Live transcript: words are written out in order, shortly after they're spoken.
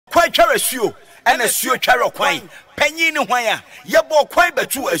tware asuo ena asuo tware kwan panyin ni hwan a yebo kwan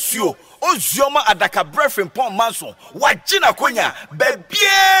betu asuo ozioma adakabri frimpong manso wagina konya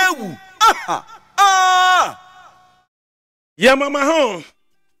babiewu Yamama ho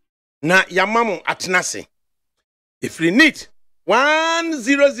na yamamu atenase ifri need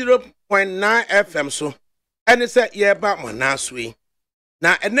 100.9 FM so ene se yeba manaswe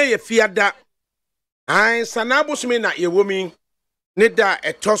na ene ye fiada an sanabosumi na yewomi ne da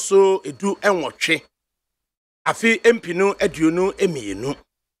etoso edu enwotwe afi empinu aduonu emienu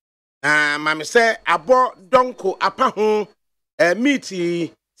na mame se abo donko apa ho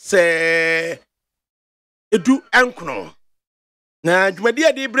meeti se edu enkono na dwumadi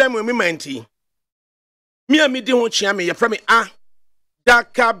ade Ibrahim mi manti mi amidi ho chia me yefra me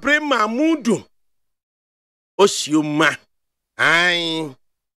ADAKABRI mamudu osioma ai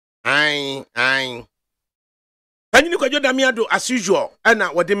Kanyini kwa joda miado as usual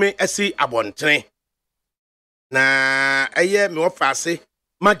ana wode me asi abontre na eye me wofase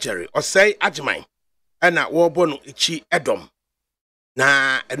majeri osai agyeman ana wo bo no echi edom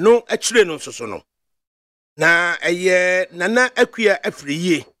na eno akire no nsoso no na eye nana akua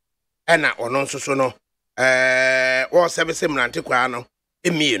afriye ana ono nsoso no wo sebese mrante kwa no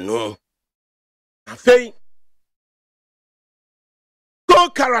emienu afei go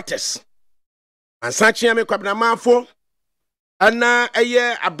characters Ansachi me kwabna mafo ana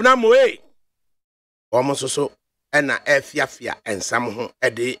eye abnamoe omososo ena efiafia ensam ho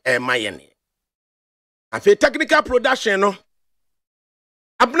ede mayene afi technical production no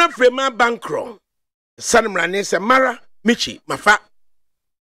abna frema bankro sanmrane se mara michi mafa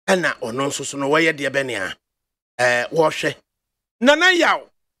ena ono nsoso no waye de benia wo hwe nana yaw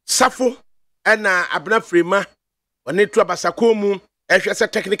safo ena abna frema one tu abasakomu ehwese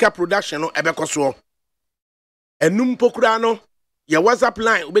technical production no ebekoso enum pokura no ya WhatsApp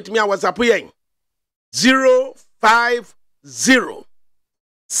line obetimi a WhatsApp yen 050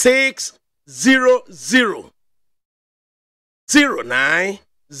 600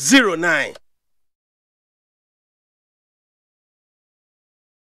 0909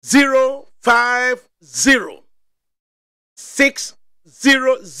 050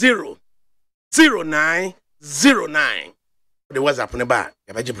 600 0909 the WhatsApp ne ba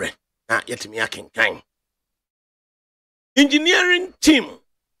yabajibre na yetimi akenkan engineering team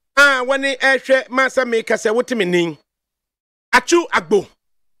wani ehwe masa maker se wotimi nin achu agbo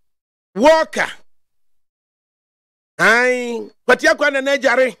worker kwatia kwa na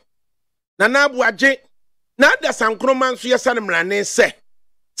jare na nabu aje na da sankroma nso yesa ne mrane se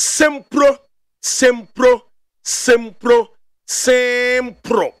sempro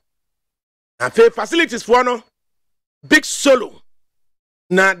na facilities for no Big Solo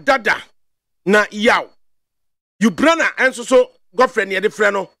na dada na yaw you brana enso so girlfriend ye de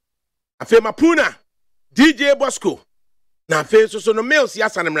frɛ no afi mapuna DJ Bosco na afi so no mails ya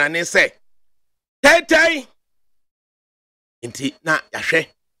sanemrane sɛ tai inti na yahwɛ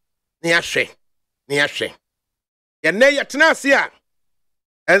ye ne yetena ase a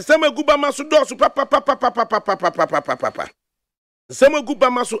ensem aguba maso dɔso papa ensem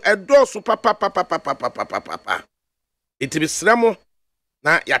aguba maso ɛdɔso papa itibi sramo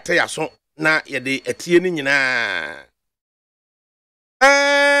na yate yaso na yede etie ni nyina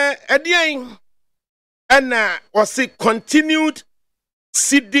edian ana was continued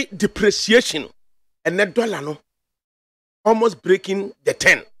cedi depreciation and the dollar no almost breaking the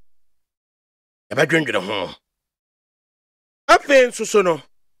 10 yabadwendwene ho afen so no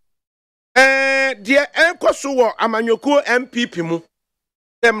de enkoso wo amanyoko MPP mu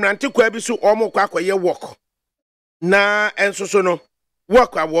demrante kwa bi so omo kwa akoye work na ensoso no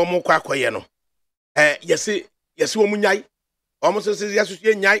work awo mo kwa akoye no yesi wo munyai omo so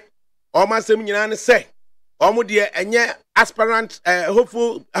yesu nyai omo asem nyina ne se omo de enye aspirant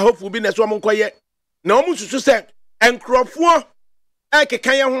hopeful bi na so omo koye na omo susu se enkrofo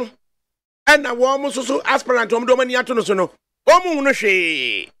kekan ye ho na wo omo susu aspirant omo do mani ato no so no omo hu no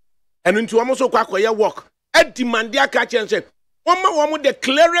hwe enu nti omo so kwa akoye work demand aka chense omo the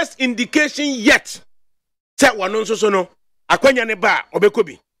clearest indication yet say wano nso so no akwanya ne ba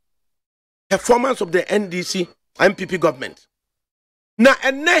obekobi performance of the NDC MPP government na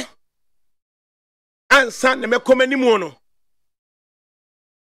enne ansa na mekomani mu no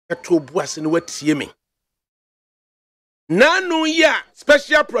eto buase ne watie me nanu ya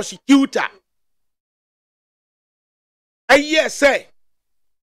special prosecutor aye say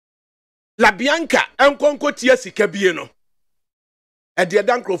La Bianca enkonko tie sika bie no e de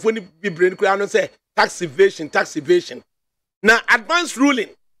dankrofo ni bibre ni kura no say tax evasion now advance ruling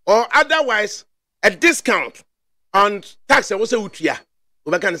or otherwise a discount on tax was a utia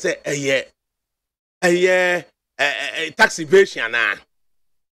we can say tax evasion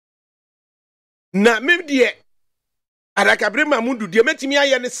na me de adakabere mamudu de metimi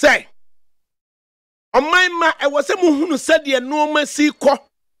aye ne say oman ma e wo se mu hunu se de no ma si ko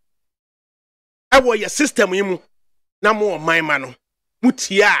e wo ye system yi mu na mo oman ma no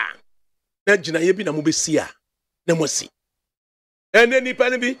mutia na gina ye bi na mo besi a na mo si ene nipa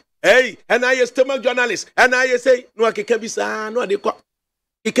ne bi and I stomach journalist and I say no akeka bi sa no de ko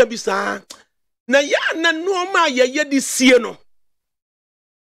akeka bi sa na ya na no ma ye di sie no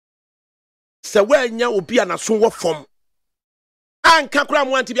se wa nya obi anaso wo fom anka kura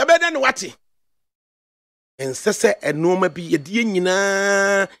mo anti bi abede ne wate ensese eno ma bi ye die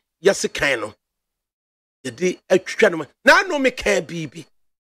nyina yase kan no ye di atwitwa no na no me kan bibi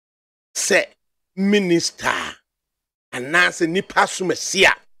se minister anase nipa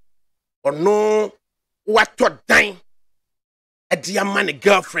sumasia ono wato dan ediama ne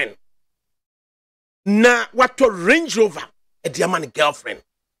girlfriend na wato Range Rover ediama ne girlfriend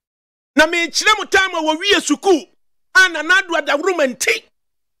na me chire mutama wo wie suku ana nadu adawrumanti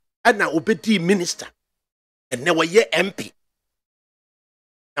ana obedi minister ene wo ye MP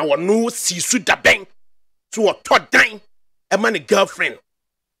na wono sisu daben so wato dan ema ne girlfriend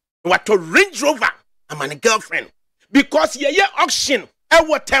wato Range Rover ama ne girlfriend because ye auction e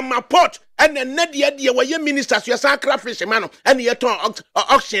water port and nadia de ye minister so yesa crayfish man and ye ton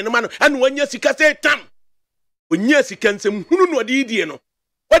auction man and wonya sika say tam wonya sika nsem hunu no de die no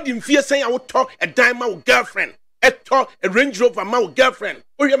wadi mfie sen ya woto a dan ma wo girlfriend a Range Rover ma wo girlfriend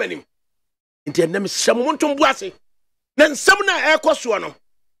o hwe manim nti enam hyam montom buase na nsam na ekoso no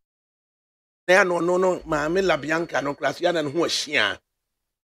na ya no ma me la bianca no class ya na ho ahia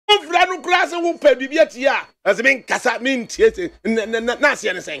Ufra no class wo pa bibia tia as men kasa men tie na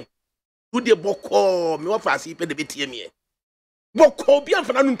ase ne sen wo de bokko me wo fa ase pe de betie me bokko bi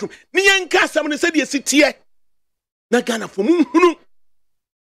amfana no ntum ne yen kasa me se de sitie na Ghana for hunu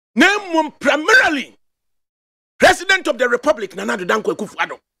na primarily President of the Republic Nana Addo Dankwa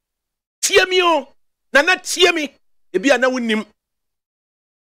Akufo-Addo tie me o na tie me e bia na wonim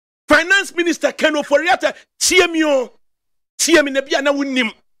Finance Minister Ken Oforiatta tie me o tie me na bia na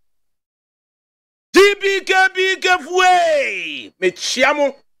wonim TBK fwe me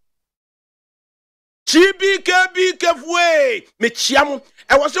chiamo TBK fwe me chiamo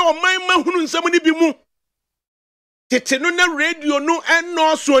e wo se o man ma hunu nsam ni bi mu tete no na radio no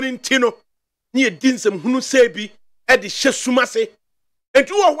enno so ni ntino ni edi nsam hunu se bi e de hyesumase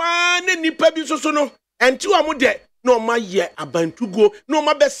enti wo hwa na nipa bi so no enti wo mo de no ma ye abantugo no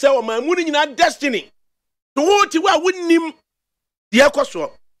ma be se o man mu ni nyina destiny to wo ti wa wonim de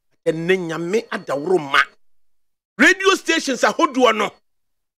ekoso enenyame adawroma radio stations ahodo no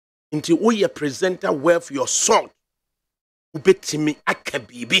nti wo ye presenter worth your salt ubetimi aka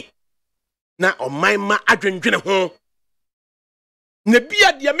bibi na oman ma adwendwene ho na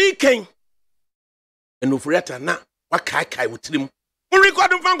bia de meken enofuriata na wakaikai wotrim mo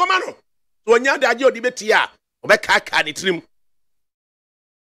record mfa nkoma no so onya de age odi beti a obekaikai ne trim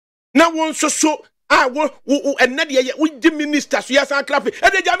na won soso wo enade ye wo di minister so yasa krafe e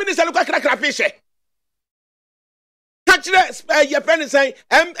de ja minister lo kwa krafe she kachire ye pen say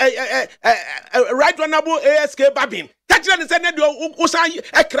right honorable ASK Babin kachire ne say ne de wo san e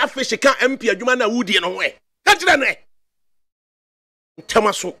krafe she kan MP adwuma na wudi no ho e kachire ne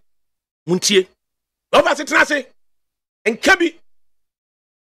tamaso muntie over setena se enkabi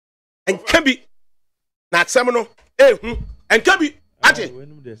na asem no enkabi ate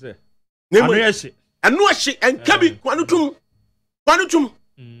anu ahye enkabi kwanutum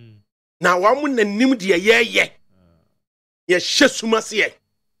na wa mu nanim de ye hyesumase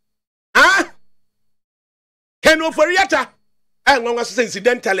Ken Oforiatta nwanwa so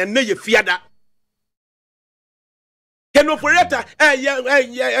incidental and na ye fiada Ken Oforiatta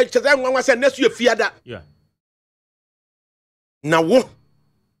cheze nwanwa se na so ye fiada na wo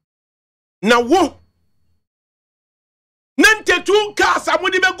nantetu ka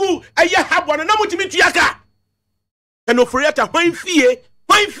samudi begu eye habo na mutimi tuaka Ken Oforiatta hwan fie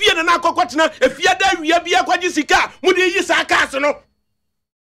na akokotena efiada wia bia kwaji sika mudi yi saka ase no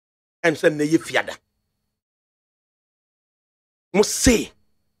ense na ye fiada mo say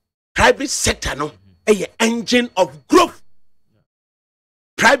private sector no engine of growth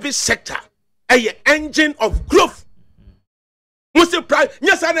private sector engine of growth mo say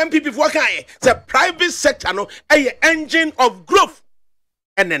yes an MPP for kan say private sector no engine of growth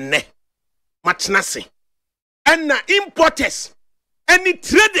enene matnase and importers any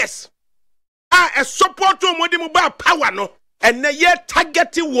traders a support to modi ba power no and ye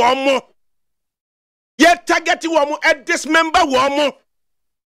target wo mo at dismember wo mo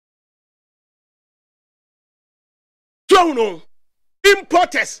no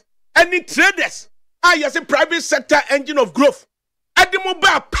importers, any traders, yes, a private sector engine of growth. At the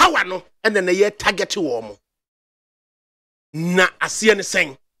mobile power no, and then a year target to warm. Na asie any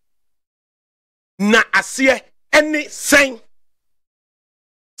saying. Na asie any saying.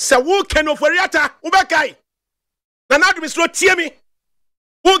 So who can oferiata ubekai? Na now do slow tiemi.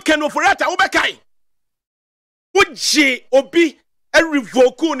 Who can oferiata ubekai? Would obi a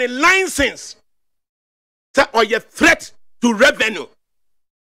revoke a license? Or a threat to revenue?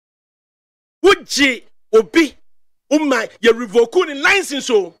 Would ye obi ye revoke a license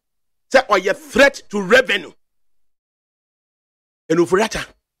or a threat to revenue? And oferiata.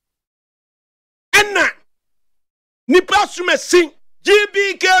 Enna nipa sume sing.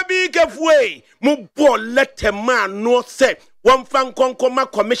 GBK way, mo ball let a man no say one fan concoma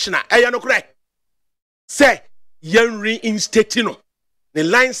commissioner. No correct. Say, yen reinstate no. The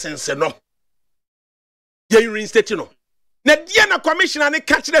license no. Yen reinstate no. Na diana commissioner ne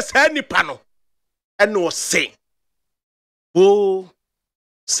catch the sani pano. And no say. Oh,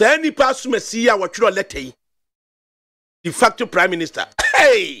 sani pass me see our true letter. De facto prime minister.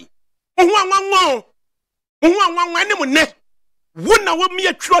 Hey! One Wuna wo me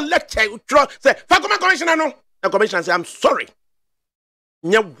a true lecture, say, Fakoma Commissioner no. The commissioner say, I'm sorry.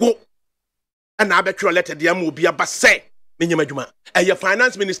 Nya wo. And I bet you letter the amu be a say, Minyamajuma. And your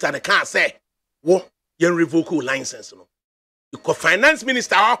finance minister can't say, wo, yen revoke license no. You call finance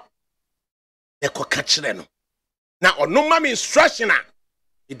minister, they call catch them. Now, or no mammy instruction,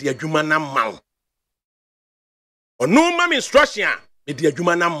 it the Jumana mount. Or no mammy instruction, it the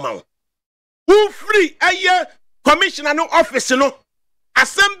Jumana mount. Who free a year? Commissioner no office no.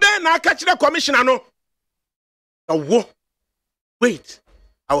 Assembly na catch the commissioner no. Now wait,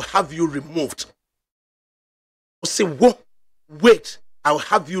 I'll have you removed. Say wait, I'll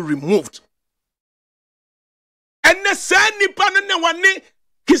have you removed. And the same nipa no one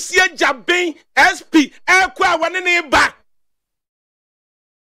kisia jaben SP ekwa wane ne ba.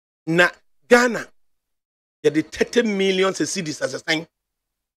 Na Ghana ya the 30 million cedis as a thing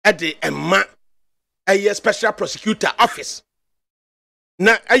at the Emma a special prosecutor office.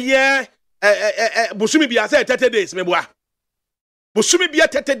 Na aye busumi bia say 30 days meboa. Busumi bia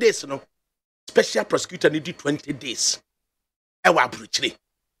 30 days no. Special prosecutor need 20 days. Ewa abrochire.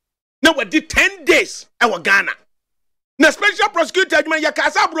 Na we did 10 days ewa Ghana. Na special prosecutor adwuma ya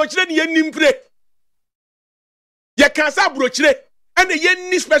kasa abrochire ne yenimfre. Ya kasa abrochire and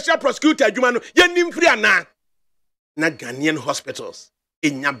yenni special prosecutor adwuma no yenimfre ana. Na Ghanaian hospitals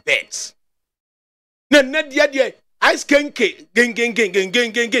enya beds. Na dia ice kenke gen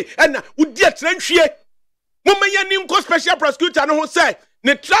and na udi atrenhwie mama yanim ko special prosecutor no ho say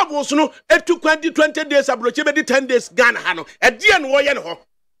ne travels no etu 20 days abroche be 10 days Ghana ha no e dia no wo ye ne ho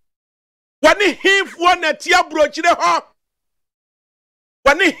wani himfo na ti abroche ne ho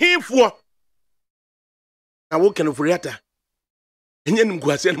wani himfo na wo ken furiata enye nim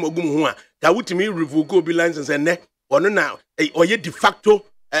guase no magum ho a ka wutimi revoke obi license enne ono na oye de facto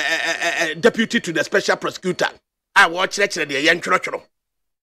deputy to the special prosecutor. I watch lecture the yen choro.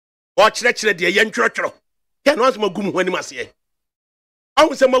 Watch lecture the yen choro. Can once magum when he must ye. I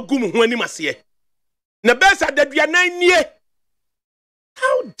was a magum when he must ye. Na best at the 9 year.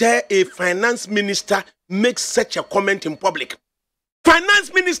 How dare a finance minister make such a comment in public?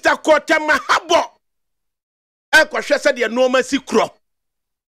 Finance minister Kota Mahabo. I question said the normal secret.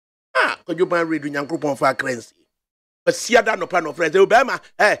 Could you buy reading young group on for currency? But see that no plan of friends. Obama,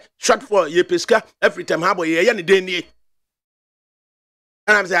 short for ye pesca every time habo ye any day ni.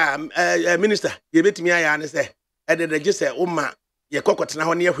 And I'm saying, Minister, you bet me I understand. And then they just say, Oma, ye cockot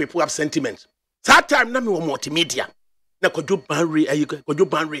now near we put up sentiment. That time, Nami were multimedia. Now could you ban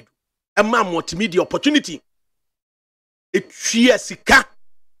read? A man multimedia opportunity. It sika.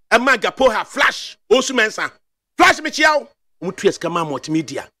 A man gapoha flash. Also mensa. Flash me chiao. Mutrias kama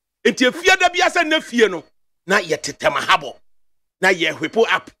multimedia. Into a fear that be as a nephew no. Na yet temahabo. Na ye whippo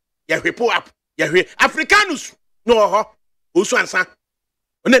up. Ye whippo up. Ye Africanus. No ho. Also answer.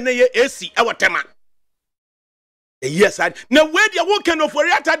 And then ye AC our tema. Yes, I. Now where the woken of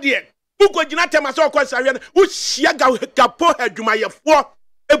Oriata dear. Who go Jinatema so quasarian, which Shiaga Gapo had Jumaya for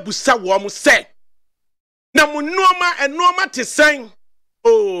a busa warm say. Now Munoma and Norma to sing.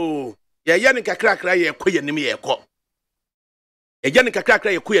 Oh, ya Yanika cracker ye queen me a call. A Yanika cracker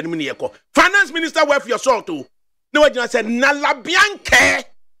ye queen me a call. Finance minister, where for your salt too. No, I said, Nala Bianca.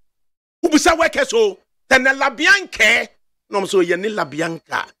 Who busa work so? Then Nala Bianca. No, so Yanilla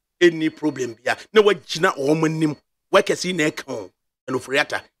Bianca. Any problem here. No, what Gina woman name. Workers in a con. And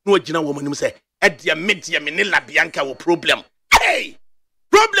Ofriata. No, Gina woman him say, at the media Manila Bianca will problem. Hey!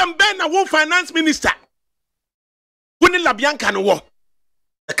 Problem Ben, a war finance minister. When Woni Labianca no wo.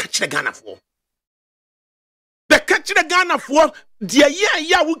 The catch the Ghana for. The catch the Ghana for. Dear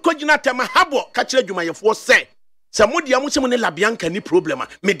ya we kojina tema habo catch the Juma for say. Samudi amusi mone Labianca ni problem.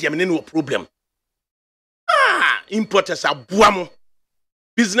 Medium ni no problem. Importers are buamo.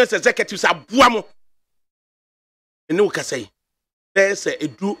 Business executives are buamo. And no can say. There's a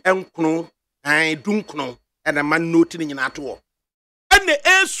do enkno. I dunkno. And a man noting in at all. And the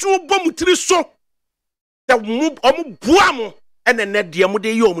air so bomutri so. The move buamo. And the net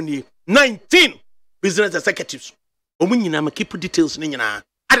diamude yomuni. 19 business executives. Omunina ma keep details in yana.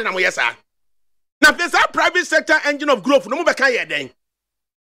 I don't know yes sir. Now there's a private sector engine of growth. No more can ye dang.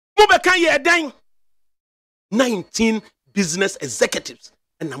 Move can ye dang. 19 business executives.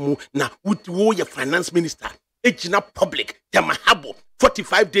 And now with your finance minister. Ejina public. Yamahabo.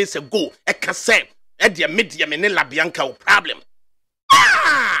 45 days ago. I can say. At the medium in Labianca problem.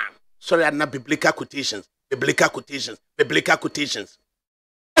 Sorry, I'm not biblical quotations. Biblical quotations. Biblical quotations.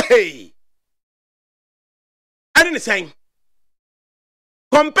 Hey. I didn't say.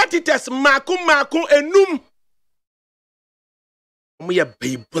 Competitors maku enum. Omu ya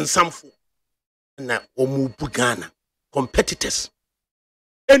baby samfo. Na omu bugana. Competitors.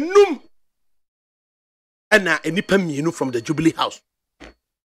 Enum. Na enipa mienu from the Jubilee House.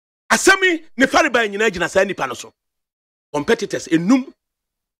 Asemi ne fariba nyina gina sa nipa no so. Competitors enum.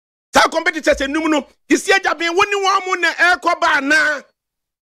 Sa competitors enum no, kisia jaben woni wa mu na ekoba na.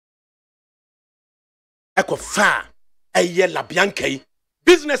 Ekofa eye Labianca yi.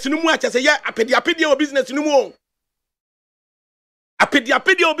 Business no mu a chese ye apedi o business no mu o.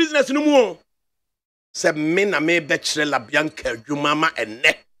 Apedi o business no mu o. Se me na me be kire Labianca adwumama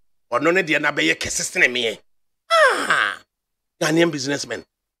enne. Ono ne de na be ye kesesene me. Ghanaian businessmen.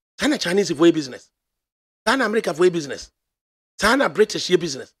 Tana Chinese for business. Tana America for business. Tana British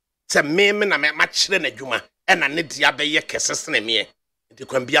business. Se me na me machire na dwuma e na ne dia be ye kesesene me. Nti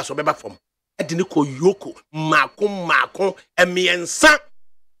kwambia so beba fom. E de ne ko yoko mako emiensa.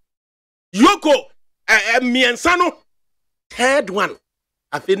 Yoko emiensa no. Third one.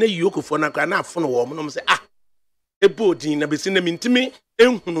 Afi ne yoko for na kwa na afo no wo mo no say ebo din na besi na mintimi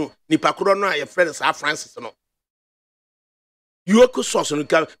ehunu nipa koro no aye friend sa Francis no. Yoko sauce no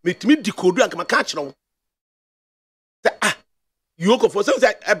ka metimi dikodu anka maka kire wo. Yoko for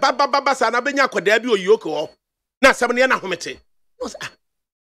say baba sa na benya akoda bi o yoko ho. Na asem ne na homete. No say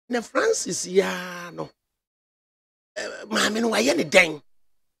na Francis ya no. Maame no waye ne den.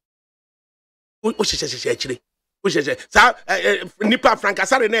 O hye akire. O hye sa nipa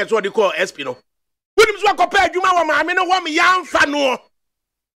Frankasare na eso de call SP no. Wonim so akopa adwuma wo maame no wo me yamfa no.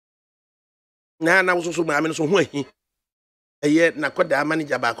 Na wo so maame no so ho ahi. Eye na koda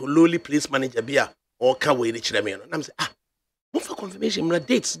manager ba ko lowly place manager bia o ka we ni kire me no. Na say mo for confirmation na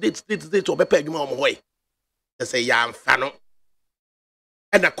dates obepa adwuma wo hoy. Say yamfa no.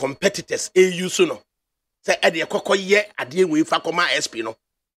 And the competitors AU so no. Say e de kokoye ade we fa koma SP no.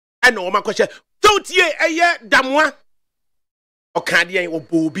 And no ma kwache totie eye damwa. O ka de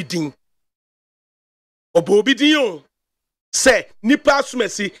obo obi din. Obo obi din yo. Say nipa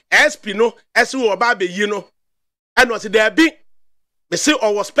sumesi SP no ese wo ba be yi no. And was there be me say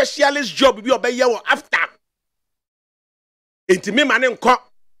our specialist job bi obeye wo after. Enti me mane nko.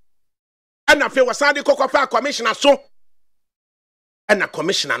 And afi wasade kokofa commissioner so. And a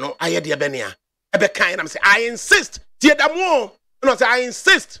commissioner no aye de benia. Ebe kan na me say I insist. Tie da mo. No say I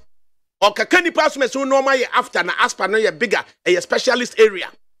insist. O kaka nipa sumesi no ma ye after na aspa no ye bigger a specialist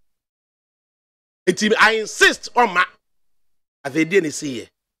area. Enti I insist on ma. Ave de ni see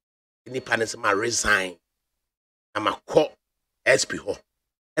nipa ne se ma resign. Ama ko SP ho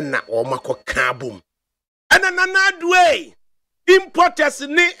na o mako ka bom ana na duwe importers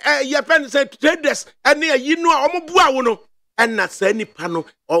ni ye pen say traders ani ayi no a omobua wo no na sa nipa no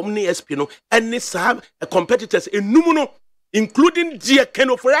omni SP no ani sa competitors enum no including Dia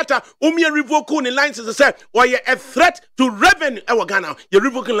Kenoforata umye revoke ni licenses say or ye a threat to revenue e Ghana ye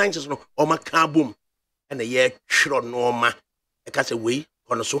revoking licenses no o maka bom na ye twro no ma e ka say we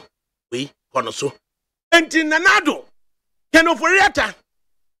kono so enti nanado Kenoforata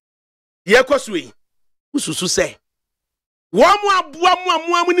ye kwasui ususu say wo mu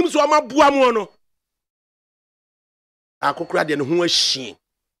aboa mu nim so ma boa mu no akokura de ne ho ahie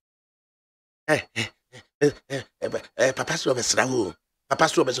papa so besra ho papa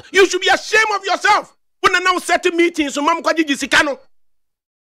so beso you should be ashamed of yourself when now set meetings so mam kwaji sika no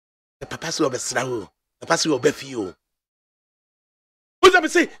papa so besra ho papa so obefi o Who's up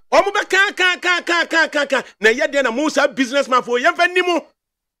say, Omo be kan na ye na Musa businessman for ye fani mo.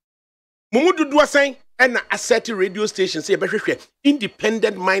 Mumu dudu asan and na asset radio station say be hwehwe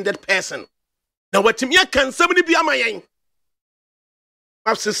independent minded person. Na watimi ya kan samni bi amayen.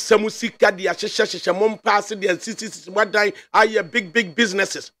 Mapse samusika dia hyehyehye mom pass dia sisi wadan aye big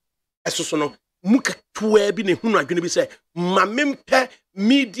businesses. Eso no muka tuwa bi ne hunu adwene bi se ma mempe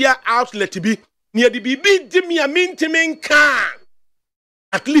media outlet bi ne de bibi dim ya mintimenka.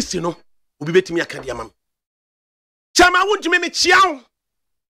 At least you know obi betimi aka dia mam. Chama wuntimi me chiaw.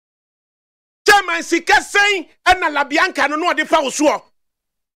 Chama sika sen na labianka no no de fa wo so.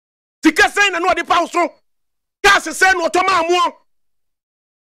 Sika sen na no de fa wo so. Gas sen no to ma mo.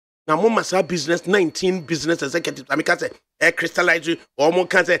 Na mo masa business 19 business executives amika say e crystallize or mo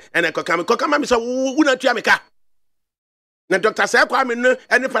kan say and kokama me say una tua meka na doctor say kwa me no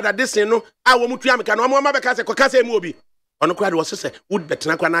any father this no a wo mo tua meka no mo ma be ka say koka say mu obi ono kra de wo say would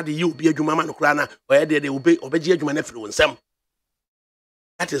betena kwa na de ye obi adwuma ma no kra na o ye de obeji adwuma na firi wonsam.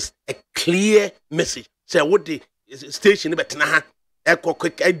 That is a clear message. Say what the station betena ha eko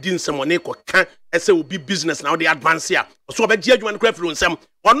quick I didn't someone eko kan say obi business now the advance here so obeji adwuma no kra firi wonsam.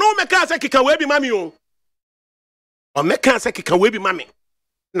 Ono meka say kika we bi mami o. O meka say kika we bi mami.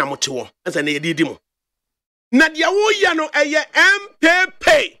 Na mo te wo. Asa na yedi mo. Na dia wo ya no eye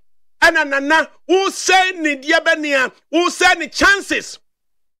MPP. Ana nana wo say ni dia benia, wo say ni chances.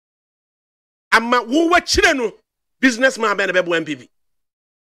 Ama wo wa kire no businessman be na be bo MPP.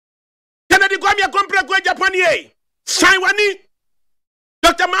 Kennedy Kwame Akompre ko Japan ye. Sign wani.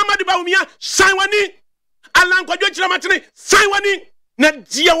 Dr. Muhammad Bawumia sign wani. Alan Kwadwo Chiramatene sign wani. Na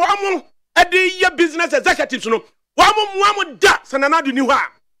dia wamu ade ye business executives no wamu da sanana du ni hwa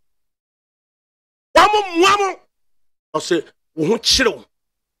wamu o se wo ho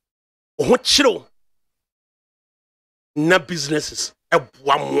chiro na businesses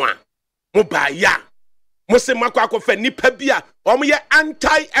eboa mo a mo ba ya mo se makwa akofa nipa bia o mo ye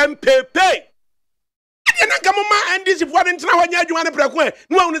anti MPP ade na ga mo ma NDC fo de ntena hwanya adwuma ne preko e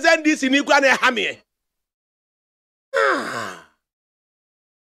no wa ze NDC ni kwa na ha me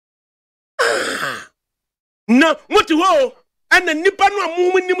na muti ho ana nipa no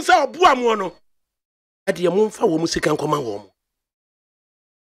amu nim sa oboa mo no ade mo mfa wo musika nkoma wo mo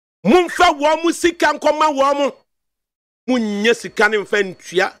mumfa wo musika nkoma wo mo munye sika ne mfa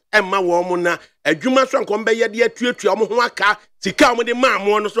ntua emma wo mo na adwuma so nkom be ye de atuatua mo ho aka sika mo de ma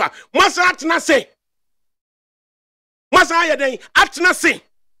mo no so a masa atena se masa ye den atena se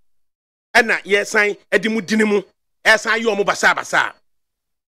ana ye san edi mu dini mu esan yo mo basa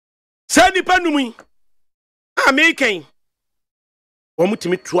sa nipa numi American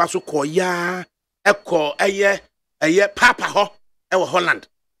omutimi toa so ko ya eko eye papa ho e wo Holland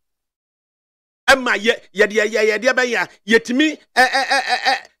amma ye be ya yetimi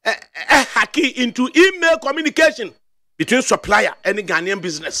hacking into email communication between supplier and Ghanaian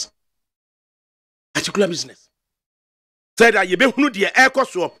business particular business said that ye be hunu de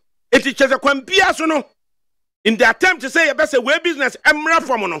ekoso eti chese kwambia so no in the attempt to say ye be say we business emra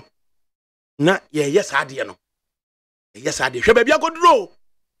from no na yes ade no yes ade hwe bia goduro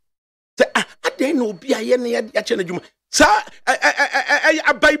se ade na obi aye na ya che na dwuma sa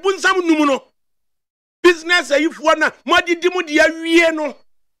abaibu nsam num no business ayifo na modidi mu de awie no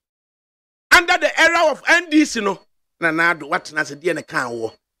under the era of NDC no na ado what na se de na kan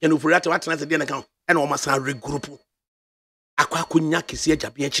wo ye no furata what na se de na kan e na o masa regroup akwakunya kesi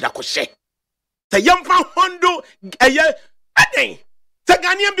agyabe akira ko hye se yemfa hondo eye aden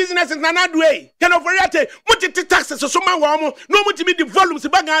Ghanaian businesses na nadwe can operate multi taxes so ma wo mo no multi the volumes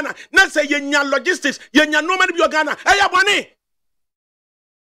ba Ghana na say yenya logistics yenya no man bi Ghana eya bone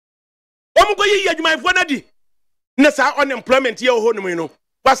o mo ko yi adwuma ifo na di na sa unemployment ye ho no no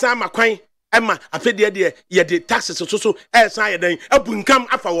wasa makwan ema afede ye de taxes so san ye den abunkam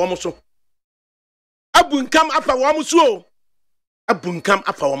afa wo mo so abunkam afa wo mo so abunkam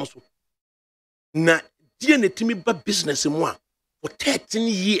afa wo mo so na die na timi ba business mu a for 13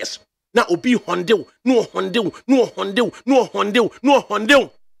 years na obi hondeu no hondeu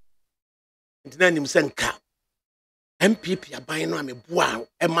ntina nim senka MPP aban no ameboa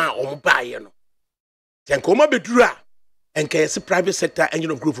ema o mbaye no senka o ma beduru a enka yes private sector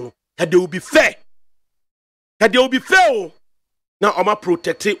engine of growth no that they will be fair o na o ma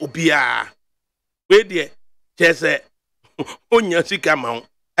protect obia we de chese onya sika ma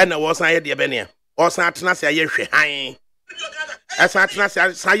na wo san ye de be ne o san atena se ye hwe han asa atena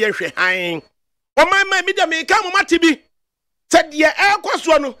sa ye hwe han o man mi de me ka mo matibi se de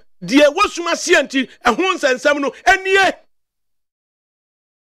ekoso no de wosuma sianti ehun sensam no enie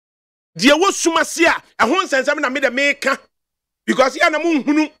de wosuma sia ehun sensam na me de me ka because ya na mo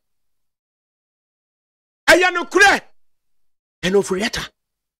hunu aya no kure eno furiata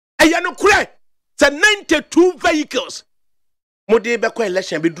aya no kure se 92 vehicles mo de be kwa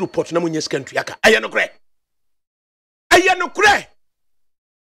election be dru port na mo nya skantu yaka aya no kure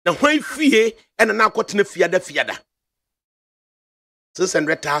na hwan fie and na akotene fiada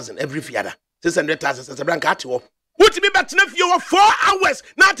 600,000 every fiada 600,000 sese branka ate wo wotimi betena fie wo 4 hours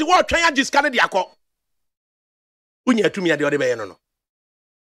na ate wo twan agiska ne de akọ unya tumi ade ode be ye no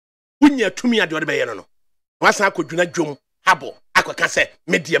unya tumi ade ode be ye no wasan akodwuna dwom habo akoka se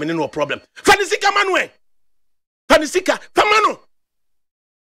media me no problem fanisika manwe fanisika famano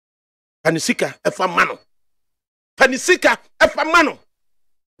fanisika efamano fanisika efamano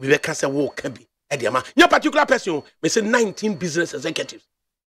we be can say wo can be ediama your particular person me say 19 business executives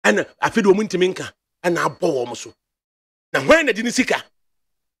and afi do muntimi nka and abo wo so na when na dinisika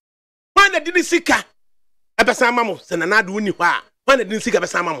ebesa mamo se na na do ni hɔ a when na dinisika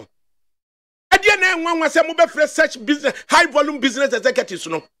ebesa mamo adia na enwanwa se mo be fresh search business high volume business executives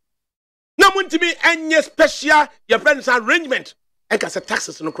no na muntimi enye special your friends arrangement e ka say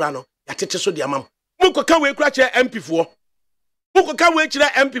taxes no kra no ya tete so de amam mo ko ka we kra che MP fo Muko ka we chira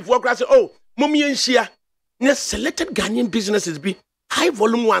MP for class oh mommy enhia na selected Ghanaian businesses be high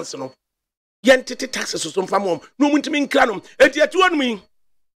volume ones no yentete taxes so mfa mom no muntimi nkra no eti atu anu mi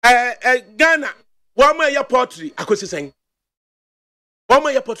Ghana wa ma ya pottery akosi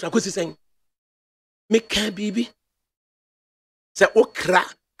sen me ka bibi se okra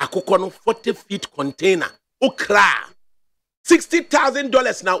akokɔ no 40 feet container okra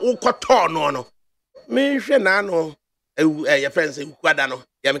 $60,000 na ukoto no me hwe na no your friends say kwada no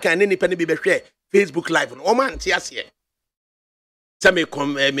ya me kan ni nipa ni bi be hwe Facebook live no o man ti ase say me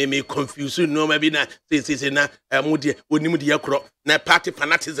confuse no ma bi na say na mudi onim de yakro na party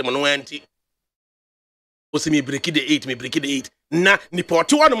fanatism no anti o se me break the 8 na nipa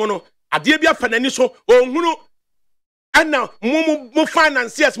ote wono no ade bia fanani so ohunu ana mo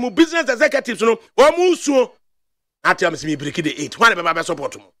financiers mo business executives no o mo suo ati am se me break the 8 wan be ba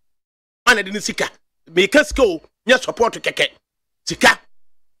support mo ana de ni sika me kasko nya support keke sika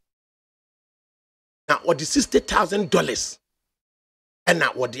na what the $60,000 and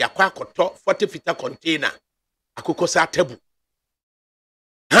na what the akwa koto 40 feet container akoko sa tabu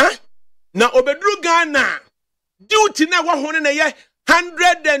na obedru Ghana duty na wa hone na ye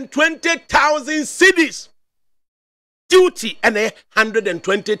 120,000 cedis duty and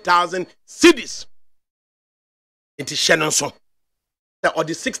 120,000 cedis it is Shannon so that or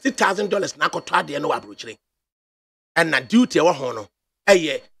the $60,000 na koto ade no abrochire and na duty wa hono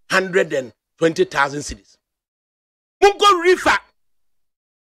 120,000 cedis munko rifa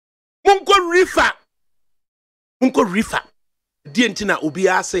di entina obi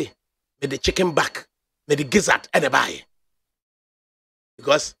ase me the chicken back me the gizzard and the buy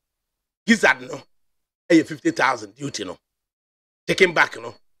because gizzard no 50,000 duty no chicken back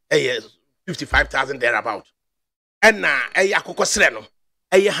no 55,000 thereabout and na akoko sre no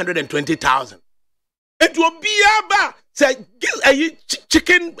 120,000 it will be aba say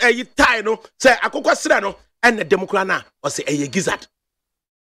chicken thigh no say akoko sre no and the democrat na or say gizzard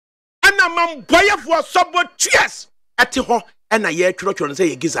and na man boy for sobo cheers at ho and na ye tworo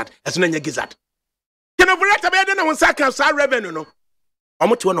say gizzard as na gizzard can overrate be na won sa kan sa revenue no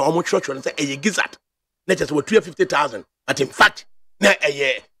omo to na omo tworo say gizzard na just we 50,000 but in fact na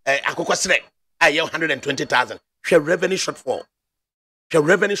akoko sre 120,000 share revenue shortfall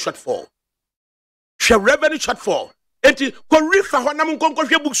enti ko rifa ho na monko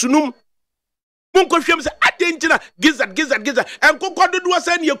hwe books num monko hwe se adentina gizzard enko dodo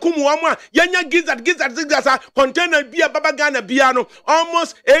asa ne yakum wo a yanya gizzard container bia baba Ghana bia no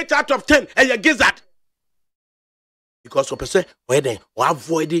almost 8 out of 10 gizzard because person where then or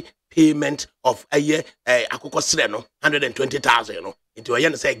avoid payment of akoko sre no 120,000 no into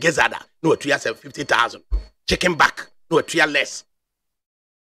yen say gizzard no to say 50,000 chicken back no to less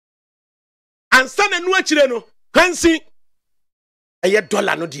and stand no achire no kansi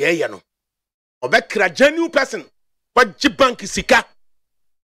 $1 no de no obekra genuine person waji bank sika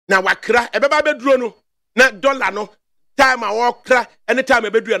na wakra ebeba beduro no na dollar no time a wakra anytime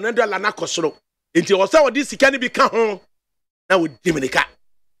ebeduro na dollar na kosoro enti wo say odi sika ni bi ka ho na wo dimrika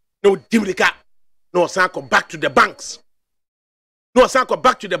no san come back to the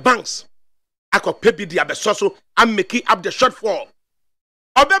banks akọ pebi di abesoso am making up the shortfall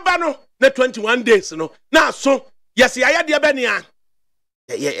obeba no na 21 days no na so yes ya de be nia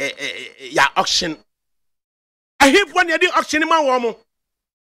ya auction I heap one the auction man wo mo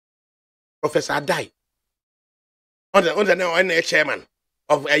Professor Adai on the chairman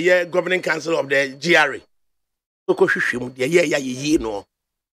of a year governing council of the GRA oko hwehwem de ye no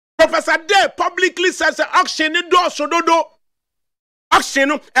Professor Adai publicly says auction ni do so dodo auction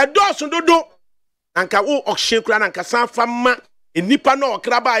no e do so dodo anka wo auction kura nanka san fama enipa no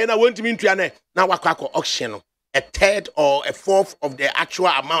okraba ye na wontimi ntua na wakọ auction no a third or a fourth of the actual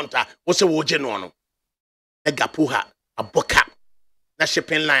amount also woje no gapuha aboka na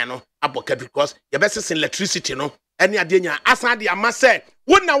shipping line no aboka because your best electricity no any adenya asan de amase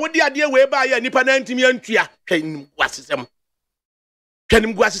wona wodi ade we ba ya nipa na ntimi antua hwanim guasesem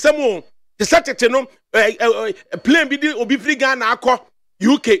o the satete no plane bi di obi free Ghana akọ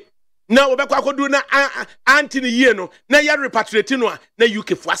UK na obekwa akodu na anti ne yie no na ya repatriate no na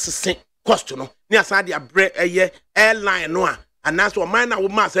UK fo asese cost no ni asan de abre airline no anaso o man na wo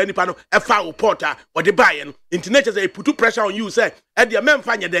ma sa nipa no e fa report o de buy no internet say put pressure on you say e de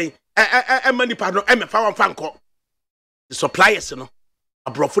memfa nya den e ma nipa no e me fa won fa nko the suppliers no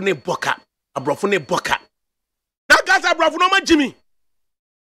abrofo ne boka na gas abrofo no ma jimi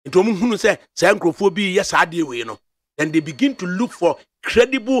into mu hunu say nkrofo bi yes ade we no then they begin to look for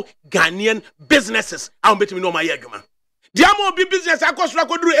credible Ghanaian businesses I bet me no my adwuma dia mo bi business akosura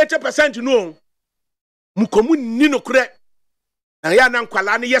koduru 80% no mu komu ni no kure na ya na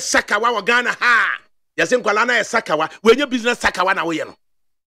nkwala na ye sakawa wa Ghana ha ya se nkwala na ye sakawa we nya business sakawa na we ye no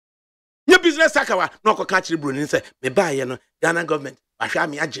nya business sakawa na okoka kire bro ni se me ba ye no Ghana government ahwa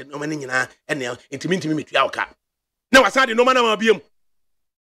me age no mani nyina ene intimi metua oka na wasade no mana ma biem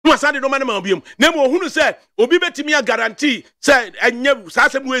no asade no man ma biem na mo hunu se obi betimi a guarantee se enye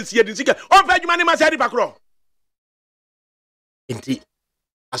sasem wensie din sika on fa adwuma ne ma sade bakro enti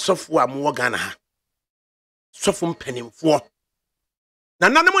asofo amwo Ghana ha sofo mpanimfo na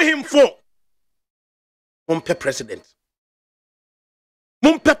nanem himfo mumpe president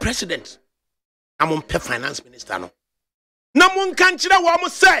amumpe finance minister no na mun kan kire wo mo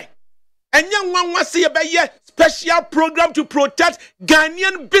se enye nwanwa se ye be special program to protect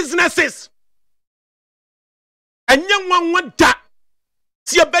Ghanaian businesses. And young one da.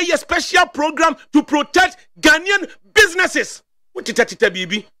 See a special program to protect Ghanaian businesses. What it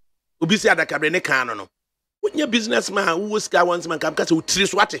bibi? Ubi say ADAKABRI ne kano no. What your businessman who was scar once man come who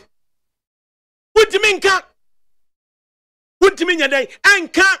tris what? What do you mean ka? What do you mean ya day?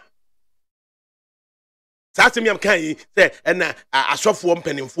 Anka. Sasimi am kai say and a soft one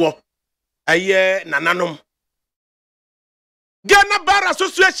penny for a year nananom. Ghana Bar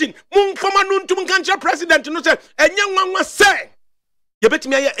Association, Moon Fama Nuntum Country President, no say, and young one was say, you bet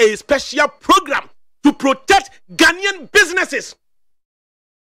me a special program to protect Ghanaian businesses.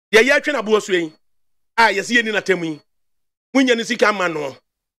 Ya yakin abu swing. Yes, ye in a temi. When you see Camano,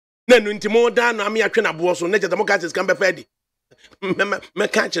 then intimo down, I mean, I can abu so, nature democrats can be fed. Me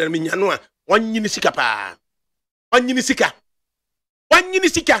catch and minyanua, 1 unisika pa. 1 unisika. 1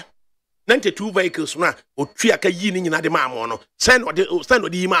 unisika. 92 vehicles na otui aka yi ni nyina de maamo no send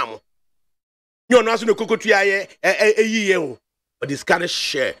odi maamo nyo no aso no kokotua ye eyiye o odi scan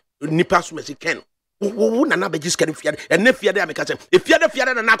share nipa so mesiken wo na be scan fiade ene fiade ameka se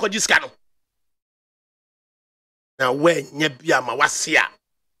fiade na akọ scan no na we nya bia ma wase a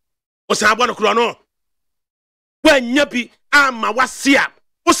o san abo no kro no we nya bi ama wase a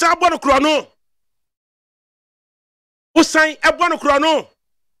o san abo no kro no o san abo no kro no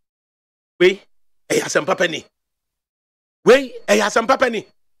we some papani. We some papani.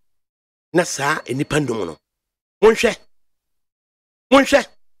 Na sa enipa ndom no. Monhwe.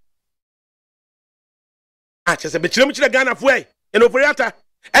 Ah, chese be chire mu chire Ghana fo e. En operator.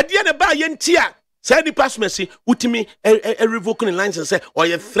 E de ne ba ye ntia. Say the pass mercy utimi revoking license say or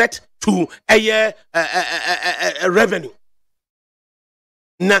a threat to a revenue.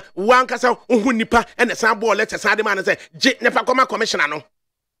 Na wan kasa ohun nipa e na san ball letter san de man say nefa koma commissioner no.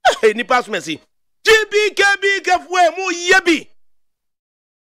 Ni pass mercy. GBKB fwe mu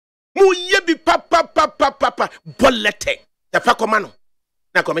yebi papa bolete. The fakomano.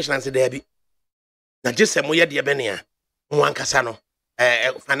 Na commissioner say there bi. Na jese mo ye de be ne a. Mo ankasa no.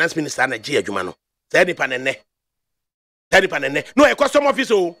 Finance minister na ji adwuma no. Say ni panene. No a custom office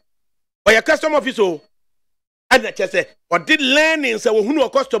o. Or your custom office o. And na chese or did learning say wo hunu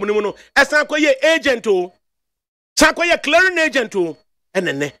custom no no. Esan koye agent o. San koye clearing agent o.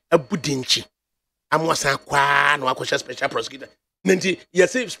 Enene abudinchi amwasa kwa no akosha special prosecutor nti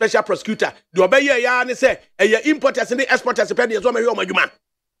yes special prosecutor do obeye ya ne say importers and exporters pay dey so ma hwe omadwuma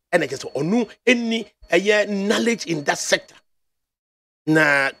ene ke so onu eni knowledge in that sector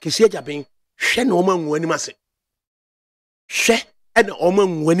na kisi ajaben hwe na omanwu animase hwe ene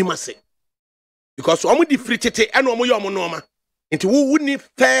omanwu animase because omo di free tete ene omo ye omo no ma nti wo need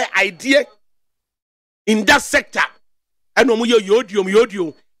fair idea in that sector. And no more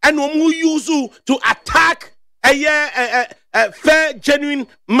yodio, and no more use to attack a fair,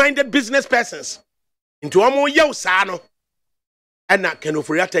 genuine-minded business persons. Into a more yo sano, and that can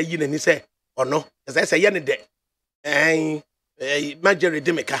offer at a yin and he say, or no, as I say, yen de, Major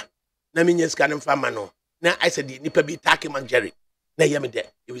Demeka, Naminius Canon Famano, na I said nipa bi take man Jerry na yɛ me de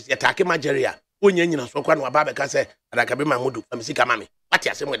it was take man Jerry a onya nyina so kwa no aba be ka sɛ adakabe mamudu famsika mame wate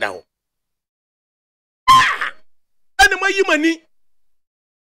asem weda ho ana mayi mani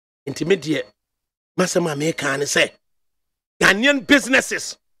intimidate masama me kan sɛ Ghanaian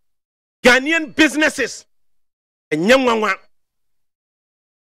businesses enyanwanwa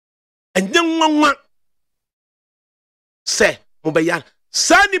sɛ mobeya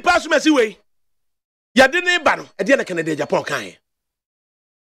sa nipa so masi we yade ne ba no ede na Canada Japan kan ye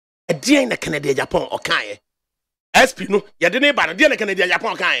ede na Canada Japan o kan ye SP no yade ne ba no de na Canada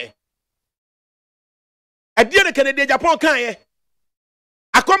Japan kan ye ede na Canada Japan kan ye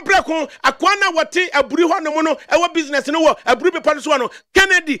akompre ko akwana wote aburi ho no no ewo business no wo aburi be pano so no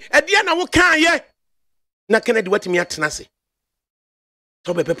Kennedy ede na wo kan ye na Kennedy watimi atena se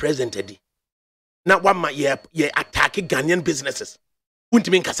to be president edi na wama ye attack Ghanaian businesses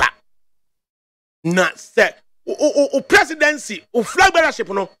untimi nkasa na se o presidency o flag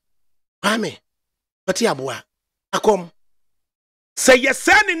bearership no ame pati aboa akom se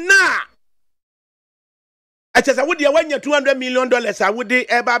yesani na achesa wodi awanya $200 million awodi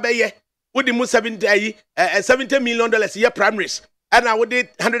eba beye wodi mu $70 million ye primaries and awodi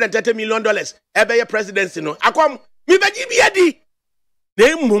 $130 million eba ye presidency no akom mi baji bi adi na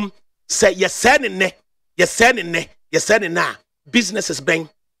emum se yesani na businesses ben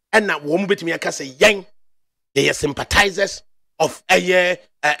and na wo mu betimi aka se yen ye sympathizers of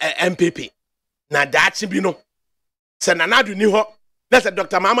MPP na dachi bi no se nanadu ni ho na se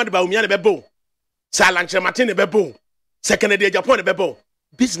Dr. Muhammad Bawumia ne bebo Salanche Martin ne bebo se Canada Japan ne bebo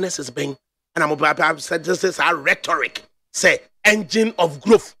businesses ben and I'm said this is our rhetoric say engine of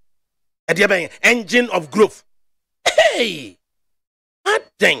growth engine of growth hey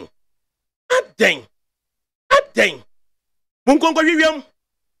adeng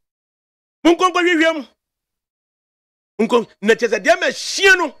munkonko na chese dia ma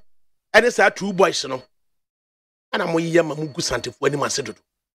hie no ene sa two boys no ana mo yema mugu santefo ani masedodo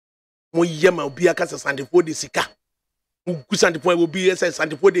mo yema obi aka se santefo de sika mugu santefo obi se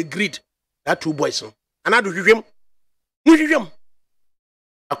santefo de greed that two boys no ana do hwehwem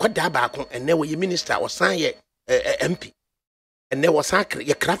akwada ba ko ene wo ye minister o san ye MP ene wo san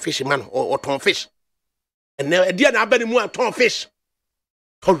ye crayfish man or ton fish ene dia na abani mu ton fish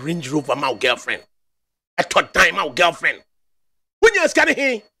to Range Rover my girlfriend a third time my girlfriend when you scan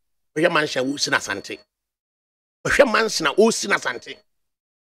he we man sha wo sina sante we man sina o sina sante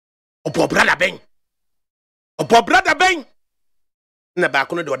obo brother ben na ba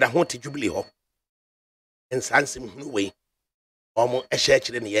ko no de oda ho te jubilee ho ensansem hunu we omo ehye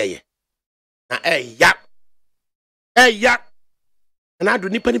kire ne yeye na eya na ado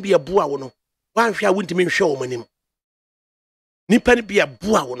nipa ne bia boa wo no wanhwe a wontimi nhwe wo manim nipa ne bia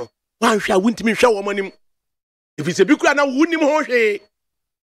boa wo no wanhwe a wontimi nhwe wo manim efise bi kura na wonim ho hwe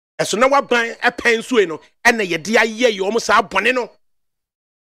eso na waban epen so e no ene ye de aye ye omo sa bone no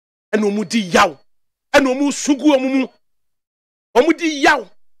ene omu di yaw ene omu sugu omu omu di yaw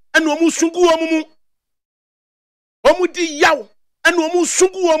ene omu sugu omu omu di yaw ene omu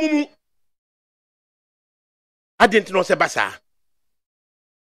sugu omu adenti no se basa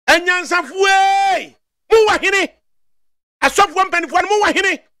enyansafue mu wahene asofo mpanifo no mu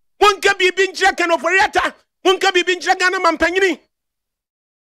wahene monka bibi nkyira kanoforiata monka bibi nkyira Ghana mampanyini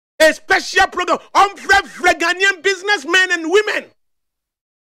a special program on Ghanaian businessmen and women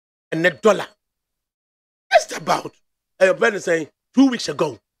and the dollar just about your friend is saying 2 weeks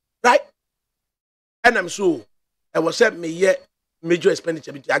ago, right? And I'm sure I was said me yet major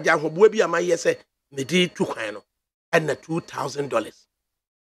expenditure I got be my yes me did $2 and $2,000.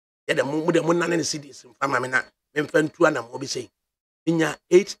 Yeah, the moon and cities in Famamina, Memphis 2 and I'm be saying in your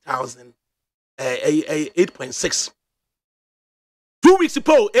 8,000 8.6. 2 weeks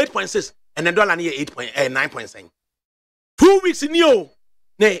ago 8.6 and the dollar near 9.6. 2 weeks in you,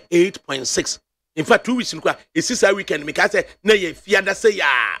 nay 8.6. In fact, 2 weeks in it's this weekend because nay fear say ya.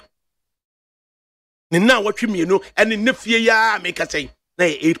 Now what you know and in the fear ya make us say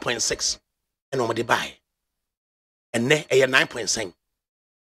nay 8.6 and on the buy. And nay a 9.6.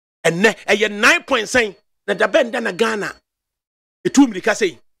 And nay a 9.6 na the bend na Ghana. The 2 million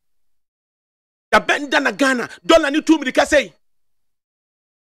say. The bend na Ghana dollar ni 2 million say.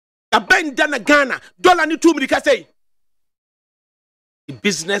 The bend na Ghana dollar ni 2 million say. The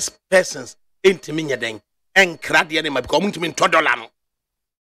business persons ain't me nyadeng en krade ya ma because omuntimi $1 no.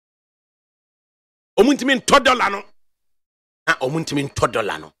 Omuntimi $1 no. Na omuntimi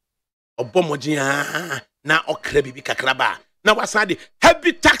 $1 no. Obomoji na okra bibi kakraba. Na wasade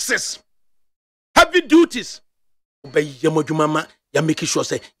heavy taxes, heavy duties. Obey yamodumama ya make sure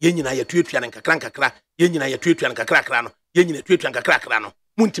say ye nyina ye tuatua nkakra ye nyina ye tuatua nkakra no ye nyina tuatua nkakra no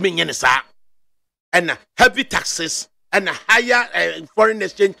muntimi nye ne saa and heavy taxes and higher foreign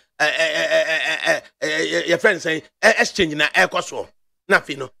exchange your friends say exchange na ekoso na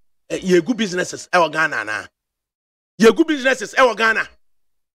fi no ye good businesses e Ghana na ye good businesses e Ghana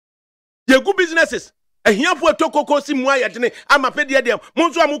ye good businesses ehiafo tokoko si mu ayedene ama pede dem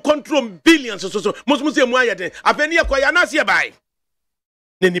monso am control billions so monso se mu ayedene afeni ekoya na se bai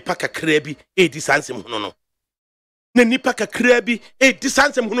na nipa kakra bi edi sansem hono no na nipa kakra bi edi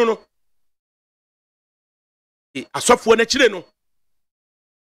sansem hono no asofo na chire no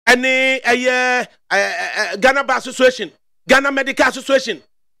ene Ghana Bar Association, Ghana Medical Association,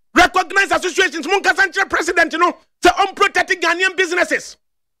 recognized associations mun kasanche president no say unprotected Ghanaian businesses.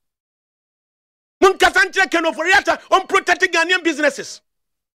 Mun kasanche kenoforiata unprotected Ghanaian businesses.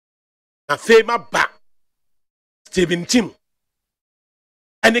 Na fema ba Stephen Tim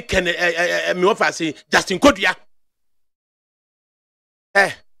ene ken me offer say Justin Kodua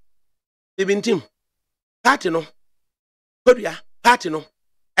Stephen Tim party no Kodua party no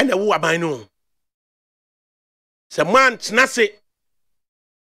ene wo aban no se man tnase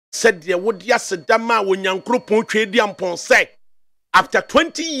said there would yasedama wonyankropon twedi ampon say after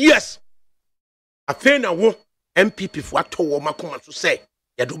 20 years afena wo MPP fo ato wo makoma so say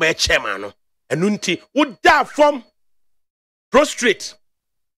ya do be chairman no enu nti wo da form prostrate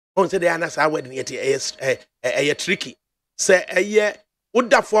on say the anasa wedding yet tricky say wo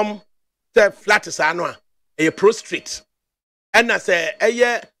da form say flat sa no a prostrate and I say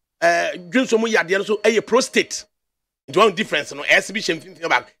dwunso mu yade no so prostate. It one difference no exhibition thinking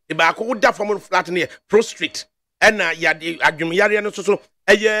about the back would da form flat near prostrate and yade adwum yare no so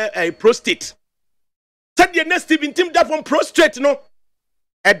prostate. Said the next Stephen Tim da from prostrate no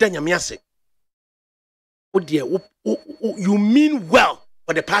eda nyame ase. Oh dear, you mean well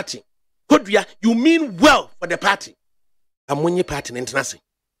for the party. Kodua, you mean well for the party. Amonye party international.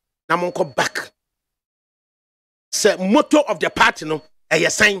 Na monko back. Say motto of the party no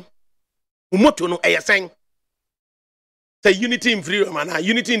sign. Motto no sign. Say unity in freedom and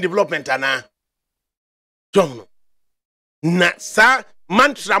unity in development and John. Na sa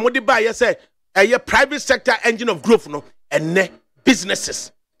mantra mo de ba say private sector engine of growth no and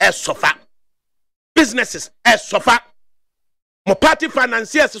businesses suffer. Businesses suffer. Mo party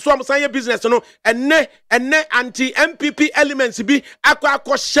financiers so am say business no and anti MPP elements be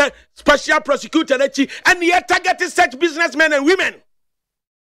akwa share special prosecutor echi and yet targeted such businessmen and women.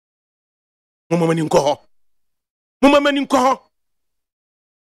 Mumamani nko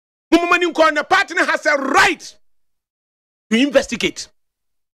the partner has a right to investigate.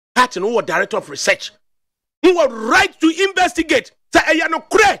 Partner who director of research who have right to investigate. Say ayano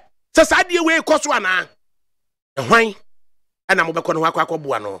kure say sadi we koso ana. Why? Ana mo bekọ no akwa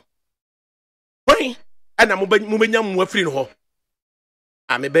bua no why ana mo benya mo afiri no ho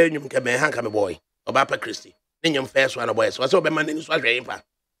a me be nyum ke me hanka me boy oba pa Christy ne nyum first one boy so be man ni so ahwe imfa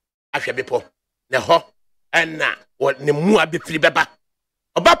ahwe bepo ne ho ana ne mu abefiri beba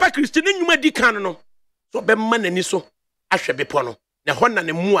oba pa Christy ne nyum adi kan no so be man ni so ahwe bepo no ne ho na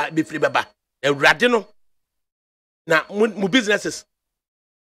ne mu abefiri beba awurade no na mu businesses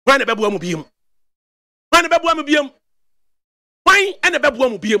why ne bebo mu biem why and a babu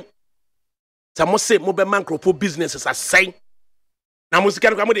mu biem some say mo be mancropo businesses as say na mo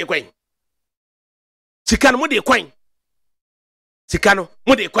sika no mo de kwan sika no mo de kwan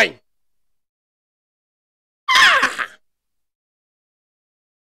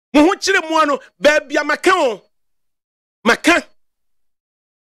mo ho kire mo ano ba bia maka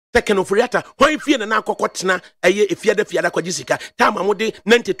tekeno furiata why fie na akokotena efiada kwaji sika time mo de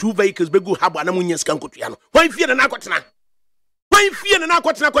 92 vehicles begu habo na mo nya sika nkotua no why fie na akotena why fear na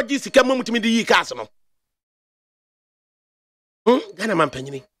akotena kwa jisika mamutimi di yi kas no Ghana man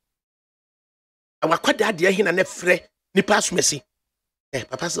panyini awakwada de ahina ne frɛ nipa asomasi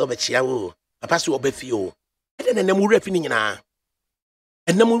papa se obechia wo papa se obefi o ede na namu refi ni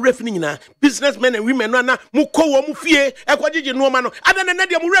nyina businessmen and women no na mukɔ wo mu fie ekwajeje no ma no ade na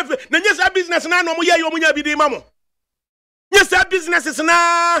de mu refi na nyesa business na no mo ye yo mo nya bi di mamo nyesa businesses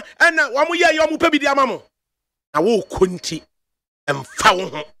na na wo mo ye yo mo pa bi di amamo na wo konti emfa wo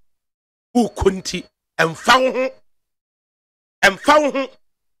ho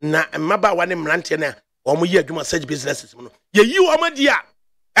na mmaba wa ne mrante na wo mo ye adwuma search businesses no ye yi wo madia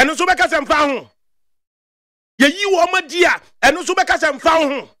eno so beka se mfa ho ye yi wo madia eno so beka se mfa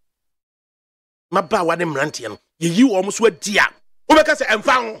ho maba wa ne mrante no ye yi wo mo so adia wo beka se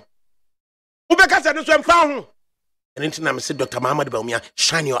mfa ho wo beka se no so mfa ho eno ntina me se Dr. Muhammad Bawumia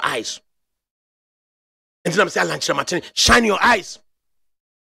shine your eyes And then I'm saying, Lanchra Martin, shine your eyes.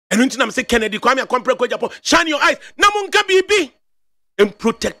 And then I'm saying, Kennedy, Kwame Akwapre Japan, shine your eyes. Namunka BB. And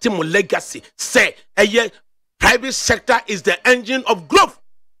protecting my legacy. Say, private sector is the engine of growth.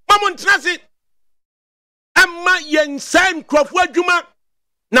 Mamon transit. Amma yen same crop where Juma.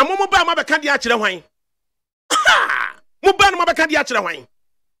 Na momo ba ma beka di akire hwan. Mo ba no ma beka di akire hwan.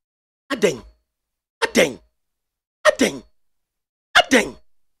 Aden.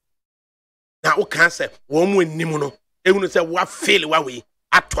 Na o kan say wo mu anim no. Ehunu say wa fail wa we.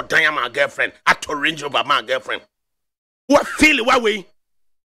 Ato dan my girlfriend. Ato range over my girlfriend. Wa fail wa we.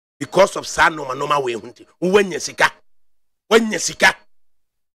 Because of sa normal way hunti. Wanya sika.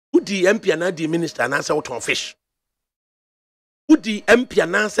 Udi MP and the minister and answer out on fish. Udi MP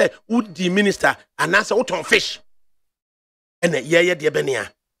and answer Udi minister and answer out on fish. And dear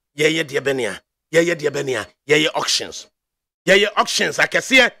Benia. Auctions. Auctions I can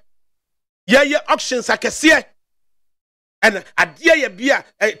see. Auctions I can see. And a dear beer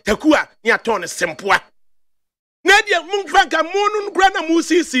takua near ton sempua. Nadia Munfanka Monun Grana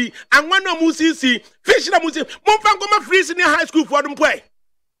Musisi and one of Musisi, fish na Musi, Munfanko free senior high school for them play.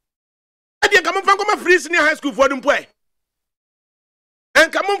 Nadia Kamunfanko free senior high school for them play.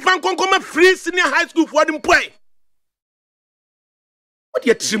 And Kamunfanko free senior high school for them play. What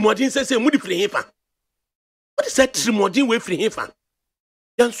yet Trimodin says, Moody free hipper? What is that Trimodin way free hipper?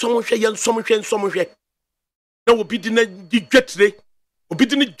 Young Somershire. No, will be didn't get today. Will be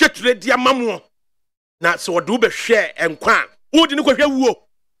didn't get today, dear Mamu. Na so do be share and kwan wo di ne ko hwe wuo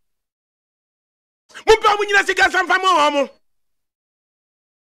mo pa mo nyina sika samfa mo homo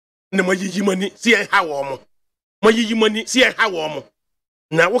na mo yiyi mani si en ha wo mo yiyi mani si en ha wo mo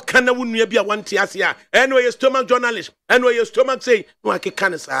na wo kana wo nua bi a wante ase a anyway stomach journalist anyway stomach say no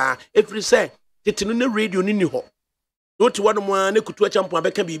akeka ne saa every say tete no radio ni ho wo ti wano mo na kutu achampo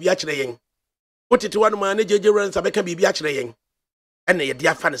abeka bibi a kire yen wo tete wano mo na jeje rans abeka bibi a kire yen ene ye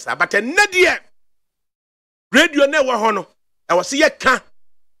dia fa ne saa but na die radio never hono. I was here can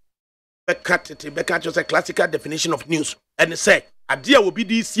Becca just a classical definition of news. And say, a dear will be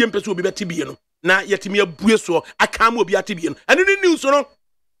the same person will be a TBN. Now yet me a buso, I can't will be a TBN. And in the news, no.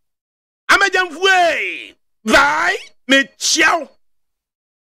 I'm a jump way. Vai me chow.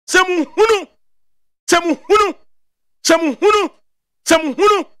 Some hunu.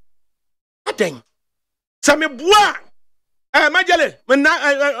 A dang. Some bois. Majale, when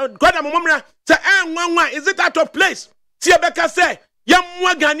God Mumra say, is it out of place? See, Becca say, young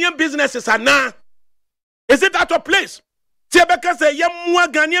Ghanaian businesses are now. Is it out of place? See, Becca say, young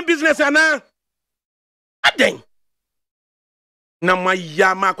Ghanaian businesses are now. A dang. Now, my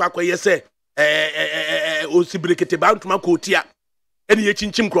Yama Quaco, say, Osibricate bound to my cotia, and ye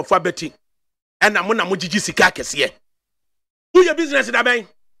chinchim crop for Betty, and I'm one of Mujiji Kakis here. Who your business is that?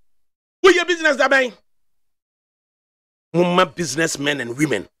 Who your business that? Mama businessmen and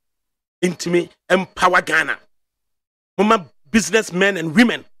women, intimate, empower Ghana. Mama businessmen and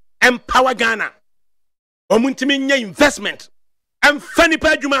women, empower Ghana. Omuntimi investment. And funny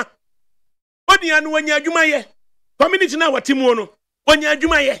pajuma. Odi anu wanya juma ye. Community na watimuono. Wanya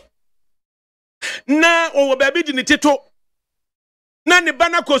juma ye. Na owo baby di ni tito. Na ni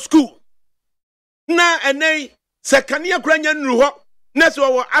bana ko school. Na enei sekania kranya nru ho. Na so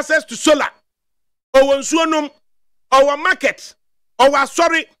owo access to solar. Owo nsuo nom. Our market, our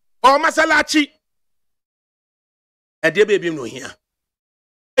sorry, our masalachi. A dear baby no here.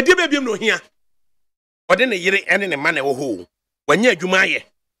 A dear baby no here. Or then a year and in a manner who, when you're Jumaye,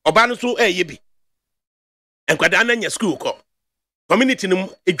 or Banusu a yebi. And Quadana in your school call. Community num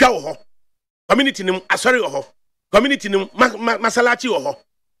a jow, community num a sorry or community num masalachi or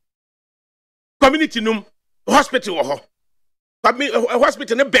community num hospital or a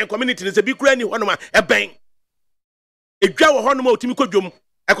hospital in a bank community is a big granny one of a bank. A jaw honmo timiko jum,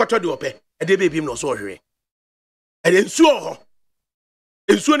 a quarter do ope, a de baby no sorry. And then so,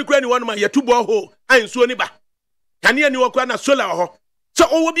 and soon granny one of my 2 ball and so niba. Can you know a solar ho? So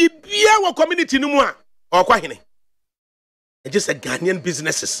will be our community no more or quite any. Just a Ghanaian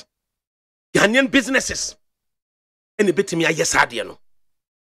businesses. And a bit to me, yes, Adiano.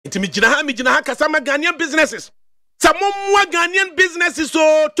 It's me, Jinaha, Kasama Ghanaian businesses. Some more Ghanaian businesses,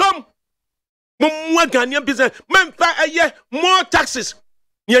 so Tom. More Ghanaian business, man, more taxes.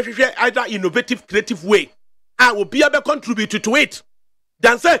 Either innovative, creative way. I will be able to contribute to it.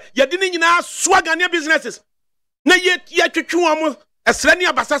 Then say, you didn't know swag Ghanaian businesses. Na yet you almost a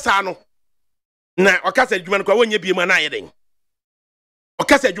Srenia Basasano. Na, Ocasa Jumanco, when you be maniding.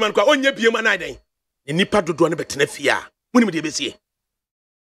 Ocasa Jumanco, when you be maniding. The Nipa do one better fear. When you be see.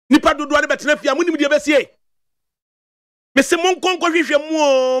 Nipa do one better fear. When you be see. Mr. Munko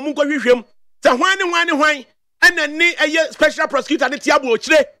Munko So why and then a special prosecutor the tiabo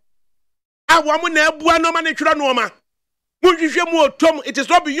chile. I want na bua no man twa no ma. Munhwehwe mu otom, it is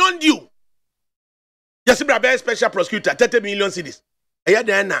not beyond you. Yes, brother, special prosecutor 30 million cedis. Aya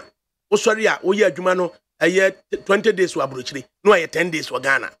den na wo sori a wo ye adwuma no aya 20 days wa abrochire no aya 10 days wa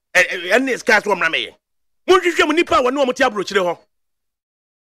Ghana. And is cast wo mra me. Munhwehwe mu nipa wa no mo ti abrochire ho.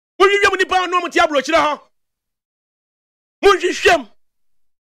 Munhwehwe mu nipa wa no mo ti abrochire ho. Munhwehwe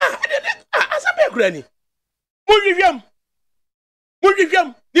asa be kurani. Munhwehwe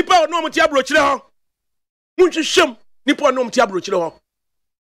nipa wa no mo ti abrochire ho. Munhwehwe nipa wa no mo ti abrochire ho.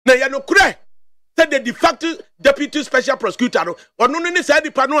 Na ya no kure said the de facto deputy special prosecutor or no ni say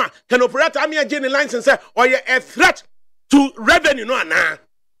nipa no can operate am ya gain license say or a threat to revenue no na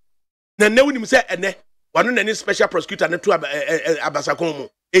na wunim say ene wano na ni special prosecutor na to abasakon mu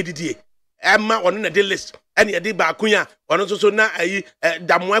ADDA emma wano na de list ene de ba akunya wano so na ayi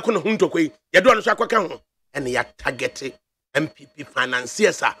damoa ko no huntokoi ye do no so akwaka ho ene ya target MPP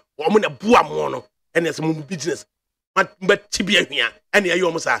financiers a wo mo na bua mo no ene se mo business ma tibia hwia ene ya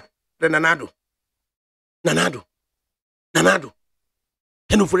yo mo sa Nanado.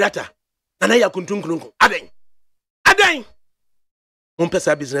 Enu furiata. Nana ya kuntunkunku. Aden.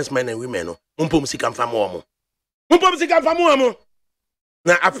 Mumpesa businessmen and women no. Mumpo musika mfamu omo.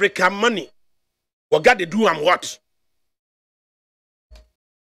 Na African money. What got to do and what?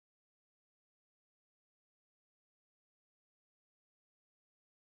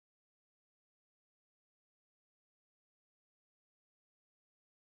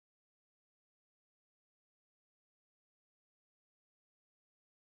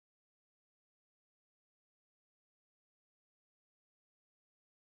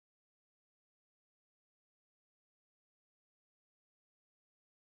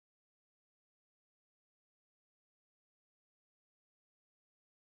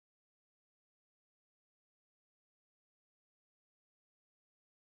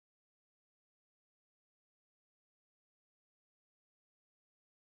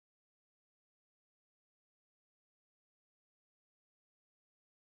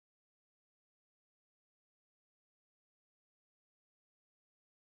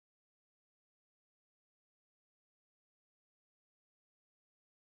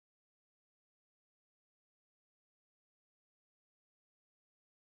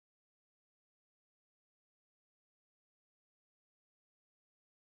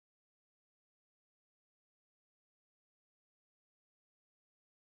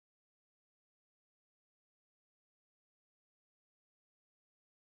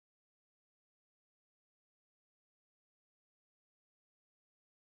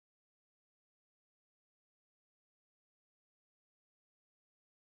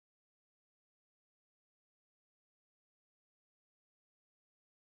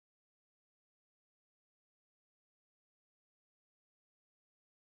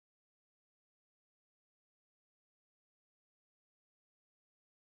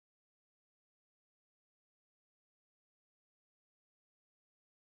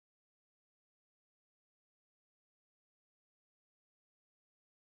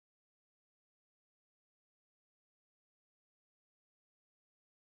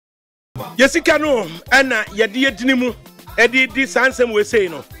 Yesika no ana yede yedinimu di sansem we say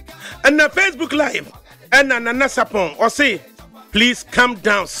no. And na Facebook live ana Nana Sapon or say please calm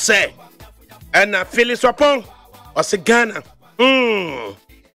down sir. And na Phyllis Wapong or say Ghana.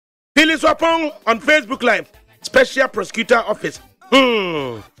 Phyllis Wapong on Facebook live special prosecutor office.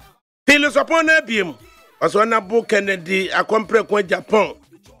 Phyllis Wapong na biem also na book Kennedy akompre kwa Japan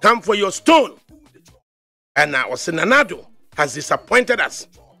come for your stone. And na was Nanado has disappointed us.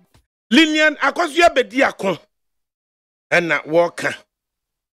 Lilian Akosia Bediakon and na Walker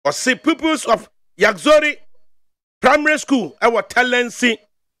or say pupils of Yaxori Primary School our talents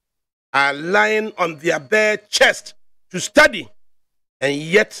are lying on their bare chest to study, and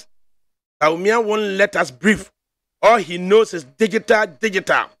yet Taumia won't let us breathe. All he knows is digital,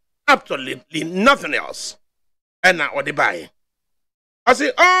 absolutely nothing else. And now what they buy. I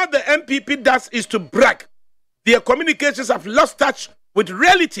say all the MPP does is to brag. Their communications have lost touch with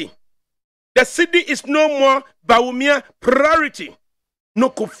reality. The city is no more Bawumia priority. No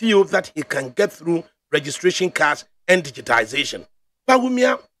could feel that he can get through registration cards and digitization.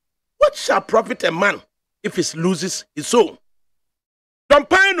 Bawumia, what shall profit a man if he loses his soul?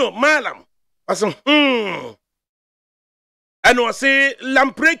 Dompano Malam was and was say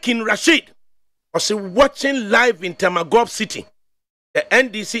Lamprekin Rashid was watching live in Tamagov City. The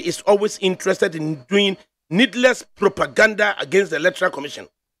NDC is always interested in doing needless propaganda against the Electoral Commission.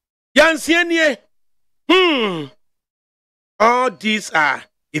 Yansienye, all these are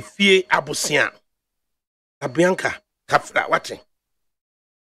efie abosia abianka kafra watching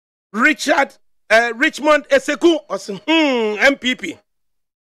Richmond Eseku MPP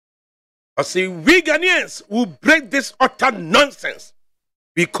say we Ghanaians will break this utter nonsense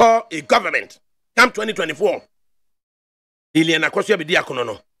we call a government come 2024 Liliana Kosua be dia kono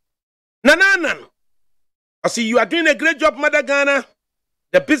no Nananan I see you are doing a great job, Mother Ghana.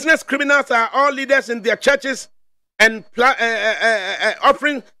 The business criminals are all leaders in their churches and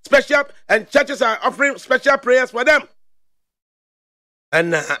offering special, and churches are offering special prayers for them.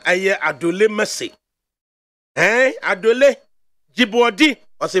 And I adole mercy. Adole Jibodi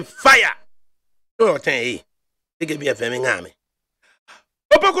was a fire. Oh, they gave me a faming army.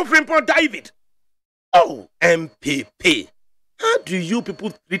 Opoko Frimpong David. Oh, MPP. How do you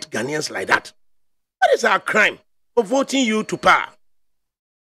people treat Ghanaians like that? What is our crime for voting you to power?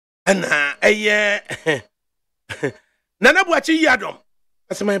 And Nanabuachi Yadom.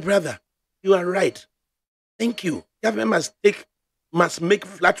 I said, my brother, you are right. Thank you. Government must make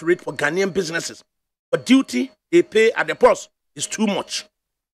flat rate for Ghanaian businesses. But duty they pay at the post is too much.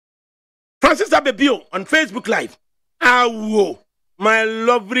 Francis Abebio on Facebook Live. Whoa, my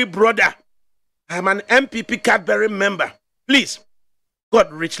lovely brother. I'm an MPP Cadbury member. Please,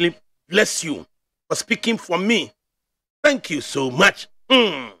 God richly bless you for speaking for me. Thank you so much.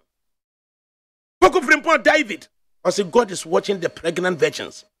 Poko Frimpong David. I say God is watching the pregnant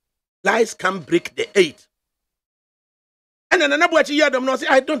virgins. Lies can't break the 8. And then another I say,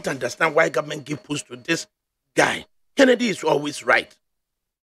 I don't understand why government give push to this guy. Kennedy is always right.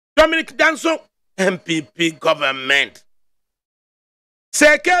 Dominic Danso, MPP government.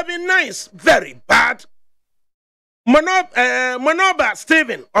 Sir Kevin Nice, very bad. Monoba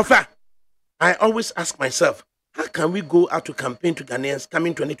Stephen offer. I always ask myself, how can we go out to campaign to Ghanaians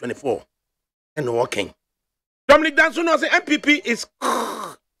coming 2024 and working? Dominic Danso knows the MPP is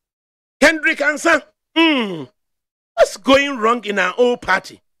Kendrick answer. What's going wrong in our old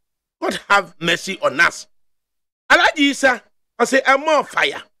party? God have mercy on us. Alaji Isa, I say, I'm more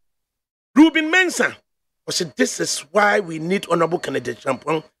fire. Ruben Mensah, I say, this is why we need Honorable Kennedy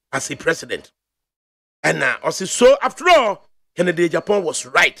Japan as a president. And I say, so after all, Kennedy Japan was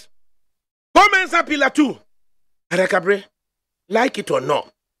right. Commensa Pillar 2. ADAKABRI, like it or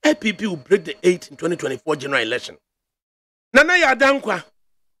not, LPP will break the 8 in 2024 general election. Nanaya Adankwa,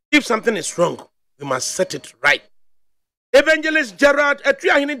 if something is wrong, we must set it right. Evangelist Gerard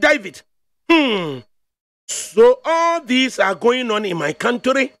Etriahini David. So all these are going on in my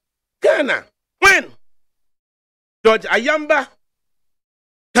country, Ghana. When? George Ayamba,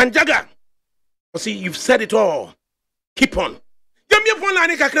 Kanjaga. See, you've said it all. Keep on.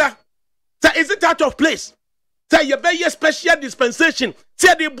 Is it out of place? Say you be a special dispensation.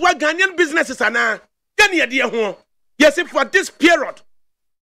 Say the boy Ghanaian businesses are now. Yes, if for this period,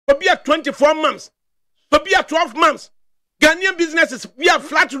 for be a 24 months, for be a 12 months, Ghanaian businesses we are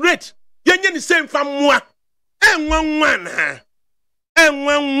flat rate. You need the same from moi. And one.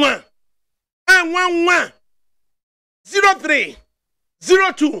 03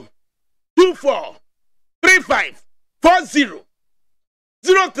 02 24 35 40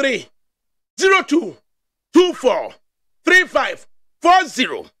 03 02 24 35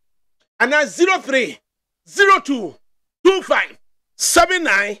 40 and now 03 02 25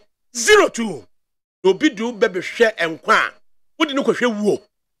 7902. No be do baby share and quan. What did you share wo?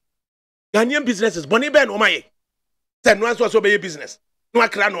 Ghanaian businesses, Bonnie Ben Omaye. Said no answer so be business. No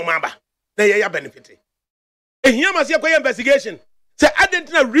akra no mamba. Na ya benefit. E here must your investigation. Say I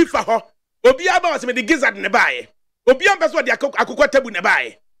didn't know reef for her. Obi aba was me the gizzard ne bae. Obi am person the akokwa tabu ne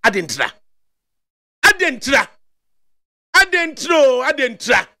bae. Adentra.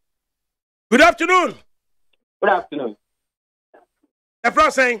 Good afternoon. Good afternoon. The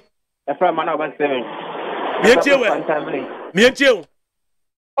first saying. The first man over 7. Mientio.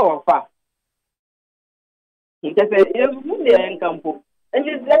 Oh, fa. He just said, "You there in campo." And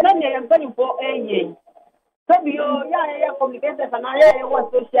you said, "I am going for a year." So you, yeah, communications and I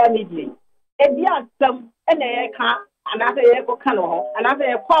was social media. And yeah, some and I can't. And I say, "Echo Cano," and I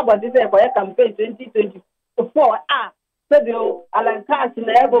say, "Papa, this is for a campaign 2024." So you, Alan Cash in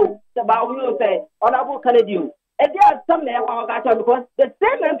the elbow, about you say, Honorable Canadian. And there are some there because the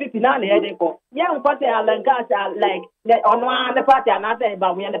same MPP now they go. Young party Alan Cash are like on one the party and I say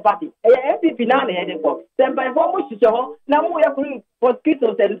about me and the party. MPP now they go. Then by how much show now we are free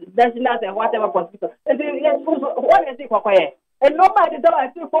hospitals and nationals and whatever hospitals. And then what is it for quiet? And nobody does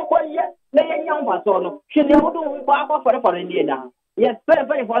I feel for quiet. They young person. She never do for the India now. Yes,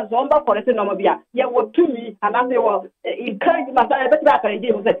 very for some back for the number bia. Yeah, what to me and I say well encourage my better back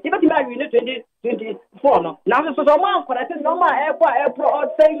again. Say, if you marry in 2024 no. Now so some man for the number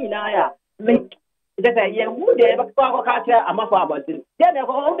airport saying na make that yeah who dey back for catch am for about it. Then they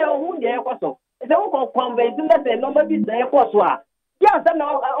go who dey so. Say who convince that the number be there for so. Yeah, some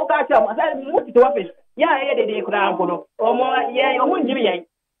no o catch am. Say move to office. Yeah, they kura ko o mo yeah o mo njimi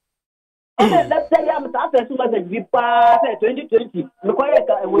let's say I'm starting to make a big pass 2020. We call it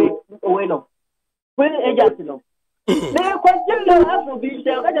away no. When agency no. They question the Afro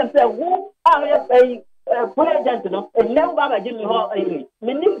Bishop. I just say who are paying agent no. And now Baba Jimmy Hall.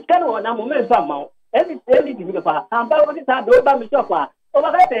 Meaning can one a moment somehow. Every to the far. And by what is that over me shop.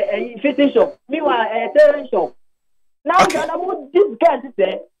 Over a fitting shop. Meanwhile a terrain shop. Now I would this guy to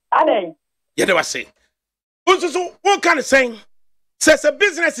say. And yeah, they were saying. So what kind of saying? Says a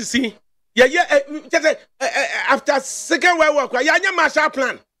business you see. Yeah, after Second World War, yeah, Marshall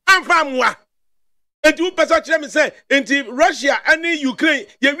Plan. I'm from what? And two person me say, into Russia and Ukraine,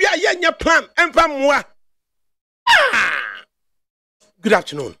 yeah, we are your plan. I'm from what? Good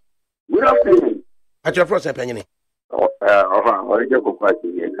afternoon. Good afternoon. At your first opinion. Or you go quite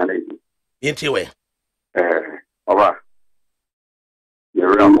in into way.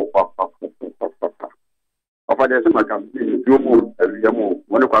 You're Papa, there's some company, you move,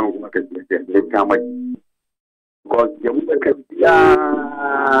 one of our market, they come because you can be I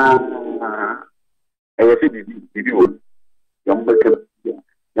was saying, you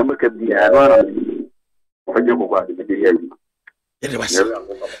number can be a run of your mobile.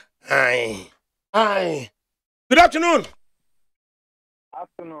 Aye. Good afternoon.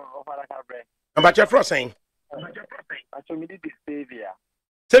 Afternoon, ADAKABRI. About your first saying. I told me this Savior.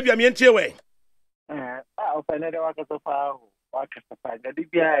 Savior, me and way. I'll find out what the file, what the file, the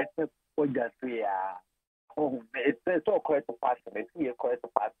DBI is what just we are. Oh, it's so quite a person, it's here quite a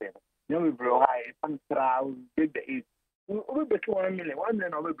person. No, we blow high, some crowd, big the eight. We break 1 million, 1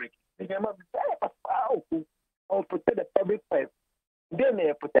 million over break. They came up, I'll protect the public place. They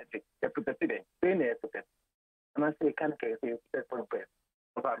may protect it, they protect it, they may protect it. And I say, can't say, for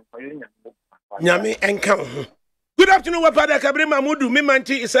Nyame encounter. Good afternoon, ADAKABRI Mamudu.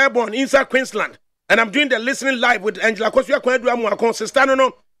 Mimanti is airborne inside Queensland. And I'm doing the listening live with Angela Kosua Kwendua Consistano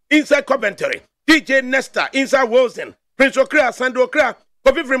no inside Coventry. DJ Nesta inside Wilson. Prince Okra, Sandro Okra,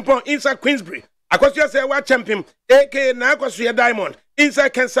 Kofi Frimpong inside Queensbury. Akosua say what champion, aka Nakosua Diamond inside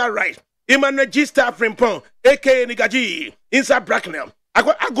Kansas Right. Emmanuel G Star Frimpong, aka Nigaji inside Bracknell.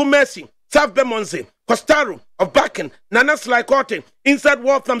 Agu Mercy, South Bemonse, Costaru of Bakken, Nana Slycote inside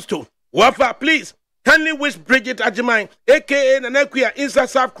Walthamstow. Wafa, please. Kindly wish Bridget Ajimai, aka Nanequia, inside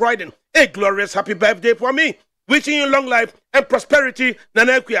South Croydon, a glorious happy birthday for me. Wishing you long life and prosperity,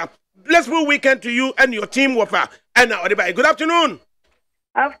 Nanequia. Blessed weekend to you and your team, Wafa. And now, everybody, good afternoon.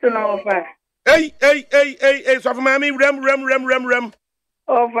 Afternoon, Wafa. Hey, so for mommy, rem.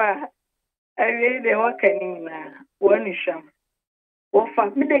 Over. I really work in one sham.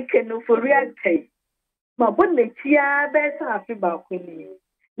 Wafa, me de kenu for real pay. Ma bon me tia better happy about Queenie.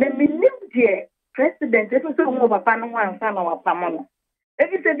 Let me live there. President, if you so move upon one son or Pamon. If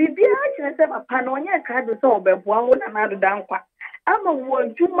you say, be a panel, your card is all but one another down. I'm a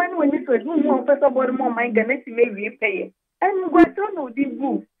word, 2 months when you said, no more first about more my gannet may repay. And what on the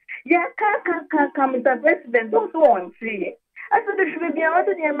boo. Yeah, can't come, Mr. President, don't go on, see. I said, there should be a lot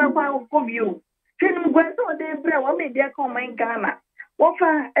of your mouth of you. Then went on the bread, what made their call my Ghana.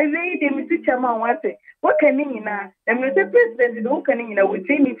 Wafa, I made him to Chama Wate. What can you now? And Mr. President, who can you know, with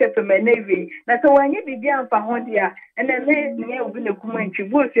me to my navy. That's why you began for Hondia, and then near the community,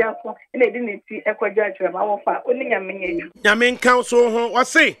 both and they didn't see a quadrature of our fat, only a minute. Yamin Council, what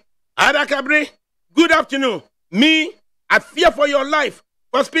say? ADAKABRI, good afternoon. Me, I fear for your life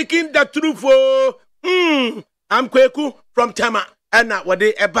for speaking the truth for. I'm Kweku from Tama, and not what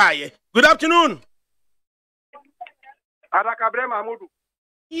they buy. Good afternoon. ADAKABRI Mamudu.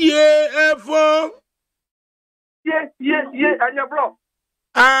 Yeah, for. Yes, and your bro.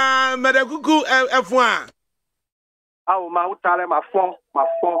 Madakuku F1. Oh, my tale, my phone.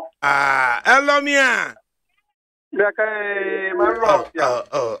 Hello, Mia. My bro.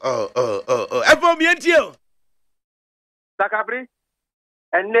 F1, Mietio. ADAKABRI.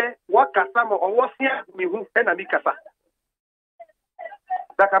 And then what Casamo or what's here, me who and a Mikasa.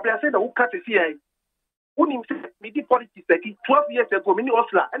 ADAKABRI, I said, who cut is here. Who named me the politics 12 years ago, mini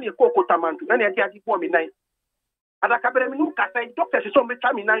Osla, and your Coco Tamantu, and I can't give me 9. ADAKABRI, no Casa, doctors is so much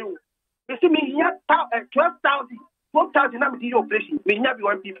time in now. You see me here, 12,000, 4,000, I'm the operation, may not be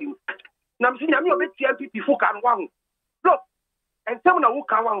 1 people. Now I'm seeing I'm your bit people can one. Look, and someone who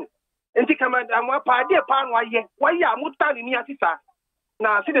can one. enti kama amwa pa de pa no aye waye amuta ni asisa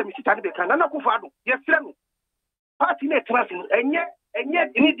na se de mi sita de be kan na kufa do ye sire no party na trust enye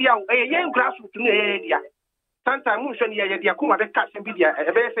ni dia ye grassroots no ye dia santa mu hwe ni ye dia kuma be ka se bi dia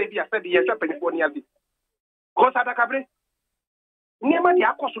e be se dia se dia se penifo ni abi ko sa ADAKABRI niema dia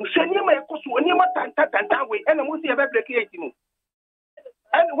akoso hwe niema ekoso niema tanta we ena mu se ye be break 8 no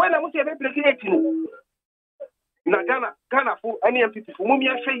and when I mu se ye be break 8 no na Ghana fu any MPP fu mu mi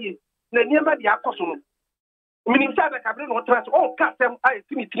ahwe yi na niema dia akoso no minim sa ADAKABRI no trust all ka sem ai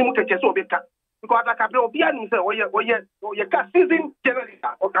timi mu keke so be ka because ADAKABRI obi anu say oye ka season journalist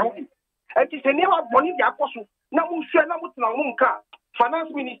o ka wi e ti se niema boni dia akoso na mu hwe na mu tena mu nka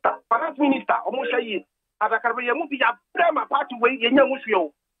finance minister o mu hwe yi ADAKABRI ye mu bi ya prema party we ye nya mu hwe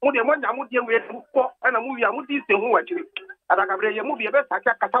o mu de mo nya mu de we ko na mu wi amu di se hu wa kiri ADAKABRI ye mu bi ye be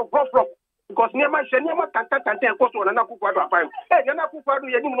saka kasa frofro because niema hwe niema tanta ekoso na kufa do afan na kufa do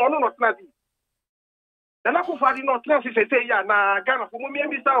ye ni no no tena si na kufa di no tena si se ya na Ghana fu mu mi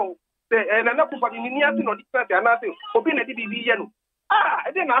bi sa o na kufa di ni ati no di tena na se obi na di bibi ye no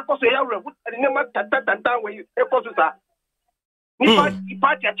e de na akoso ya wura e ne ma tanta we ekoso sa ni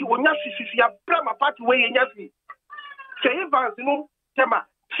party ati wonya sisi ya prema party we nya si se Evans no tema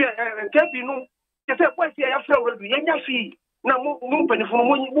se kebi no se kwesi ya fra wura du ye nya si na mu penifo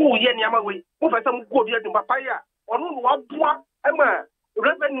mu ye ni ama we mu fesa mu go bi edun papa ya onu no aboa ama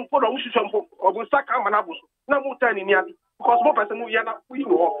revenue for the Wushishampo or Busaka Manabuso. No more tiny near because more person who yana we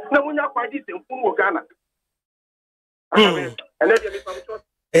know. No one quite this in Ghana.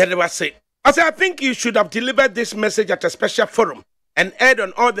 I think you should have delivered this message at a special forum and aired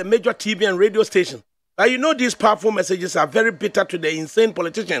on all the major TV and radio stations. But you know these powerful messages are very bitter to the insane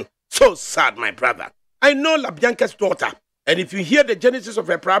politician. So sad, my brother. I know LaBianca's daughter, and if you hear the genesis of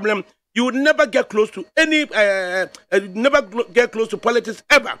her problem, you would never get close to get close to politics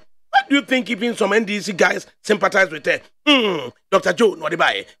ever. Why do you think even some NDC guys sympathize with her? Dr. Joe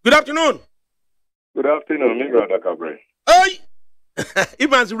Nwadibaye. Good afternoon. Good afternoon, Mr. ADAKABRI. Hey!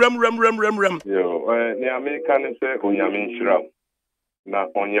 Evans rem. Yo, ni American say onyame nshira na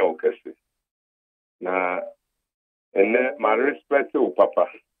onye okese. Na ene my respect to papa.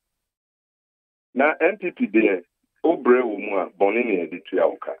 Na MPP de obre wo mu a boni ne editua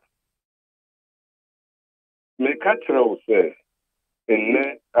oka. Me catcher say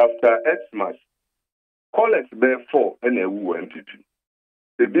in after Xmas, college bear 4 and a woo MPP.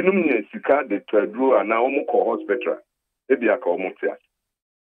 The binum ye sika de tradro and now muko hospital. Ebiaka omutia.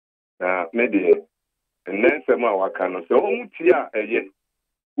 Na maybe and then some wakano so omutia a ye.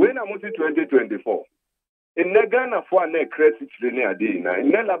 When I moved to 2024, in Ghana for a credit near Dina,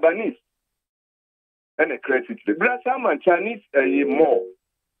 in Lebanese and a credit. Brassam and Chinese a ye more.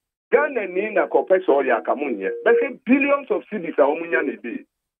 Ghana ni na kopeso ya kamunye. Bese billions of cedis a omunya ne bi.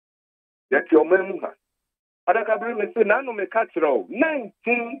 Yet your memuha. ADAKABRI me say nano me catchro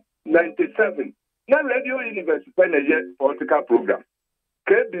 1997. Na Radio University when a year political program.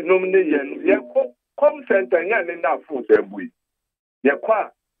 Ke bi nomine yen ye kom center nya ne na foot ebui. Ye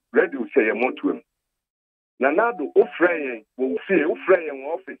kwa radio say ye motuem. Na nado ofren wo fie ofren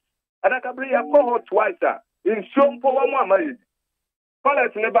office. ADAKABRI ya ko hot twice in shompo wa mo amayi.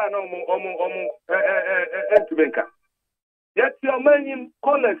 College never no Tubenka. Yet your man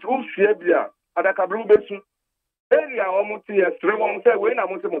college who Shebia, ADAKABRI Besu. Area almost here, 3 1 say, when I'm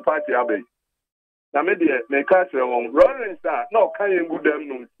on party abbey. Now, maybe make us on Rollins, no carrying good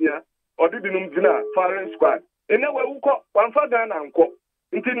them here, or did you know, foreign squad. And now we call one father and uncle.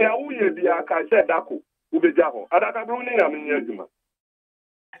 Until now, we be a said Daku, Ubejaho, ADAKABRI, I mean, Yajima.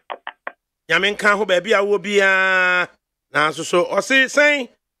 Yamin Kaho, baby, I will be now, so I say,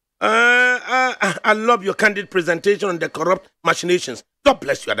 I love your candid presentation on the corrupt machinations. God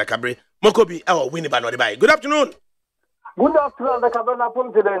bless you, ADAKABRI. Mokobi, Winnie Banodibai. Good afternoon. Good afternoon, ADAKABRI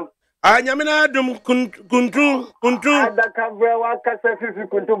President. Anyamina dum kuntu. ADAKABRI wa kasa fifi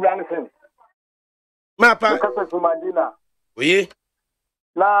kuntu Branson. Mapa. Kasa Sumadina. Oui.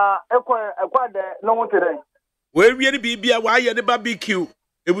 Na ekwa de no wotere. We wi bibia wa ye de barbecue.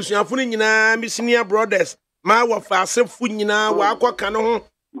 Ebusuafo ni nyina mi senior brothers. Ma wa fa asefu nyina wa akwaka no ho.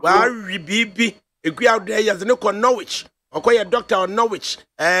 Wa wi bibi. Egu out there yes ne ko Norwich. Okoye doctor on Norwich.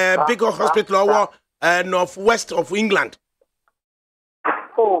 Big hospital or northwest of England.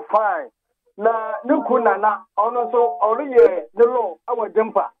 Oh, fine. Na nukuna na ono so oriye the law our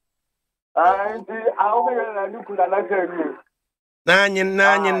jumper. And the na nukuna na seri. Nanyin.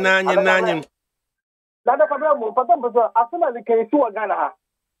 Nada kabla mo patambo asema likaitu wa Ghana ha.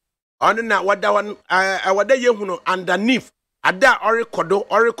 Ono na wada wan wada yehuno underneath ada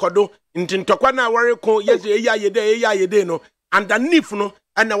orikodo intintokwa na wariko yes eya yede no underneath no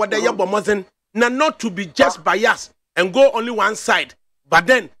and now what they are not to be just biased and go only one side, but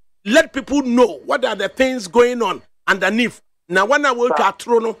then let people know what are the things going on underneath. Now when I will to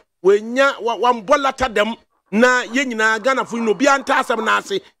Trono, when ya one bolata them na yenina Ghana for no be antasam na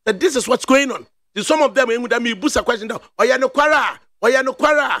say that this is what's going on. Some of them would me boost a question. Oh ya no kwara, oh ya no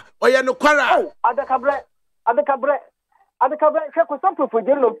kwara, oh ya no kwara. Adakabre. Sheko sample for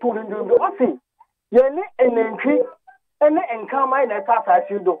jelo to ndo osi. Yeni enentri ene enkama na tasa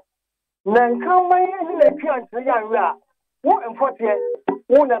shido. Na enkama ni na twa yan a wo enfote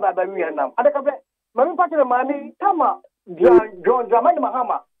wo na baba wi anam. Adakabre. Mami patire mami tama John Dramani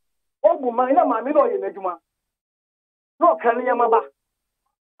Mahama. Obu ma na mami no ye najuma. No kan yamaba.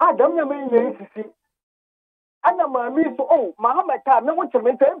 Adam ya me sisi. Ana mami so Mahama ta me wo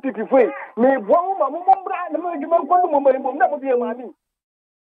cheme MPP foi. Me bo ma mo mbra na me djuma ko mo mo na mo bi mami.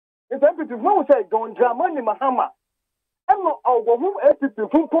 It's MPP mo say John Dramani Mahama. Eno owo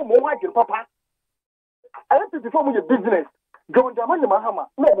MPP fun ko mo wajin papa. MPP fo mo ye business. John Dramani Mahama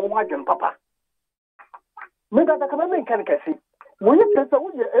no mo wajin papa. Me da ka me kan kasi. Wo ye pesa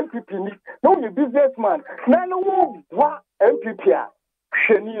wo ye MPP ni. No ye businessman. Na no wo wa MPP a.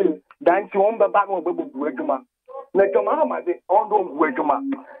 Sheni danti won ba ba mo bebu adwuma na Mahama de on do bu adwuma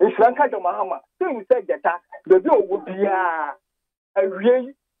insranka Mahama say say geta the bi owo bia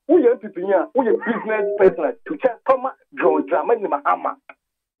awie wo ye pipinya wo ye business person to check come John Dramani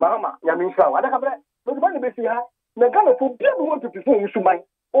Mahama ya mi nsa wa da ka bre mo ba ne be fi ha na Ghana fo bia mo pipi fo nsuman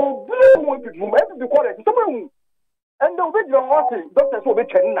o bia mo pipi mo e be correct so ma and the video what doctor so be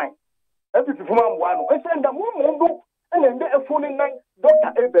chen nine e pipi fo ma mo ano e say nda mo do and then the phone nine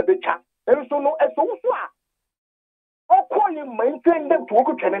Dr. Ebebecha. And so no so o call him maintain them to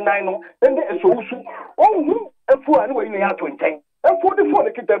go to nine and the so oh a fool anyway in the 20 and for the phone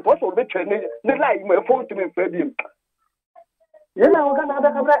the boss of the chain the lie my phone to me Fabian. You know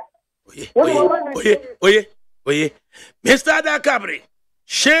Oye. Mr. ADAKABRI,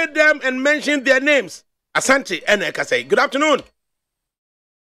 share them and mention their names. Asante and Ekase. Good afternoon.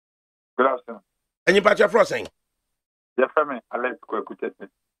 Good afternoon. And you patch your frosting. The family, I like to go to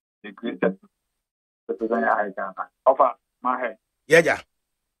the greatest. Offer my head. Yeah.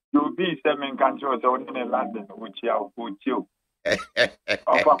 You be 7 countries only in London, which you would you.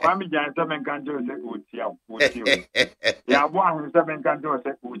 Offer family, 7 countries, which you would you. Yeah, 7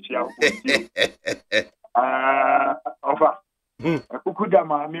 countries, which you would you. Offer.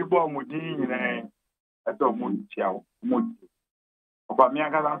 Kukudama, me born with you. I don't want you. Offer me, I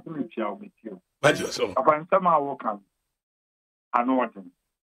got to meet you. But you so. Offer somehow will come. I know what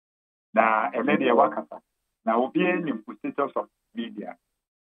na media wakata na obi any status of media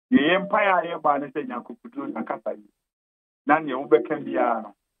the empire here ba ne say nyankopudro na kasa yi na ne wo beka bia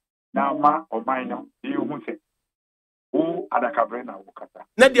no na ma oman no e hu se o ADAKABRI na wo kasa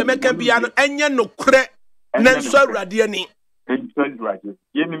na de meka bia no enye no kure na nso awurade ani enso awurade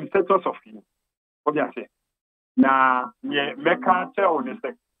ye nim status of you obi ase na ye meka tell ne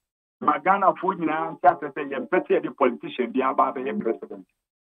say magana fo nyina nta say ye pete the politician bia ba be president.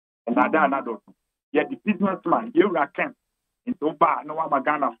 And another, yet the businessman, you reckon into bar, no one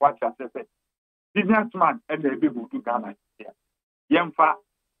Ghana for what I say. Businessman and the people to Ghana here. Yemfa,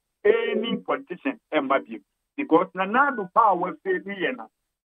 any politician, MBB, because Nanado power failure.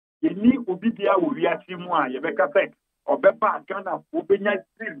 You need Obidia will react more, you make a back, or Beppa Ghana, Ubina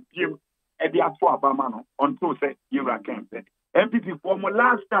still at the Afro Abamano, until say you reckon. MPP for my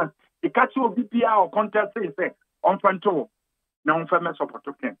last chance, the catch Obia or contest say, on Fanto. Na unfame support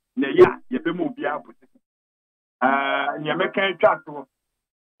ken na ya ye be mo bia position ye mekan twa to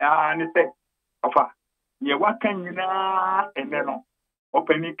ne se ofa ye wakan nyina ene no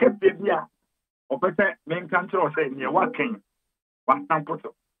opani kepe bia opete men kan tro se ye wakan wasan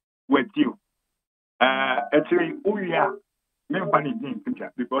poto wetiu actually uya men pani din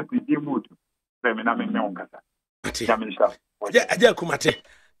picture because the game mode be me na men on kasa ja aja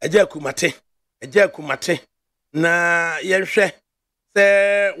kumate na yehwe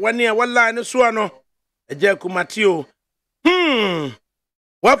se wani a wala ne so no eje kumatio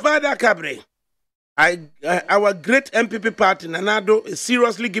wa ADAKABRI our great MPP party Nanado is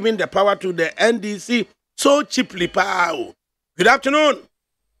seriously giving the power to the NDC so cheaply pao. Good afternoon.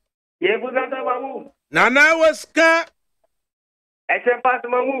 Ye buzanda mamu Nana waska ese pass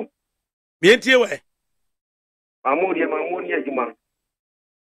mamu bientie we mamu dia juma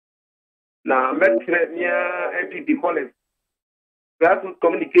na metre nia MPP college grassroots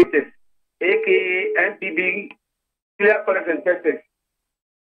communicators aka MPB clear college and texts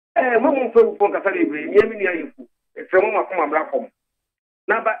mamu fo kasale bi nyemi ni ayifu efremo makoma mrakom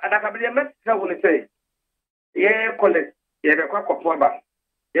na ba ADAKABRI metre woni say ye college ye be kwa kopo ba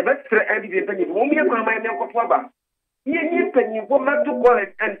The best for every penny. Woman, my name of Waba. You penny for not to call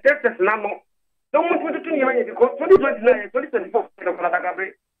it and test us now. Don't want to do it because 2029, 2024,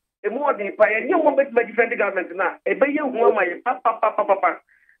 ADAKABRI. A more than by a new woman by defending government now. A baby who are my papa.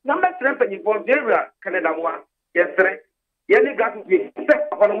 Number 3 penny for Zera, Canada one. Yes, sir. Yanni got to be set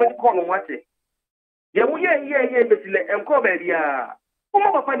upon a medical watch it. Yeah, and Coberia.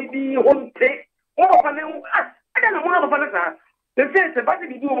 What of funny home take? What of funny? I don't know what of funny. The sense of what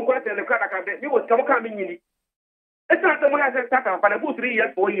you do on Quest and the Cracker, you will come coming in. It's not the one I said, for about 3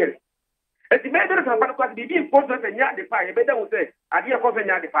 years, 4 years. As the matter of what be being posted and yard the fire, better would say, I dear coffin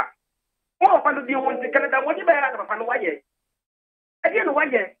yard the fire. What of you want to Canada? What you better have a fun one year? I didn't know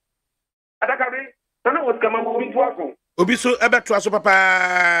 1 year. ADAKABRI, none of us come on moving to us. Obiso ebe to aso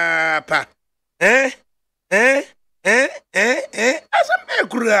papa. Asame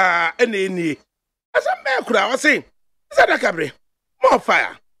kura eni. Asame kura o say, ADAKABRI, more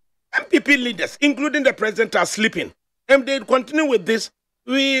fire. MPP leaders, including the president, are sleeping. And they continue with this,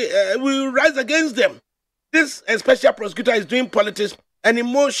 we will rise against them. This special prosecutor is doing politics and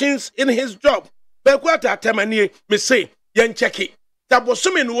emotions in his job. But what I tell me say, yen check it. That was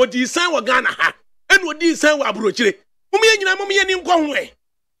so many what you say wa Ghana ha, and what you say wa Abrochire. Mummy ni nkwe.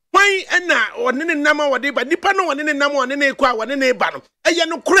 Why na onene nama wade ba nipa no onene nama onene kwa onene ba no. Eye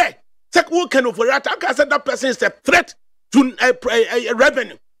no kure. Take who can overreact. I said that person is a threat to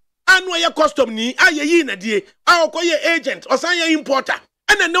revenue. And where your custom ni aye na die. Akoye agent or say importer.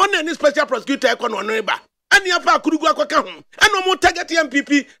 And then no any special prosecutor kon ono ba. And ya fa kurugu akwaka ho. And no more target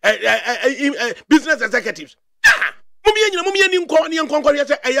MPP business executives. Mummy ni nkwo ni nkwo ye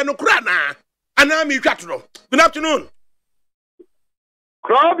say eye no kura na. Ana mi twatro. Good afternoon.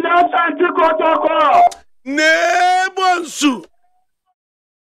 Club Santi Kotoko. Nebonsu.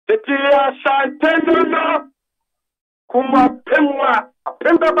 Tetia Santendo. Kuma Pemwa.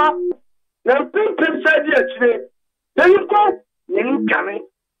 Pembaba. Na Pem said yesterday. Then you go. You coming.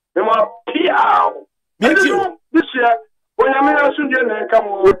 You are Piao. This year, when I mean, I shouldn't come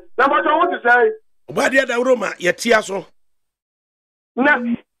over. Now, what I want to say. What the other Roma, Yetiaso?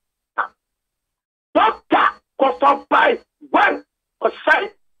 No. Doctor, custom by 1 or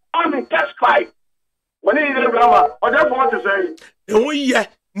side on the test 5. When he is a drama, what I want to say. Oh, yeah,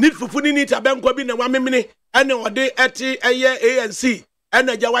 need for putting it a bank in a 1 minute, and a day at a year ANC, and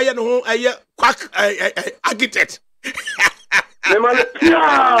a Jawayan home a year quack architect. What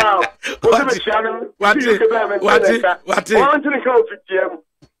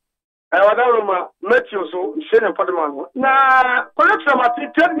Matthew so share for the man. Na collect some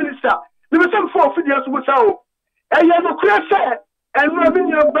 10 minutes. There were some 4 videos with how. And you have a crash and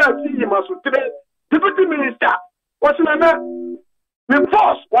revenue back to him as today. Deputy Minister, what's my name? The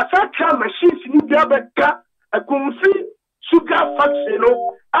boss was a car machines in the other car, a confit sugar factory,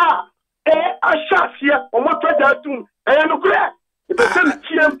 a shot here, or what I do, and a crack. The same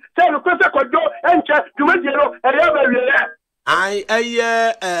TM, tell the question could go and check to make you know, and ever.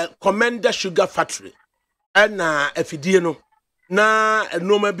 I Commander Sugar Factory and Efidino na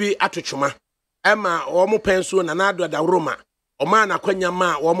no maybe atochuma Emma omo penso na nado da Roma o ma na kwanya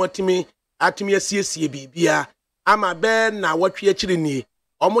ma omo timi atimi asiesie bibia ama be na watwe akiri ni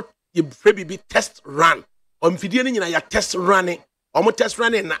omo ye frɛ bibi test run o mfidie ni nyina ya test running omo test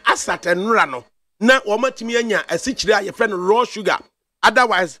running na asat enra no na omo timi anya asikyire a ye frɛ no raw sugar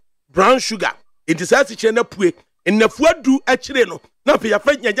otherwise brown sugar it is asikyire na pue Nafuadu actually no. Now pay a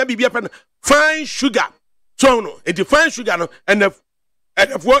friend Yabi fine sugar. So no, it fine sugar no and if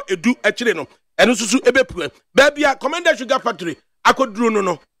what it do actually no. And also ebe baby a Commander Sugar Factory. I could do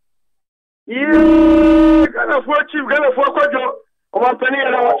no. Yeah, gonna for chief, gonna for kojo. Omo penny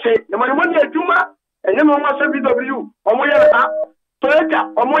na what say. The money aduma and the mama BW. Omo ya na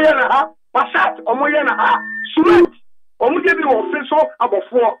Toyota, omo ya na Passat, omo ya na Sweet. Omo give you official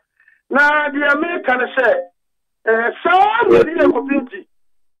abofo. Na the American say so many community.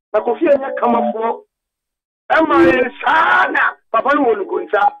 Na kofi anya kama fo. Ema sana papa no wonu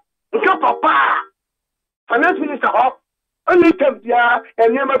kunta. Nka papa. Finance minister ho. Only tempia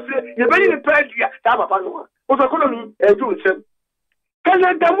and never say you be in pedia ta papa no. O so economy e do nsem.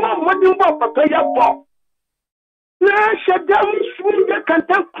 Kana da mo modin bo papa ya bo. Na shadam swing the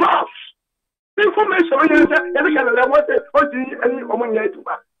content cross. Information when you say you can let what any omonya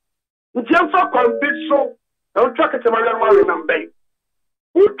tuba. Ntiamfa conviction. Don't track it to my number.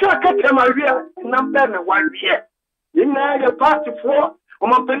 You track it to my real number 1 year. You know your party for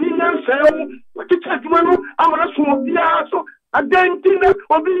my penina sale, what you tell you, I'm a small piazzo, a dentina,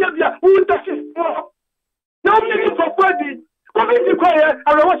 or be a who does it for. No meaning for body. Come in the quiet, I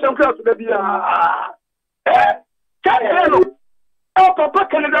want some clothes to be a hello. Oh, mo papa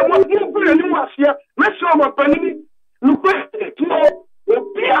Canada mo ni gure ni wasia me so mo panini nuko to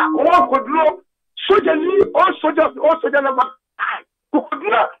opia o kodro soja ni o soja na ma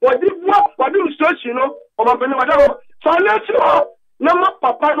kodro wadi station no o ma panini wada so na ti o na ma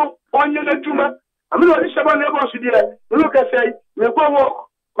papa no onye na duma ami no ni shaba na ebo so die no ka say me go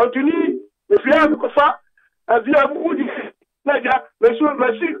continue me fia ko fa avia mudi na ja me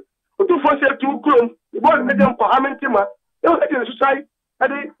tu force tu krom bo me dem ko amentima e o ke society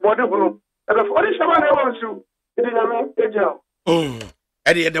ade body hono e be for shaba na ebo so e dey na me eja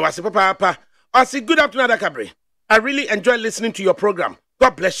Eddie, there was a papa. I say, good afternoon, ADAKABRI. I really enjoy listening to your program.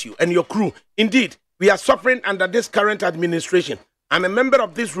 God bless you and your crew. Indeed, we are suffering under this current administration. I'm a member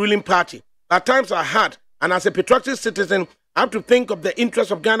of this ruling party. At times are hard, and as a patriotic citizen, I have to think of the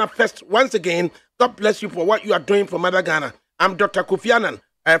interests of Ghana first. Once again, God bless you for what you are doing for Mother Ghana. I'm Dr. Kofi Annan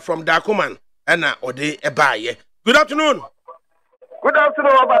from Dakuman, and Ode Ebaye. Good afternoon. Good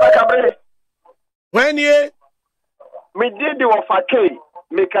afternoon, ADAKABRI. When you me did the Wafake,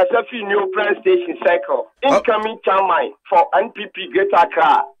 make a selfie new press station cycle. Incoming chairman for NPP Greater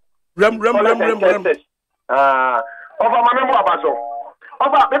Accra. Ram. Over my memory abaso.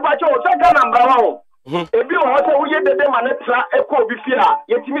 Over me bacho o saka na mbrawo. Ebi o ho se wo ye dede manetra eko bi fia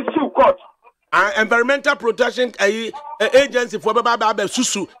yetimi sue court. Environmental Protection Agency for Baba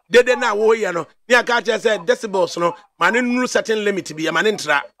Susu dede na wo ye no. Ni aka che say decibels no mane nuru certain limit bi mane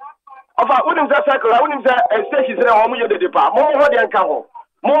ntra. Over wouldn't that cycle, I wouldn't say station say o mu ye dede pa. Mo ho de nka ho.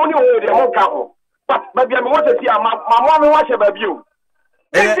 Mo ni o de mo ka ho. But baby me want to see my mom me wa che baby o.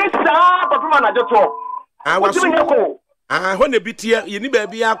 This papa man ajoto. When a bit here, you need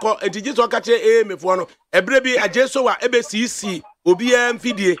baby akọ etiji so ka che mefo no ebre bi ajeso wa ebe cc obi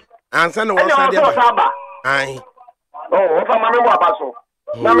mfidie ansa na wo sa de ba ai oh ofa mame wa baso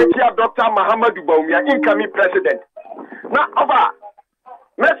na me tia Dr. Mahamadou Bawumia incoming president na ofa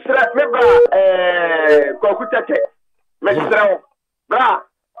mesre me bra kokutete mesre bra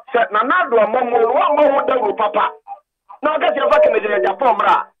set na nado amomo wo da papa na ga je fa kene Japan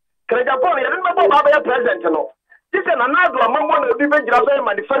bra kene Japan ye no ba ba ya president no. This is another among the Bible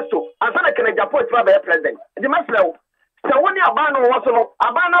manifesto. As I can Japan to president. The Maslow. So when you abano was no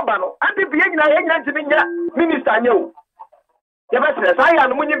abano, and the being a minister knew. The Masses, I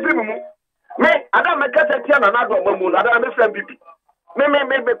am when you bring me. May Adam make a tiana another woman, Adam friend BP. May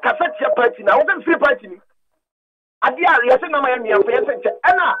cassette your party now, then free party. Adia, yes, and Miami and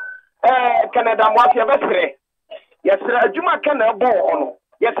Anna Canada Mafia Vestre. Yes, sir, Juma can a ball.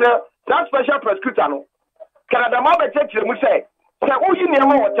 Yes, sir, that special prosecutor. Canada ma be check mu say uyi ne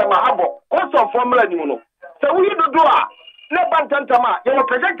mo wotama abo so formula ni no say uyi do a ne bantantama ye wo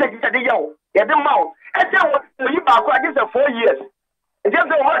project de yawo ye de mawo e say wo yi ba ko age say 4 years e just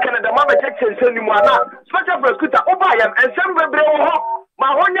say wo Canada ma be check ni mu ana special prosecutor oba yam ensem bebre wo ho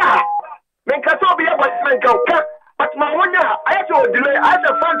ma honya ha men ka so be ye men ka but ma honya ha aye say o delay as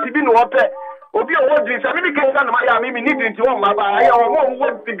a fancy bi no ope obi o wo drink say me ke say na ma ya me need drink wo ma ba aye o wo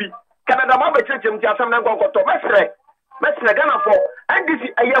bi Canada ma be cheche mti asem na nkonkoto mesre Ghana for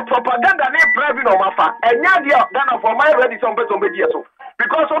NDC aye propaganda na private no mafa enya dia Ghana for my ready some person be dia so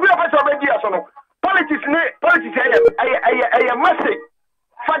because obi o person be dia so no politics aye message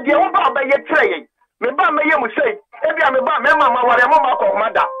fa dia wo ba be ye treye me ba me ye mu sei e bia me ba me mama ware mo ma ko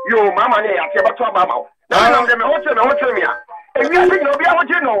mada yo mama ne ya tie bato ba ma na me hoche me a e bia se no bia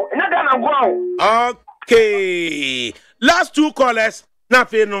hoche no enya Ghana go okay last two callers. Now,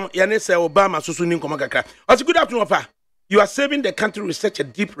 Yanese Obama, Susuni Komakaka. Good afternoon, Papa. You are saving the country with such a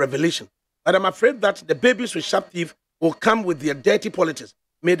deep revelation. But I'm afraid that the babies with sharp teeth will come with their dirty politics.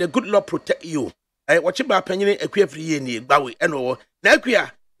 May the good Lord protect you. I watch about penny a queer free in the Bawi and all. Now,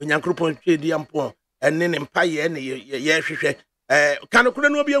 queer, when young Croupo Diampon, and then Empire and yes,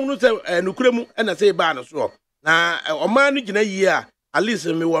 Kanokura be able to Nukremu and I say Barnes. Now, a man in a year, at least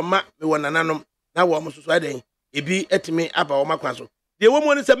me one anonum, now almost society, it be at me about my council. The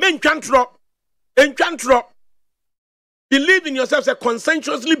woman is a man can't drop. Believe in yourself, say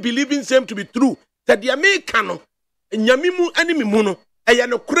conscientiously believing same to be true. That the American Nyamimu enemy muno,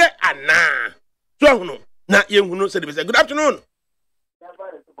 ayano kure ana. So no, na yenguno said good afternoon.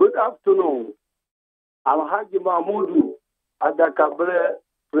 Good afternoon. I'm Haji Mahmoud ADAKABRI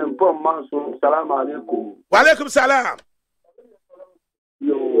FRIMPONG MANSO. Salam alaikum. Wa alaikum salam.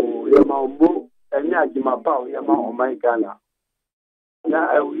 Yo, Yamambo, Enya Jimapao, Yama Omai Ghana.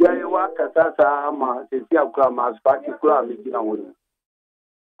 Na ya wa kasasa ma sisi akura ma spaki kura mi jina woni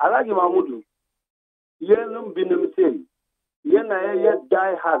Alhaji Mahmoud yenum binum say yena ye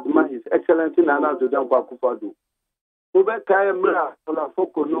die hard ma his excellency Nana Addo Akufo-Addo obe kai mra la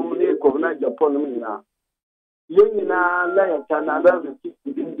foko no ni governor Japan mi na Yenina na China level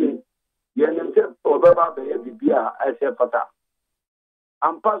didn't yen or Baba Bibia as a pata.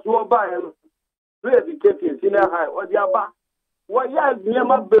 And pass over by him, educated in a high or the Abba. Why, yes, near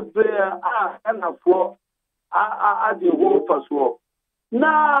my baby, and a four, the whole first war.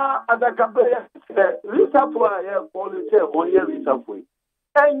 Now, as a couple of Lisa for a policy or year Lisa for.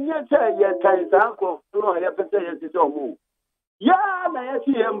 And yet, yet, uncle, no, I have to say it or move. Yeah, I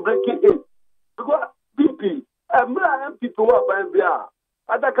see him breaking it. Because BP, and people who are by Bia,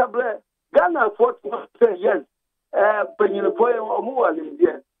 ADAKABRI, Ghana 40 say yes, but you know, or more in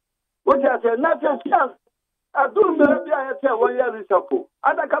there. What I said, not a chance. I do not be a 1 year resample.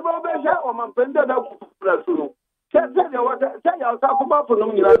 ADAKABRI or my pendant of Brasulu. Say, I'll talk about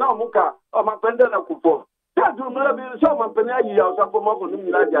Pulumina, now Muka, or my pendant of Kupo. That do not be so much penalty of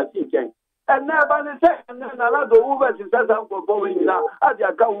Pulumina, and never the second, and another over to set up for going now, as you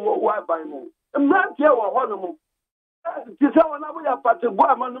go wide by me. And not here or Honolulu. To someone I will have part of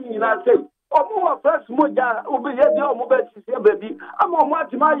Guamanum, I say, or more first Moja, will be your mobile baby. I'm on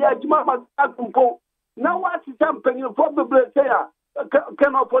what my Yajima Akumpo. Now, what is something you probably say,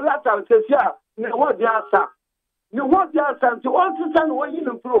 cannot for that, says, yeah, what the answer. You want the answer to all to send away in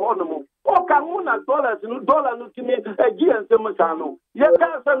through Honolulu. Oh, Kamuna dollars, dollar looking at a year and Samasano. Yes,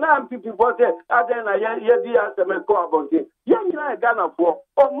 I'm people for it. I then I hear the answer and go about it. Young Ghana for,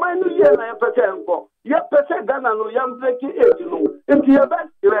 or my new year I percent for. Yet, percent Ghana no young breaking age, you know. Into your best,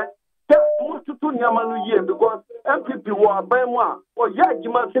 tell most to Yamanu year because MPP were by one or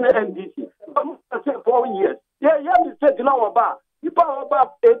Yajimasina NDC. I said 4 years. Yeah, you said in our bar. You power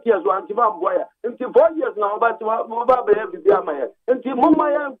about 8 years one Timan boy. Until 4 years now, but every Yamaya. Until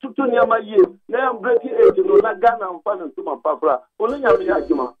Mumma to Yama year. Now I'm breaking age, no, not Ghana and Fan to my papa. Only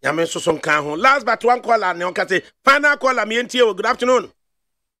Yamia. Yameso some can. Last but one caller, Neokate. Final caller, me and Tio. Good afternoon.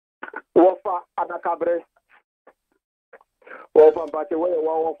 Wofa ADAKABRI. Wofa, but the way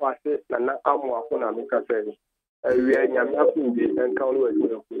one of us say, Nana Amwakuna Mikase. We are Yamiasu and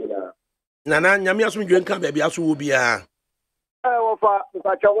Kalu. Nana Yamiasu, you can baby, as will be a. Wofa, if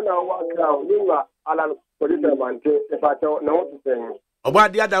I tell you, you are Alan Policeman, if I tell no one to say.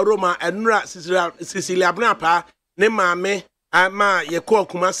 About the other Roma and Cecilia Brapa, Nema me, Ama, ye call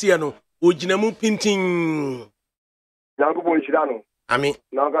Kumasiano, Ujinamu Pinting. Nango Shidano. I mean,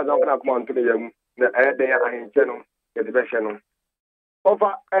 now I don't come on to the air there I in general, the division.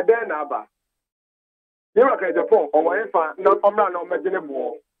 Over a day naba. You look at the phone, or if I not on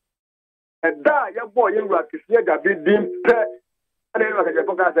imaginable. And that your boy in Rock is here, that be dim pet. And then look at the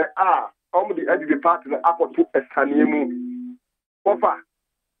phone, I say, only the edge of the part of the apple to a sunny Ofa.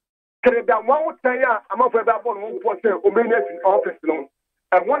 Can it be one would say, I'm off that one person, obedience in office, no.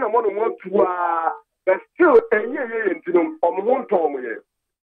 And one of them want to, but still a year into them on one time.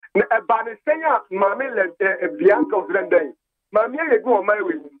 About the same, Mammy let Bianca of London. Mammy, go on my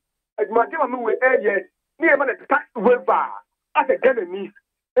way. As my dear way, near my tax river, as a enemy.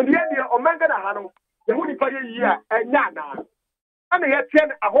 And the idea of Mangana Hano, the only for a year, and Yana. And they had 10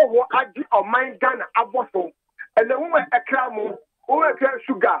 a whole idea of my Ghana, a bottle, and the woman a cramo, or a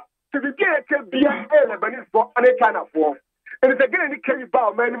sugar, to be get beer, Lebanese for an China for. And it's again, it carry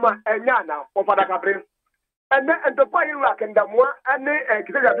bow, Manima, and Yana, or ADAKABRI. And then the boy Iraq and the one, and then I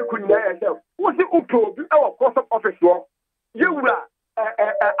couldn't yourself. What's the Upo, our custom office law? You were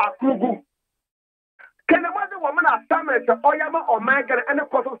a Krugu. Can a mother woman are summoned to Oyama or Mangan and a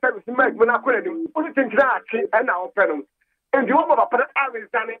custom service make when I couldn't do anything and our penum. And the woman of a is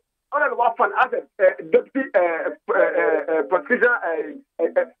done it on a waffle as a deputy prosecutor,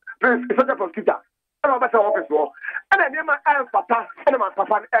 special prosecutor. And I'm office law. And I name my papa and my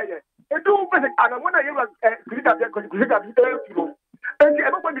papa. And do visit, and when I have and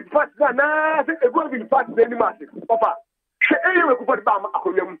everybody fast now, it will be fast very much. Papa, anyway, put Bama,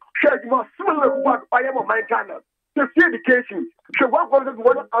 share you small what I am on my channel. To see education, she won't go to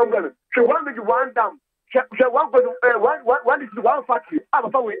one umbrella, she won't make one down, she won't go to one is one factory, I'm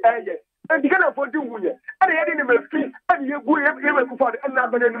a family area. And you cannot afford to win it. And I didn't even free, and you go even for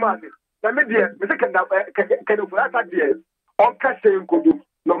another money. The media, the second can of that idea, on cash could do.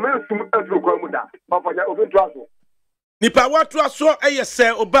 No man to Muda, of open travel. Nipa what was so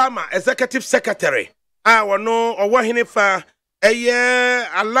Obama, Executive Secretary. I will know or what he for a year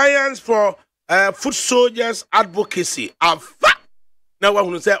Alliance for Food Soldiers Advocacy. Alpha. Now, one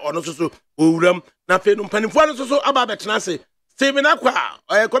who say, or no, so, nothing, Penifon, so about Betnase. Stephen Aqua,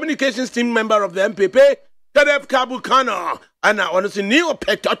 a communications team member of the MPP, Kadef Kabukano, and I want to see new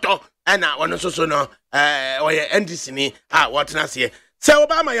petoto, and I want to so no, or NDC, what Nasia. So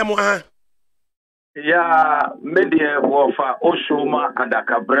Obama Yamuha. Yeah, media warfare Oshoma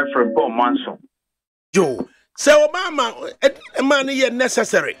ADAKABRI FRIMPONG MANSO. Yo, So Obama, money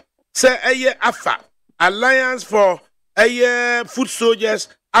necessary. Say a year afa Alliance for a year Food Soldiers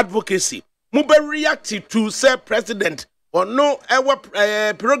Advocacy. Mube reactive to say president or no our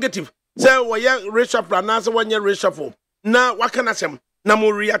prerogative. Say we reshuffle and answer 1 year reshuffle. Now what can I say? Now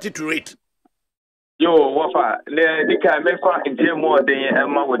more reactive to it. Yo, wafa, the can make fun in more than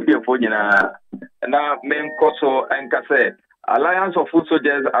Emma would be for you now. Now, men Koso and Casse, Alliance of Food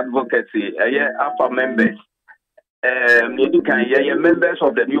Soldiers Advocacy, a year AFA members. Members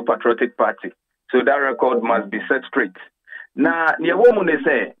of the New Patriotic Party. So that record must be set straight. Now, the woman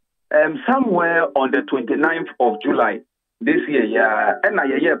say, somewhere on the 29th of July this year, and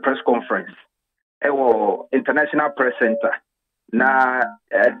a press conference, International Press Center. Now,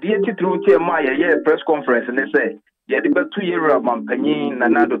 the through my press conference, and they say, yeah, the 2 year of Mampany,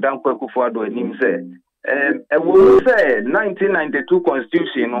 Nanado Danko Kufuado, and him say, and we will say 1992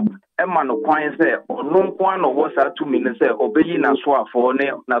 Constitution, Emmanuel Quine say, or no one or was 2 minutes, obey Naswa for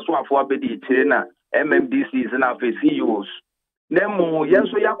Bedi China, MMDCs and our CEOs. Nemo,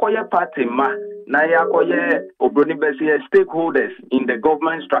 yes, we acquire party, na yakoye Obroni Bessie stakeholders in the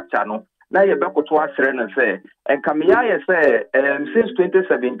government structure. No, now you back to us and say, and Kamia say, since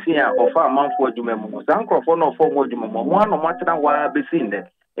 2017, of our month for Jumemo, Sanko for no form of Jumemo, one or matter than what I've seen there.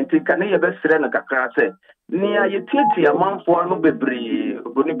 Inti kane best friend kakra say near ye titi a man for no bebre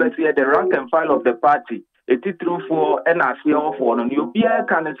Obroni Bessie the rank and file of the party. It is true for NRC for no new beer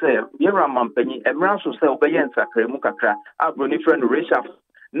can say, Yera Mampany, and Ranso sell Bayan Sacre Mukakra, Abroni friend Resha.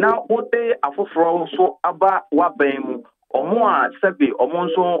 Now, what they are for so about Wabemu, or more Sebi, or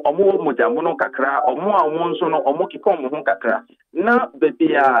Monso, or more Mujamono Kakra, or more Monso, or Mokikomo Kakra. Now,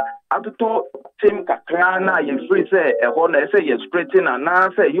 baby, Ato Tim Kakrana, you free say, a whole say, you're spreading and now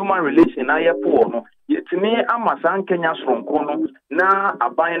say human relation, I have poor. Yet me, I'm a son Kenya from Kono, now a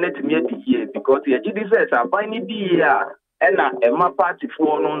buying it me here because the GD says a buying it here. And a party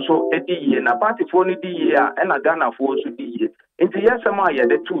for no so a year, and a party for the year, and a Ghana for the year. Into yes,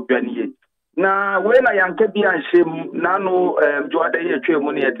 the 2 20 now, when I am keeping a shame, Nano, Joada,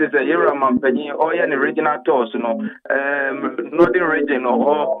 money at the Era Mampany, or any regional tours, Northern region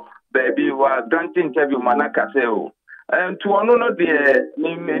or baby, was granting interview Manaka Seo. To another dear,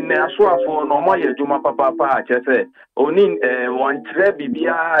 Aswa for no more Juma Papa, Chese, only one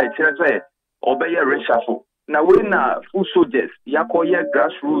trebibia, Chese, obey a reshuffle. Now, when Food Soldiers, Yakoya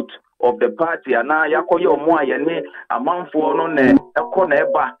grassroots of the party, and now Yakoya Moyane, a month for no name, a corner.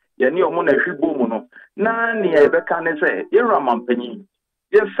 Yeni omona hwibomuno na ne ebeka ne say Era Mampany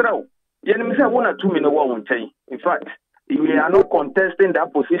yes throw yeni me say 1 or 2 minutes wo nchen. In fact, we are not contesting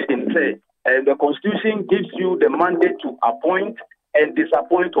that position say the constitution gives you the mandate to appoint and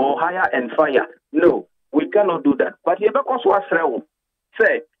disappoint or hire and fire. No, we cannot do that. But yebeka so asrewo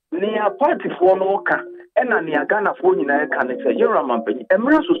say near party for no ka ena near Ghana for nyina ka ne say Era Mampany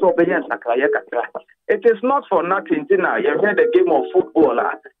emra so so beyan sakraya kakra. It is not for nothing now you heard the game of football.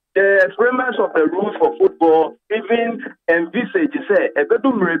 The framers of the rules for football even envisage say a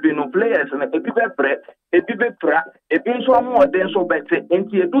bedroom no players and a bibe pre, a bibe pra, a binso more than so better,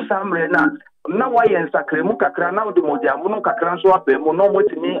 and you do some rena. Now I am Sacremu Kakra now the Mojamuno Kakranso up, no what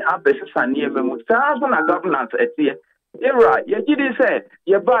me up and near Memusa governance at here. Era, you did say,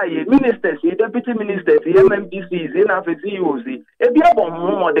 you buy ministers, deputy ministers, MMDCs, in CEOs, a biabon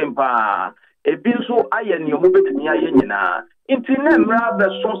more than pa, a binso iron your movement near Intinem rather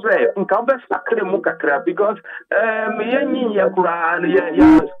so say, Uncover Sacre Mukakra, because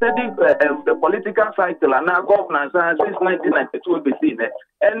study the political cycle and now governance since 1992 be seen.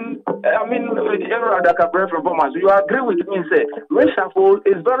 And I mean, ADAKABRI reformers, you agree with me, say, reshuffle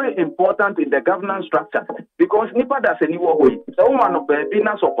is very important in the governance structure because Nipa does a new way. So, one of the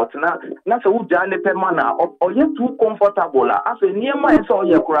business opportunity, not a Ujane Pemana, or yet too comfortable, as a near my soul,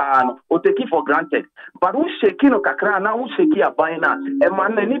 your crown, or take it for granted. But who's shaking Kakrana, who's shaking a bina, and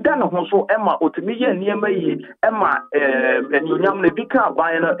man, any done also Emma, Otimiya, near me, Emma, and you yam the Bika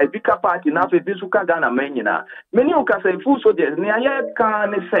bina, a Bika party, now with this Ukagana Menina. Many of us say, Food Soldiers, near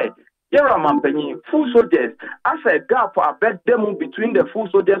can say, Era Mampany, Food Soldiers, as a gap for a bed demo between the Food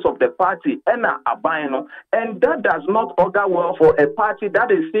Soldiers of the party and Abino, and that does not augur well for a party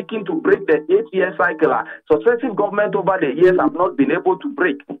that is seeking to break the 8-year cycle. Successive government over the years have not been able to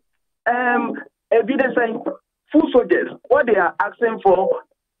break. Evidence saying Food Soldiers, what they are asking for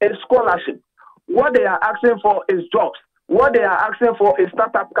is scholarship. What they are asking for is jobs. What they are asking for is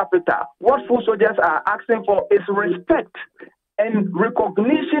startup capital. What Food Soldiers are asking for is respect. and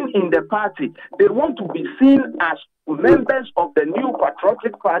recognition in the party. They want to be seen as members of the new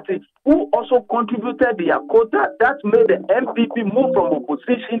patriotic party who also contributed their quota that made the MPP move from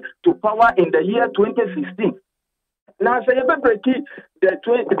opposition to power in the year 2016. Now, say you break the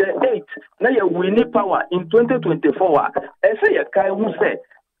 8th, now you winning power in 2024. I say you can't say.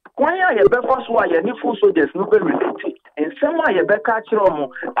 Why are you better so you need full soldiers no be related? And some are you better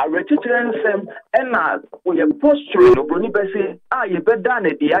chromo, a return them, and now we are posturing no brony besi, you better than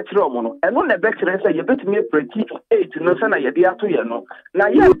the achromo, and on the better say you better me breaking 8, no sana you dear to you know. Now,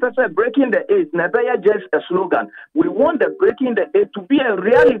 yes, breaking the 8, never just a slogan. We want the breaking the 8 to be a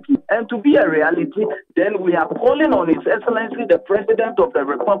reality, and to be a reality, then we are calling on His Excellency, the President of the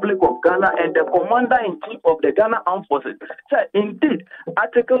Republic of Ghana and the Commander-in-Chief of the Ghana Armed Forces. So, indeed,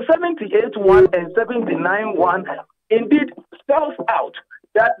 Article 78.1 and 79.1 indeed spells out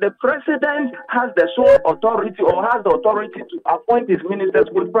that the president has the sole authority or has the authority to appoint his ministers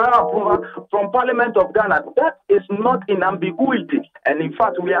with prior approval from Parliament of Ghana. That is not in ambiguity. And in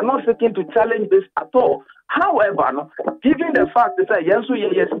fact, we are not seeking to challenge this at all. However, given the fact that yes, we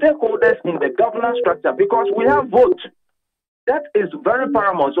are stakeholders in the governance structure because we have votes, that is very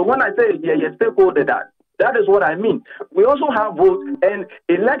paramount. So when I say stakeholder, that is what I mean. We also have votes and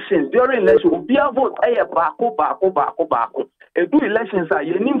elections. During elections, we have vote. Do elections are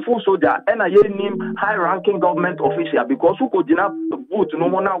you name full soldier and you name high-ranking government official because who could not vote no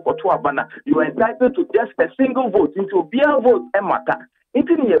one now got to a banner. You are entitled to just a single vote. Into be a vote and matter.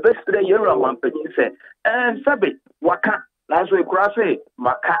 Into your best year one penny say and sabi waka last week say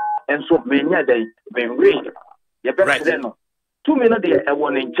maka and so many day when we your best no. 2 minutes there a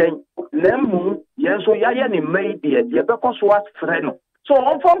one in chain. Nemu, yes, so Yaya made the Yabako Swat Freno. So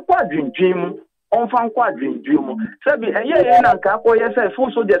on from quadrant dream, on from quadrant dream. Sabi, and Yanka, or yes, a full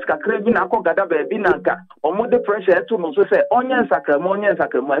soldiers craving a cogada binanka, or more the pressure to Moses say, onion sacramonian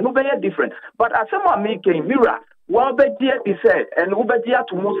sacramon, no very different. But as someone making mirror, well, Betia is said, and Ubedia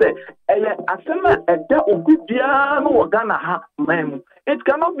to Mose, as someone at that Ubidiano Ghana ha, ma'am. It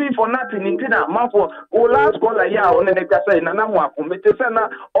cannot be for nothing in Tina, Mampo, or last call a year on the Necasa, Nanamwa, Metisana,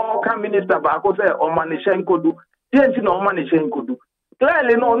 or Prime Minister Bakose, or Manishenko do. Yes, no Manishenko do.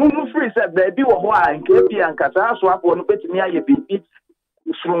 Clearly, no free said, baby, or why, and KP and Kasa swap on Betimia, baby,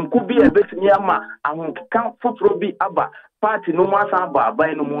 from Kubi and Betimiama, and Count Fotrobi Abba, party no Masaba,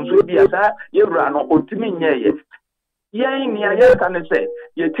 by no Monsobia, you ran or Timinia. Yen can say,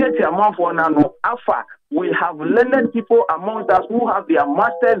 you take a month for Nano Alpha. We have learned people amongst us who have their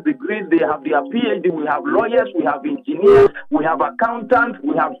master's degrees, they have their PhD, we have lawyers, we have engineers, we have accountants,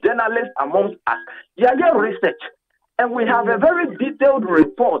 we have journalists amongst us. Yaya research. And we have a very detailed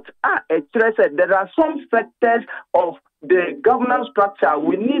report. It said there are some sectors of the governance structure.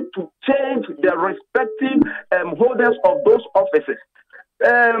 We need to change the respective holders of those offices.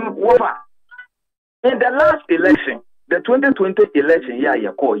 In the last election, the 2020 election,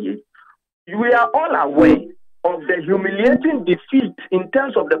 we are all aware of the humiliating defeat in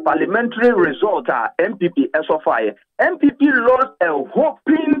terms of the parliamentary result at MPP SOFI. MPP lost a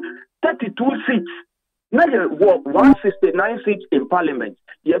whopping 32 seats. Now you 169 seats in parliament.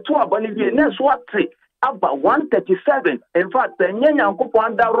 You two are Bolivia, next what three? About 137. In fact, the Nyanyanko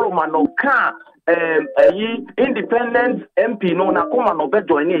Roma no can independent MP no na kuma no be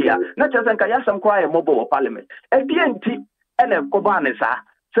join here. Not just nkaya some cry mobile parliament. ADNT and Kobanesa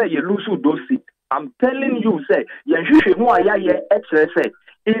say you lose those seats. I'm telling you, say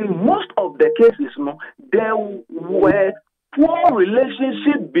in most of the cases, no, there were poor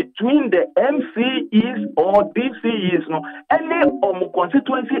relationship between the MCEs or DCEs, no, any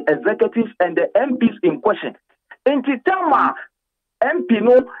constituency executives and the MPs in question. In Titama, MP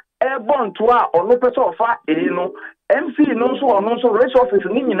no, airborne to or no person of no, MC no so or no so race office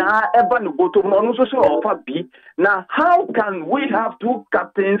nina airborne go to no so of B. Now, how can we have two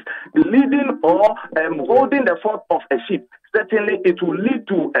captains leading or holding the fort of a ship? Certainly, it will lead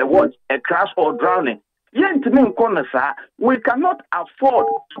to a crash or drowning. We cannot afford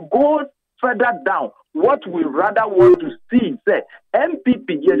to go further down. What we rather want to see is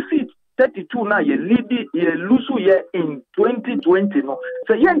MPP, you see, 32 now, you lead you lose in 2020. No,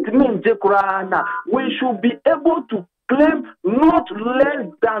 so we should be able to claim not less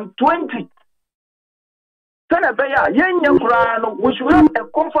than 20. We should have a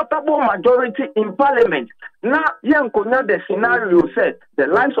comfortable majority in parliament. Now, the scenario said the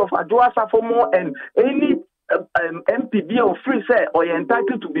likes of Adwa Safomo and any MPB or free say or you're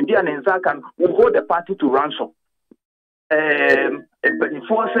entitled to be an Nzakan will hold the party to ransom.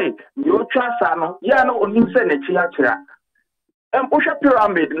 Before say, you trust Sano, Yano Onimse Nechiachira. Usha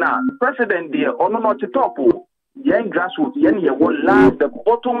Pyramid now, President dear, or not to top. yen grassroots yen ye will last the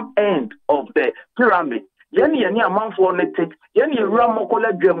bottom end of the pyramid. Yen a man for netic, yen ye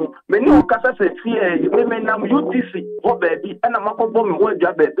ramokola gemu, many okasa se women nam UTC, oh baby, and a mako bomb word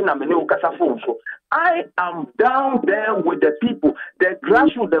your baby, and many okasa phone. I am down there with the people, the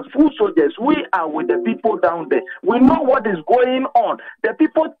grassroots, the food soldiers. We are with the people down there. We know what is going on. The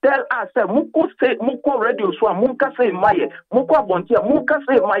people tell us, Muko say, Muko radio, so Muka say, Maye, Muko Bontia, Muka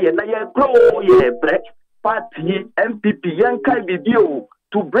say, Maye, na ye grow, ye break, party, MPP, Yankai video.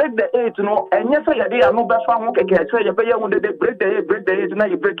 To break the eight, and yes, I did no best one. Okay, say you pay when they break the eight, now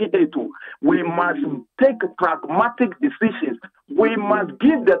you break it too. We must take pragmatic decisions. We must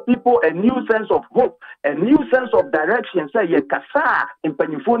give the people a new sense of hope, a new sense of direction. Say ye kasa in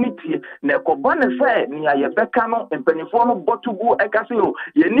penifonity, ne kobane say ni ye bekano in penifono botubu ekasio.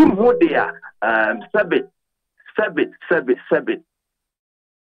 Ye ni modea sabit.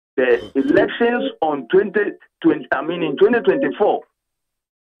 The elections on 2024.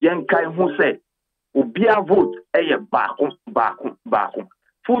 Yen kai who say Ubia vote bakum.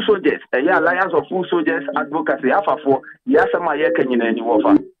 Full soldiers, alliance of full soldiers advocacy for Yasama Yakan any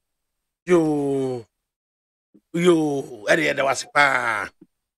wafer. You Eddie was right.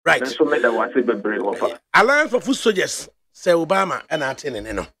 So made that was a brave offer. Alliance of full soldiers say Obama and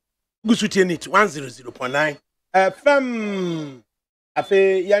Artin. Gusutin it 100.9 FM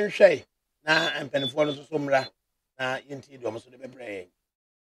Afe Yan Shay na and Penfonos Sumra na Yinti almost the brain.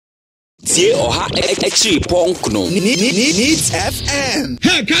 Tie oha FRIMPONG no Needs FM.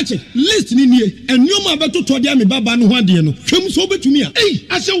 Hey, catch it. Listen in here. And you ma beto to dia me baba no hwade no. Hwem so betumi a. Hey,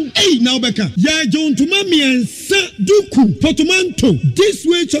 now beka. Ya jon to ma miensa duku potomanto. This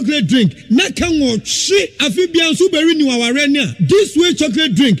way chocolate drink. Na kan wo hwe afibian so beri ni waware ni a. This way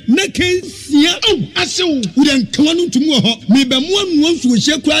chocolate drink. Na kan sia. Asew. Wo den kan no tumu ho. Me be mo anu so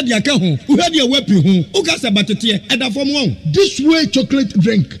hye kura dia ka ho. Wo hwade wapi ho. O ka sa batete e da fom ho. This way chocolate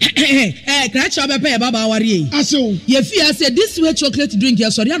drink. Catch up a pair, Baba Wari. Aso, ye fear said this way chocolate drink, your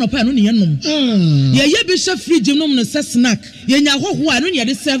Soriano Panuni. Ye bishop free genome snack. Ye know who I don't yet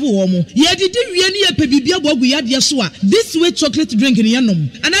serve woman. Ye did really a pebibia bogu yad yasua. This way chocolate drink in Yanum.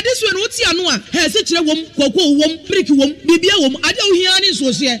 And at this one, what's Yanua? Has such a woman, cocoa wom, pricky wom, bibia wom, I don't hear any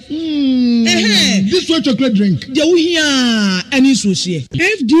socia. This way chocolate drink. You hear any socia.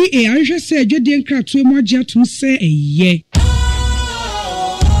 FDA, I just said you didn't crack too much to say a ye.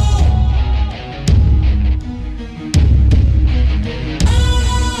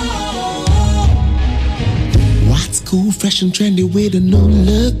 Cool, fresh and trendy with a no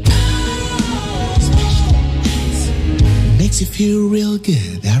look. Makes you feel real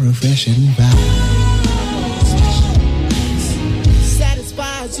good, that refreshing vibe.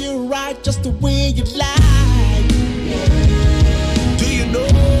 Satisfies you right just the way you like. Do you know?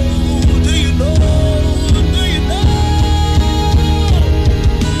 Do you know? Do you know?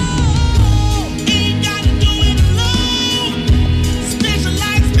 Ain't gotta do it alone.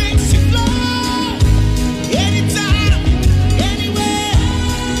 Specialized makes you glow. Anytime.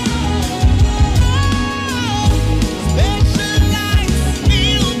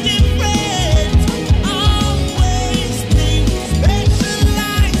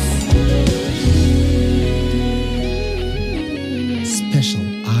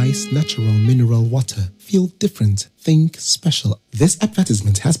 Natural mineral water. Feel different. Think special. This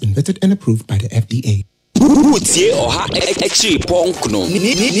advertisement has been vetted and approved by the FDA. Tie oha FRIMPONG no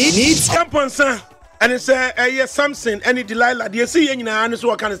Needs Camponsa and it's Samson any Delilah. You see nyina anu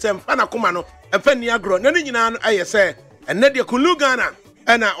so kan say mfa na koma no mfa ni agro na nyina anu aye say enne de kulugana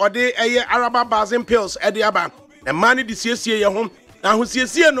na ode Araba Bazin pills e de aba na mani de siesie ye ho na ho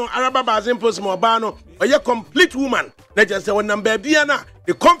siesie no Araba Bazin pills mo ba no oye complete woman na just say won bia na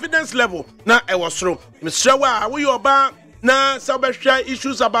the confidence level na e was through Mr. Wa we oba na sabahwa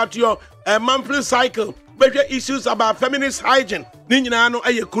issues about your monthly cycle, issues about feminist hygiene ni nyina no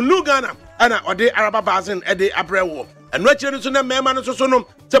aye kulugana ana ode Araba Bazin e de abrewo and what you na mema no so no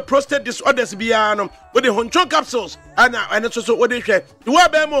the prostate disorders bia no with the honcho capsules ana so what they hwe the wa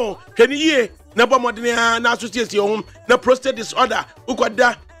be mo hwe ni ye na bomodene na associate your na prostate disorder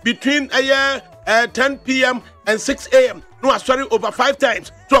ukoda between 10 p.m. and 6 a.m. No, sorry, over 5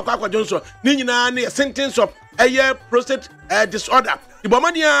 times to Akwa Johnson. Nina, a sentence of prostate disorder. The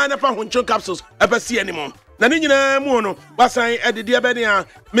Bomania na honcho capsules ever see anymore. Nanina Mono, Basai at the Diabania,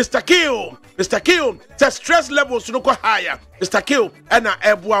 Mr. Kill, the stress levels to look higher. Mr. Kill, and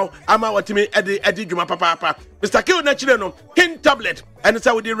Ebwa, Ama Watimi at the Edijuma Papa. Mr. Kill, naturally, no, pin tablet, and it's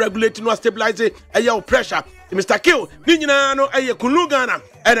how they regulate no stabilize your pressure. Mr. Kill ni nyina no eye Kunu Ghana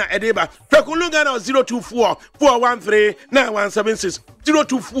ena edeba fra Kunu Ghana 024 413 9176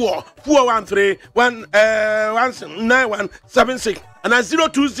 024 413 9176 and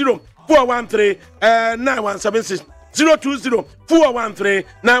 020 413 9176 020 413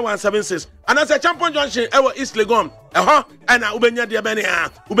 9176 and as a champion junction ewo East Legon and ubenya dia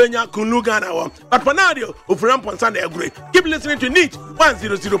benia ubenya Kunu Ghana wo but for now Frimpong Sunday agree keep listening to NEAT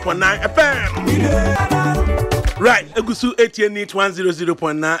 100.9 FM. Right, Egusu 88 NEAT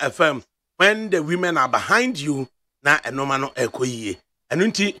 100.9 FM. When the women are behind you, na enomano ekoye.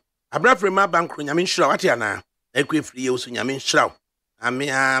 Enunti abra frema bankro nyame nhira wate ana. Ekwe free usu nyame nhira.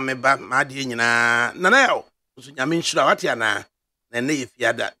 Amia me ba made nyina. Nana yo usu nyame nhira wate ana. Na ne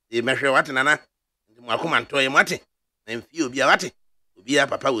yefiada. E mehwe wate nana. Ndi mwakoma ntoye mwate. Na mfi obi wate. Obi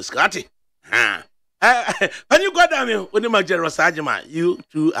papa uskate. Ha. When you go down here, when you make Jerosajima, you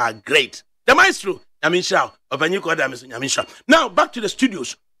two are great. The maestro, Yaminsha, of when you go down, Yaminsha. Now back to the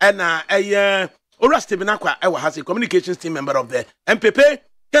studios, and Ora Stevenakwa, has a communications team member of the MPP,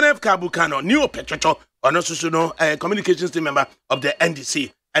 Kenneth Kabukano, New Petrocho, or no communications team member of the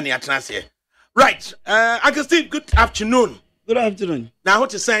NDC, and the Atlantic. Right, Augustine, good afternoon. Good afternoon. Now,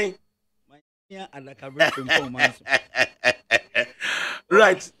 what you saying? ADAKABRI from MANSO.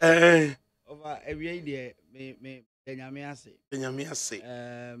 Right, over every day, me Benyamiase.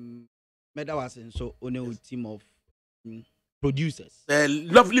 Medawasin, so on a team of producers.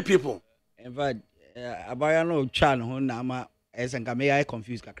 Lovely people. In fact, Abayano Chan, Honama, as and Kamea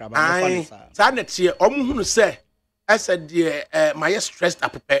confused Kakraba. I next year, Omuhunu say, I said, dear, my stressed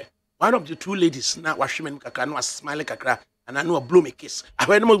up. One of the two ladies, now Washiman Kakano, was smiling Kakra, and I know a bloomy kiss. I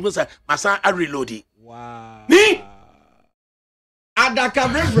heard Moses, my son, I reloaded. Wow. Me?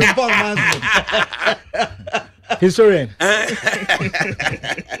 ADAKABRI FRIMPONG MANSO. Historian.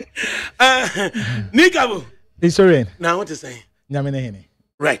 Nikabu. Historian. Now what to say? Nyamenehene.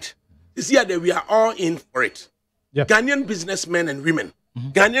 Right. This year that we are all in for it. Yep. Ghanaian businessmen and women,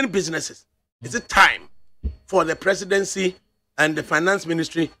 Ghanaian businesses. Is it time for the presidency and the finance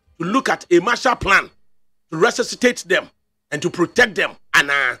ministry to look at a Marshall Plan to resuscitate them and to protect them?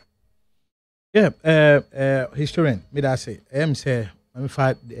 Anna. Yeah, historian, me that say, say, I'm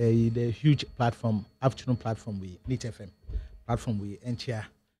fight the huge platform, afternoon platform we NEAT FM platform we enter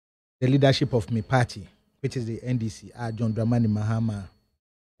the leadership of my party, which is the NDC, John Dramani Mahama,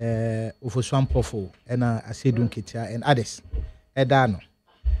 Ufoswan Pofo, and Asedun Ketia and others. Edano,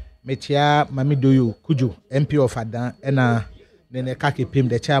 Metia Mamidoyu Kuju, MP of Adan, and Nene Kaki Pim,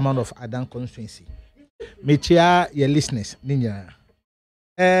 the chairman of Adan constituency. Metia, your listeners, Ninja.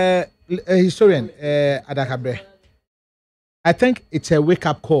 Historian, ADAKABRI. I think it's a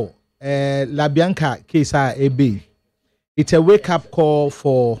wake-up call. La Bianca case AB. It's a wake-up call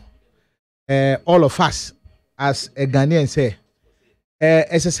for all of us as a Ghanaian. Say,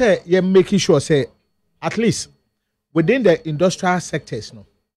 as I say, you're making sure say at least within the industrial sectors, no,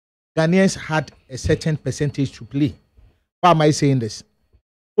 Ghanaians had a certain percentage to play. Why am I saying this?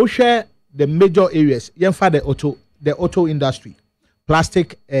 We share the major areas. For the auto industry,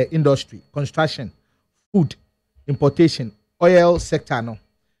 plastic industry, construction, food, importation, oil sector, no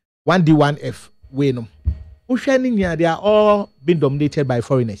 1D1F way no. They are all being dominated by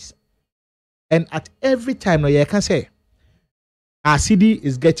foreigners, and at every time, no, you can say our city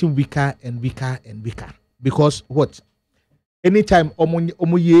is getting weaker and weaker and weaker because what? Anytime they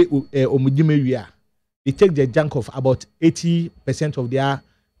take the junk of about 80% of their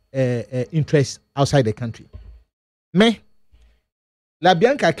interest outside the country. Me, La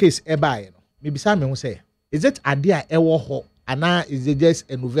Bianca case eba no. Maybe some will say, is it idea ewo ho? Ana is it just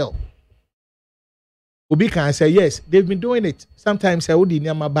a novel? Obi can say yes, they've been doing it. Sometimes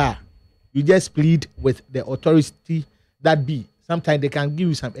you just plead with the authority that be. Sometimes they can give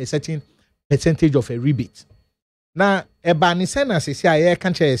you a certain percentage of a rebate. Now, Ebani Sena says, I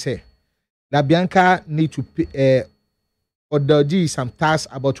can't say, La Bianca need to pay or some tax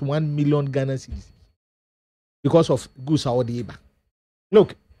about 1 million Ghana cedis because of goods or the Eba.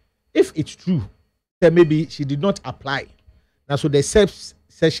 Look, if it's true, then maybe she did not apply. Now, so the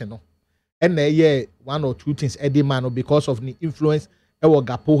session, and one or two things, Eddie Mano, because of the influence,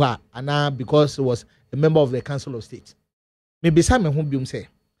 Gapoha, and now because he was a member of the Council of State. Maybe Simon Humbium say,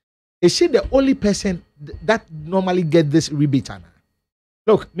 is she the only person that normally get this rebate?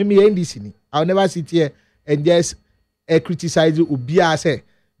 Look, maybe NDC, I'll never sit here and just criticize you, Ubia say,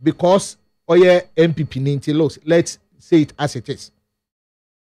 because MPP ninety looks. Let's say it as it is.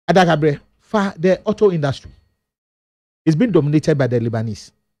 ADAKABRI, for the auto industry, it's been dominated by the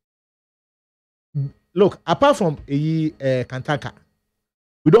Lebanese. Look, apart from Kantaka,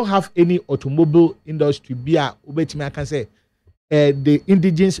 We don't have any automobile industry. I can say the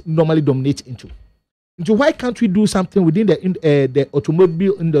indigenous normally dominate into. So why can't we do something within the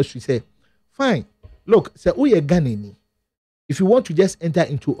automobile industry? Say, fine. Look, say, Ghanaian. If you want to just enter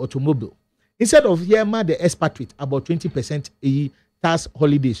into automobile, instead of here, the expatriate about 20% a tax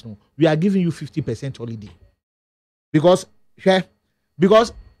holidays, no, we are giving you 50% holiday. Because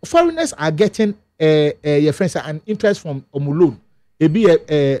foreigners are getting your friends an interest from loan. It be a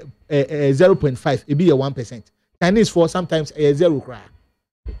 0.5, it be a 1%. Chinese for sometimes a 0 cry.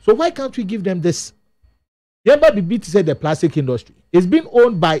 So why can't we give them this? Remember the BT said the plastic industry. It's been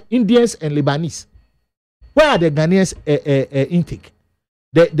owned by Indians and Lebanese. Where are the Ghanaians intake?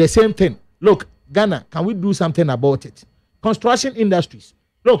 The same thing. Look, Ghana, can we do something about it? Construction industries.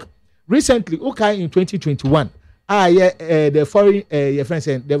 Look, recently, in 2021, the foreign your friend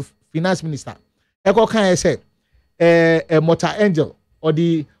said, the finance minister, said, Motor Angel or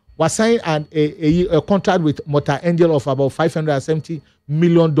the was signed a contract with Motor Angel of about $570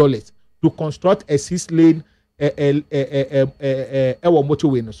 million to construct a 6-lane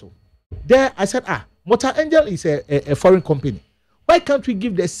motorway. So there, I said, Motor Angel is a foreign company. Why can't we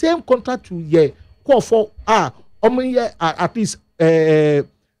give the same contract to call for at least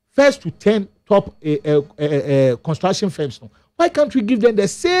first to 10 top construction firms? No? Why can't we give them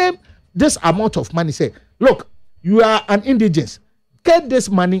this amount of money? Say, look, you are an indigent. Get this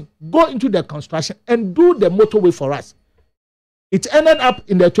money, go into the construction and do the motorway for us. It ended up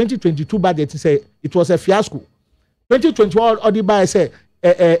in the 2022 budget. Say it was a fiasco. 2021, Odiba said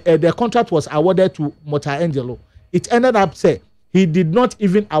the contract was awarded to Motor Angel. It ended up say he did not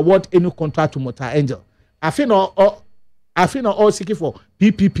even award any contract to Motor Angel. I feel all seeking for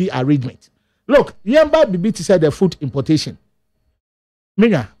PPP arrangement. Look, Yamba BBT said the food importation.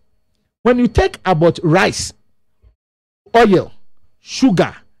 Minga, when you take about rice, oil,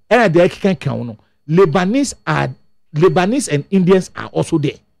 sugar, and the can count, Lebanese and Indians are also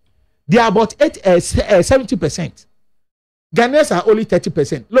there. They are about 70%. Ghanaians are only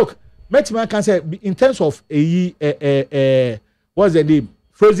 30%. Look, Metima can say in terms of what's the name?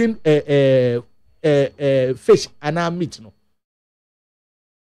 Frozen fish and meat, no.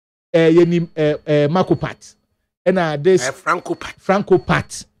 Marco Pat. And this Franco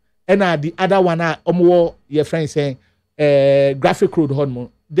Pat. And the other one your friend saying graphic road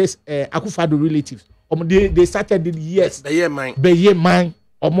hormone. This Akufado relatives. They started years. They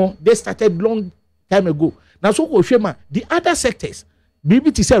started long time ago. Now so the other sectors,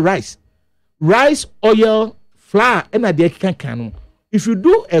 BBT say rice, oil, flour, and the can. If you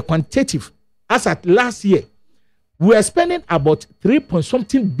do a quantitative, as at last year, we are spending about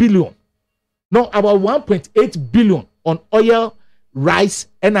 3.something billion, no, about 1.8 billion on oil, rice,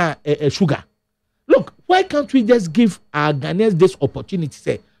 and sugar. Look, why can't we just give our Ghanaians this opportunity?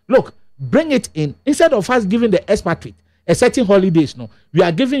 Say, look, bring it in instead of us giving the expatriate a certain holidays. No, we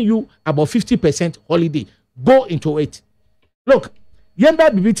are giving you about 50% holiday. Go into it. Look, Yamba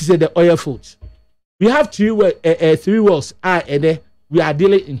BBT said the oil fields. We have three wells we are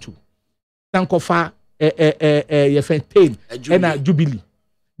dealing into. Sankofa, Pain, and Jubilee.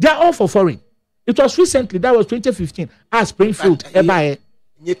 They are all for foreign. It was recently, that was 2015, at Springfield. 10.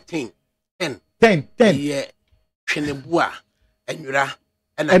 Yeah. Chenebua, and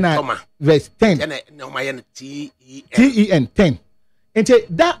verse 10. TEN 10. And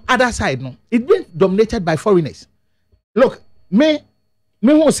that other side, no, it's been dominated by foreigners. Look, me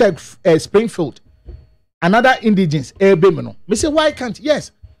who said Springfield, another indigenous, me say, why can't?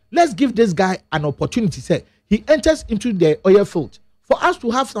 Yes, let's give this guy an opportunity. Say he enters into the oil field for us to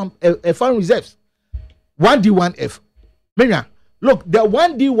have some foreign reserves. 1D1F. Look, the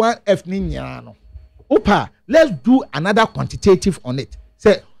 1D1F ninyano. Opa, let's do another quantitative on it.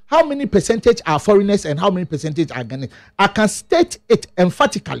 Say how many percentage are foreigners and how many percentage are Ghanaians. I can state it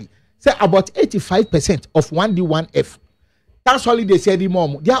emphatically. Say about 85% of 1D1F. That's all they said. They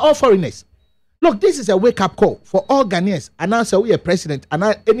are all foreigners. Look, this is a wake-up call for all Ghanaians. And now, say we are president and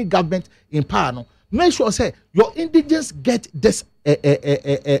now any government in power. No, make sure say your indigents get this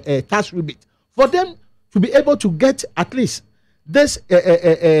tax rebate for them to be able to get at least this.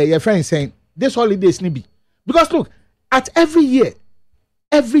 Your friend saying this holiday is nibi because look at every year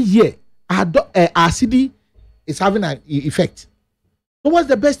our CD is having an effect. So what's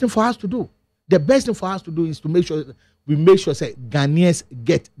the best thing for us to do? The best thing for us to do is to make sure say Ghanaians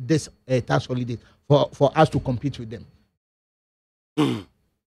get this tax holiday for us to compete with them.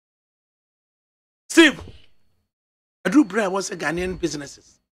 Steve, Adru Bra was a Ghanaian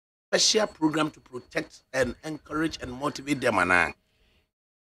businesses special program to protect and encourage and motivate them.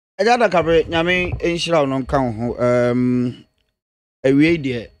 ADAKABRI, nyame enshira no kan ho awie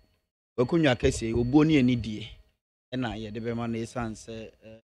de wakunya kese obo ne ani die na ye de be ma na esanse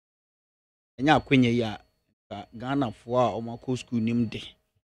enya akwenye ya Ghana fo a omako school nim de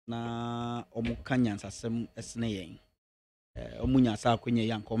na omukanya nsasem esne yen omunya sa akwenye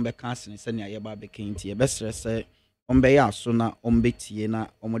ya nko mbe ka asene se ne aye ba be kenti ye besre se ombe ya so na ombetie na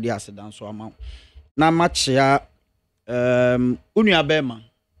omode asedan so ama na machia unu abema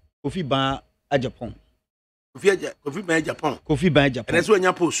Kofi Ban a Japan. Kofi Ban Japan. Kofi Ban Japan. And that's when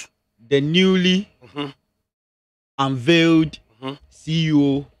you post. The newly unveiled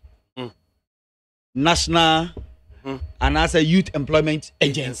CEO, National and as a Youth Employment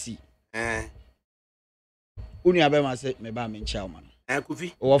Agency. Uni abema say me ba men chairman.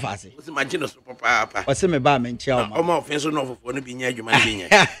 Kofi. O fa say. What's imagine us papa. O say me ba men chairman. O ma offense no for no bi nya adwuma bi nya.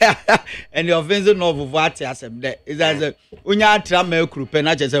 And the offense no for what asem there. Is that unya atra ma ekrupe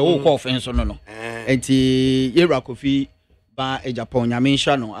na che say wo ko offense no. Enti Yera Kofi Ban Japan nyame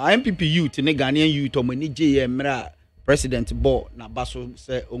hwa no. MPP youth ne Ghanaian youth o mani je emra president bo na baso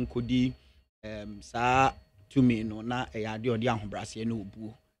say onkodi sa tumi no na e ade odi ahobrase na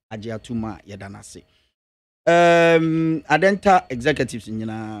obuo age atuma yedanase. Adenta executives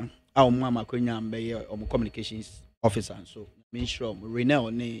nyina a omo makonya mbeye omo communications officer so make sure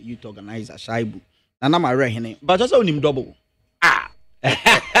Renel ne youth organizer Shaibu na ma rehene but just onim double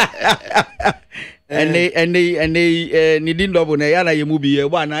they need double na ya na yemu bi e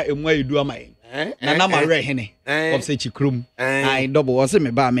wa na emu ayidu amai na ma rehene of say chikrum I double o say me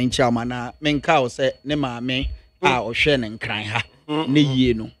ba men chairman na men ka o say ne ma me a o hwe ne nkran ha ne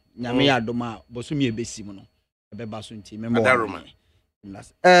yie no nyame ya doma bosumi ebesim no ebeba so nti member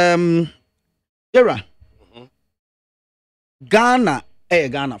Yera Ghana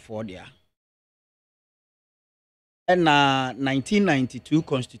Ghana for there and 1992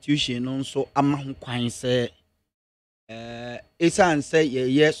 constitution also among kwan say esan say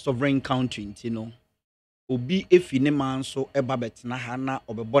ye sovereign country nti no obi efi ne manso eba betina ha na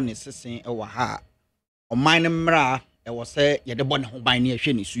obebo ne sesen ewa ha oman ne mra ewo say ye de bone ho ban ne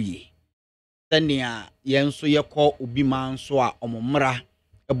ehwe ne suye tania yenso yekọ obi manso a omomra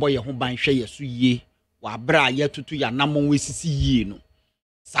ebo ye ho ban hwe ye suye wa bra ye tutu ya namon wesisi yie no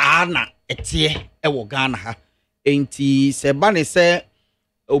saa na etie ewo Ghana ha enti se ba ne se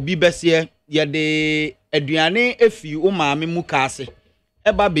obi bese ye de aduane efi o maame mu kaase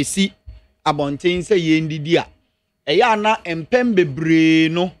eba besi abonten se ye ndidi a eya na empem bebre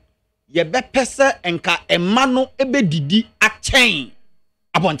no ye bepese enka emma no ebedidi achen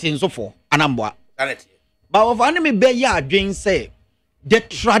abonten so for anambwa but of anime be ya adwen say the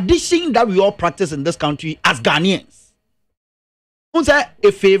tradition that we all practice in this country as Ghanaians unse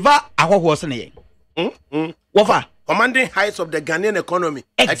a favor ahwo se ne wofa commanding heights of the Ghanaian economy.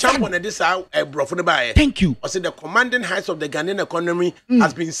 Exactly. A champion this brofune by. Thank you. I said the commanding heights of the Ghanaian economy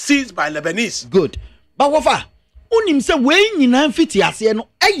has been seized by Lebanese. Good. But wofa unim se we nyina mfiti ase no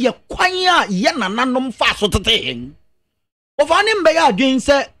eye kwan a ye nananom fa so tete hen. Wofa ne mbe ya adwen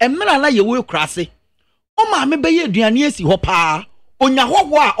se emra na ye we krase. O ma me be ye aduane asi ho pa. Onya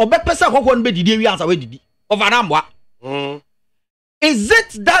hoho a obepese hoho no be didi wi ansa we didi. Wofa na mboa. Is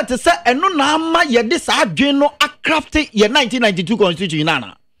it that to say eno na ama ye de sa adwen no akraft ye 1992 constitution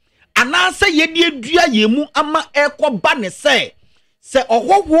nana ana say ye de adua ye mu ama ekoba ne say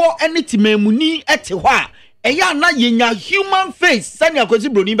ohwowo ene timamuni ete ho a eya na ye nya human face sani akosi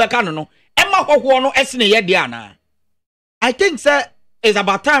broni beka no ema hwowo no esene ye de ana I think say is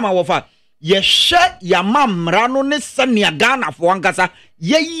about time awofa ye hye ya mamra no ne sani Ghana fo ankasa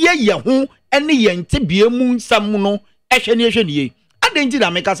ye ho ene ye ntebie mu nsam no ehwe ne adenji da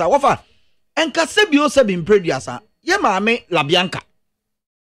mekasa wofa enkase bi o se bi mprediasa ye maame Labianca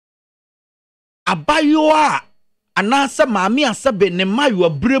abayo a anase maame asebe ne mayo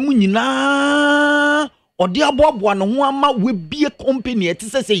abremu nyina ode aboabo no ho ama we bie company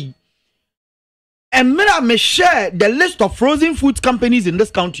etise sei emra me share the list of frozen food companies in this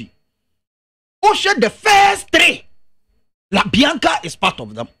country o share the first 3 Labianca is part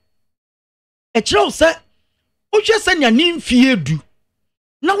of them e kire se o hwe se nya nimfie du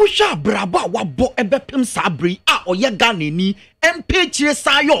na wo hwa brabo a wabo ebepem sabri a oye Ghana ni empe kire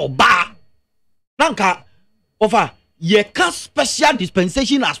sa yo ba nanka ofa ye can special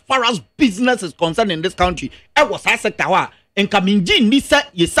dispensation as far as business is concerned in this country e was a sector wa enka minji ni se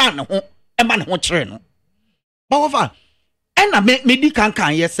ye san ne ho e ma ne ho kire no ba ofa ena me di kan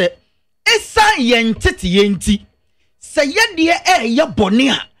ye se esan ye ntete ye nti se ye de ye bone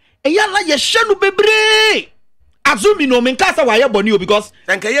a eya na ye hye no bebre azumi no men kasa wa ye bone o because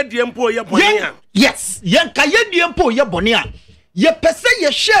enka ye die mpo ye bone a yes ye enka ye die mpo ye bone a ye pese ye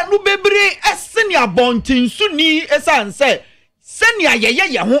hye no bebre esene abontinsu ni esan se senia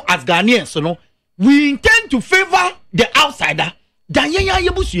ye ho as Ghanaians no we intend to favor the outsider dan ye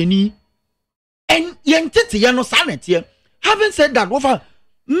busuani and yentete ye no sanete. Having said that, over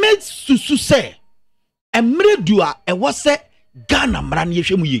made susu say emredua e was say Ghana mran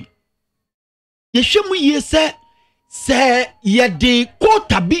yehwemu ye say ye de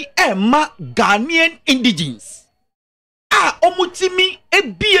quota bi ma Ghanaian indigenes omutimi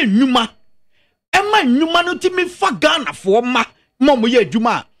ebi enuma ema enuma no timi fa Ghana for ma mo ye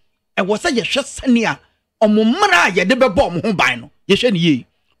adwuma e wo say ye hwe senia omumra ye de bebo mo ho ban no ye hwe ne ye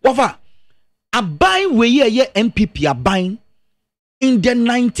wofa aban we ye MPP aban in the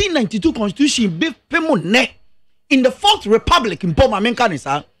 1992 constitution be pemo ne in the 4th republic in Poma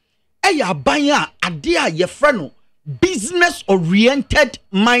Menkanisa e aban a ade a ye frɛ no business oriented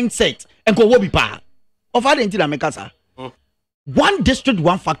mindset enko wo bi pa of identity America. One district,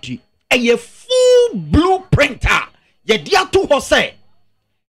 one factory. A full blueprint. Ye dia to ho say.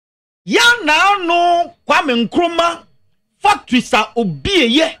 Ya now no Kwame Nkrumah factory sa obi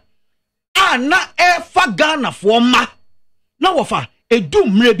ye. Na e fa Ghana for ma. Na wofa edu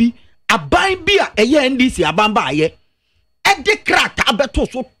mrebi aban bi a eye NDC abamba ye. E de krata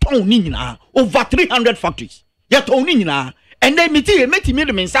abeto so ton ni nyina over 300 factories. Ye ton ni nyina. And then meti me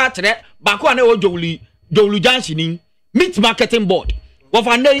de mensa kire ba ko na o jowlu janshi meat marketing board. What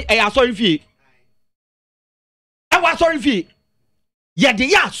for nay? Sorry fee. I was sorry fee. Yeah,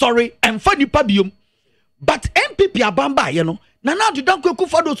 they are sorry and funny pabium. But MPP abamba, you know. Nana to don't go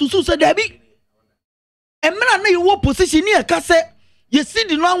for those who said Debbie. And man, you walk position near Casse. You see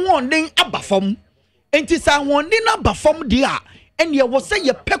the long one thing abafom. And it's a one thing abafom dear. And you will say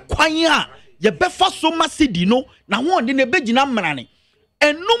your pequania. You befa so much no. Now one in a bedina manani.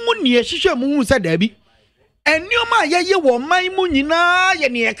 And no money, shisha moon said Debbie. And you ma ye wo man mu nyina ye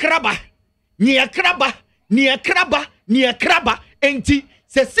ne kraba enti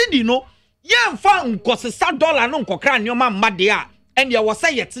se sidi no ye mfa nkosesa dollar no nkokra ne ma made a and ye wo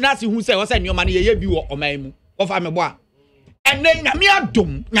say ye tena se hu say wo say ne ma ne ye bi wo oman mu wo fa me bo a enne nyame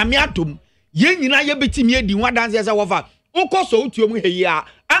adom ye nyina ye betimi edi ho adanse se wo fa ukoso utuom heyi a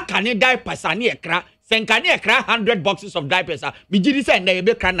anka ne diapers a ne ekra senka ne ekra 100 boxes of diapers a mi gidi say na ye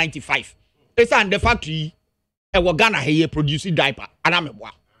be kra 95 esa and the factory e wo Ghana he produce diaper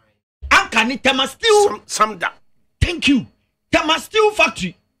anameboa anka ni tema still some da thank you tema still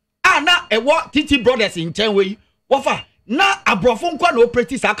factory ana e wo TT brothers in 10 way wofa na abrofo nkwa na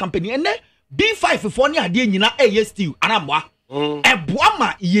operate sa company ene B5 for ni ade nyina e still anamboa e boa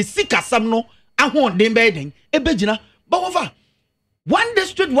ma ye sikasam no ahon den be den e begina but wofa one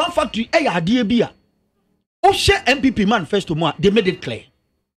district one factory e ade bia o she MPP manifesto mo they made it clear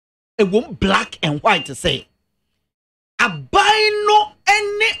e won black and white to say abaino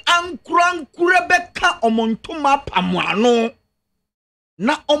ene ankurankurebeka omontoma pamwano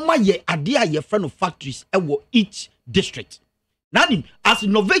na oma ye ade a ye friend of factories ewo each district nani as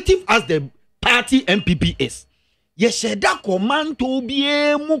innovative as the party MPP is ye sheda command to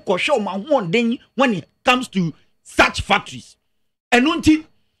be mu kosho mahwon when it comes to such factories enunti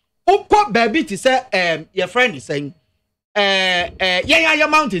ukwa baby to say your friend is saying ya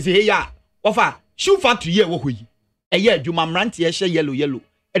mount is here ya ofa shoe factory ye wo hoyi eye adwuma mrante ye hye yellow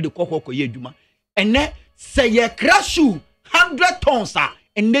e de kokoko ye adwuma ene say ye crash 100 tons a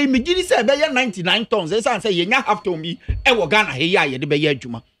ene me gidi say be ye 99 tons e say ye nya half ton bi e wo Ghana he ya ye de be ye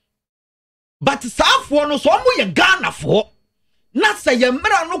adwuma but saafo no so mo ye Ghana fo na say ye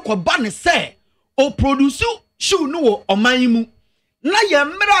mra no koba ne say o produce shoe no wo oman mu na ye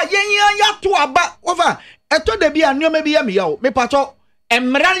mra ye ya to aba over eto de bi anoma bi ye me ya o me pato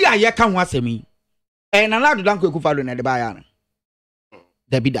emra ya ye ka ho asemi and another don't go follow na de bayana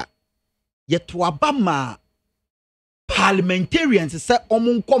Dabida yet to abama parliamentarians say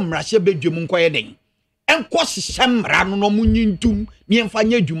omunko mrahye bedwum nko ye den enko hyehyemra no munyintum me mfa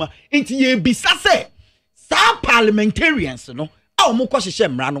nya adwuma enti ye bisa say sa parliamentarians no a omunko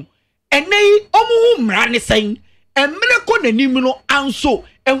hyehyemra no enei omu mra ne sen emre ko nanim no anso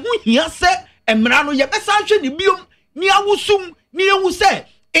ehu hia say emra no ye besa hwe ne biom ni awusum ni ehu say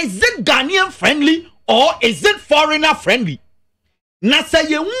is it Ghanaian friendly or is it foreigner friendly? Na say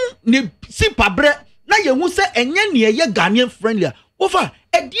ye hu ne sipabre na ye hu say enye ne ye Ghanaian friendly. Ofa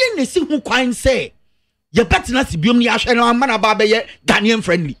edie ne si hu kwan say ye betina sibiom ni ahwe na amana ba be ye Ghanaian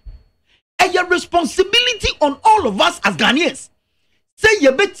friendly. A your responsibility on all of us as Ghanaians. Say ye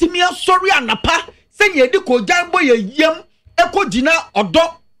betimi asori anapa say ye di ko janbo ye yam eko jina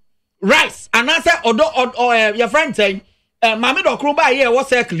odo rice and answer odo your friend say mama do kro ba ye wo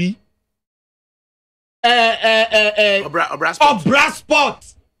circle obra sport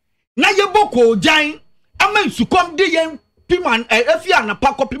na ye boko jan ama sukom de yen piman if you na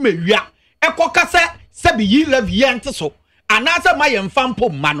pa copy me wia ekoka se be yi love ye ente so anasa ma ye mfampo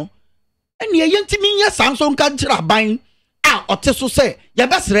ma no ene ye ntimi nya Samson ka kira ban a ote so say ye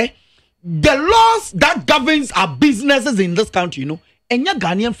besre the laws that governs our businesses in this country, you know, enya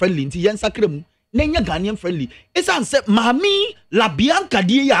Ghanaian friendly nti yen sakra mu na enya Ghanaian friendly esan se mami la bianca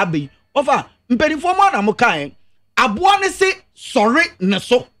die ya be ofa mpenifo ma na mo kan aboa ne se sorry ne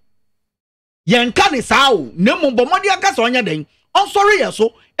so yen ka ne sao ne mo bomodi aka so nya den on sorry ye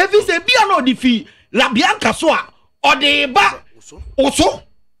so if you say bia no di fi la bianca so a ode ba oso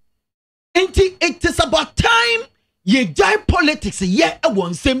enti it is about time ye jai politics ye e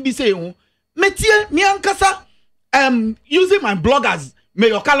won sem bi say ho metie mi ankasa using my blog as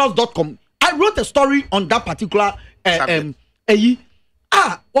mayorcarlos.com I wrote a story on that particular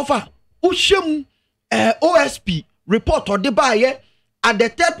offer Ushem OSP report or the buyer at the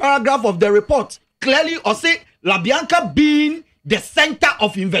third paragraph of the report clearly or say La Bianca being the center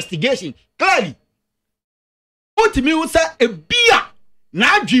of investigation clearly ultimately say a beer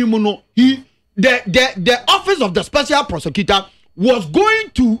na dreamuno he the office of the special prosecutor was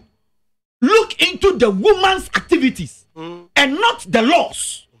going to look into the woman's activities and not the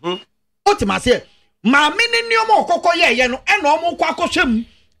laws. Ultimately, ma mini ni omo okoko ye no e no omo kwa akohwem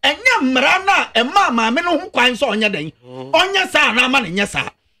enya mmara na e ma me no ho kwan so onya den onya sa na ma nya sa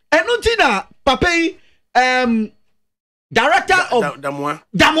enu ti na papa yi director of Damwa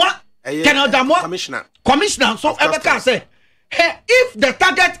Colonel Damwa commissioner so ebeka say hey, if the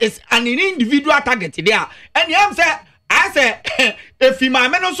target is an individual target there and you am say I say if my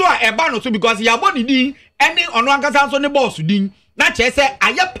men so e ba no so because ya body din any ono ankasa so ne boss din na che say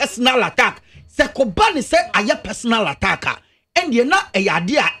aye personal attack se ko ba ne say aye personal attack and ye na e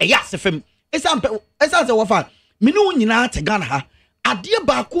yade a e ya sefem esan say wofa me no nyina te Ghana ha ade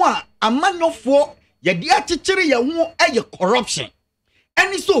ba ko a amanyofo ye de akekere ye ho eye corruption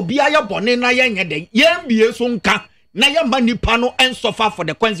any so bia ye bone na ye nyede ye mbie so nka na ye ma nipa no and suffer for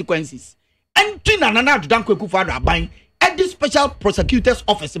the consequences and tina na adudan kwaku fa do aban at the special prosecutor's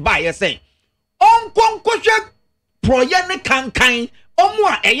office by ye say on konkoshe proye ne kankan omo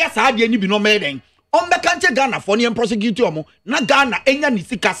a eya sa de ni bi no meden on be kanche Ghana for ne prosecutor omo na Ghana enya ni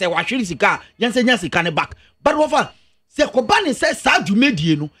sika se wa hwiri sika yen se nya sika ne back but wofa se ko ba ne se sa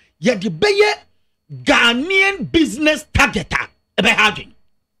dwumedie no ye de beye Ghanaian business targeter e be hadwen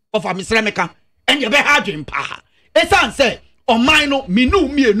ofa misremeka en ye be hadwen pa esan say o man no minu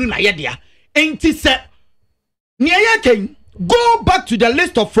mienu na ye dia enti se niye ken go back to the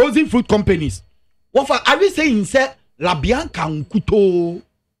list of frozen fruit companies what are we saying say La Bianca nkuto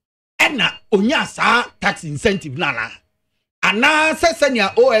ena onya sa tax incentive nana ana se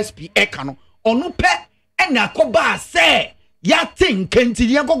senia OSP eka no onu pe ena koba se ya tin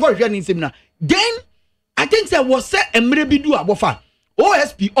kenti ya gogo hwe ni sim then I think there was say emre bidu abofa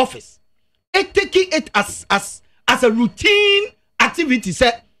OSP office it taking it as a routine activity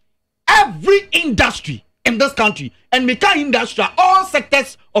say every industry in this country and make industry all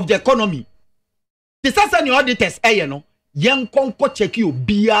sectors of the economy the sasa ni auditors no yen konko check you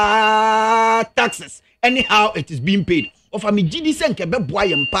bia taxes anyhow it is being paid of a me gidi se nke be boa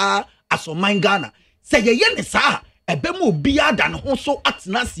yem pa asoman Ghana say ye ne sa ebe mo bia dan ho so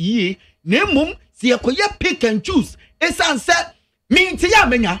atena sie na mum se yekoye pick and choose esan se me ntia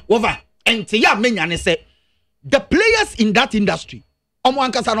menya over ntia menya ne se the players in that industry omo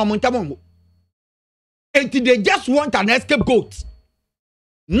ankasa no montamongo and they just want an scapegoat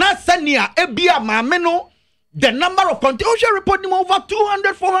na senia ebia mameno the number of containers reporting over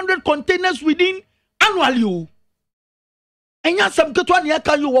 200-400 containers within annually and ya some ketwa ne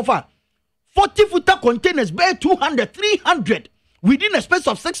aka you over 40-footer containers by 200-300 within a space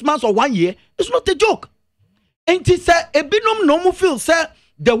of 6 months or 1 year. It's not a joke. And it say ebinom no mu feel say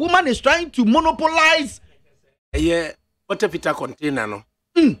the woman is trying to monopolize yeah, what if it's a container no?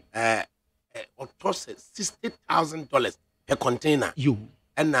 Or cost $60,000 a container. You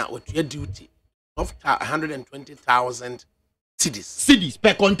and now what your duty of 120,000 cedis. Cedis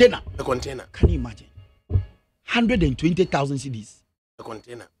per container. A container. Can you imagine? 120,000 cedis. A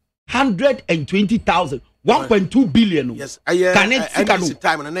container. 120,000. 1.2 billion. Yes, can it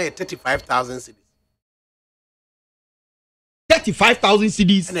time and 35,000 cedis. 35,000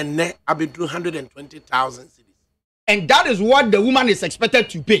 cedis. And then I've been through 120,000 cedis. And that is what the woman is expected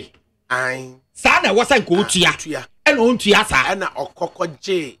to pay. Sana wasn't go to ya. And on to ya, and a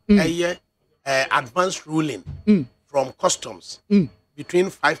J advanced ruling from customs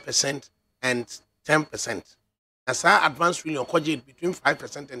between 5% and 10%. As our advanced ruling between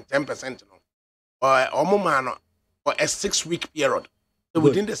 5% and 10%. Or a 6-week period. So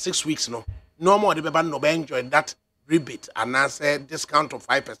within the 6 weeks, no more the baby no enjoy that rebate and I say discount of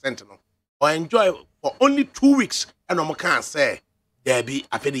 5% no or enjoy for only 2 weeks and no can say there be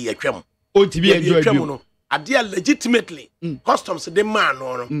a penny a crem. Oh, to be enjoyed no. A dear legitimately customs the man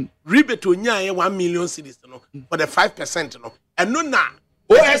no rebate to nya 1 million cedis no for the 5% no and no na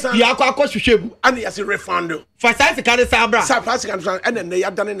OSP akwa hwehwebu and yes refund for size can sabra and then they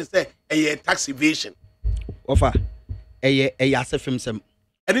have done in say a tax evasion offer a asefem sem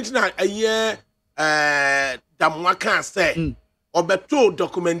and it's not a year damwa can say obeto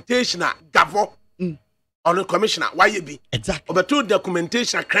documentation gavo on the commissioner why you be exactly obeto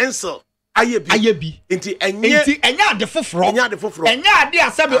documentation cancel ayebi enti enya de foforo enya de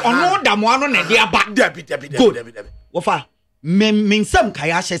asebe ono damwa no na de aba debi offer mensem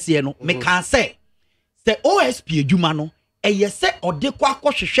kaya hyese no me kan say OSP adwuma no eyese odekwa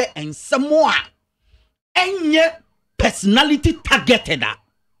akohwehwe ensemo a enye personality targeted.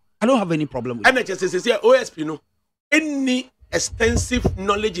 I don't have any problem with it. And say OSP no any extensive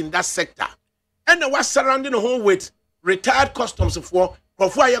knowledge in that sector and was surrounding the whole with retired customs for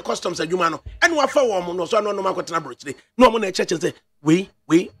your customs adwuma no and wa fa wo no so no no makotena brochire no mo na church say we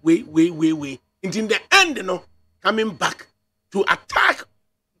in the end no coming back to attack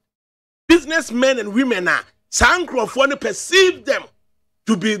businessmen and women are Sancrophone perceive them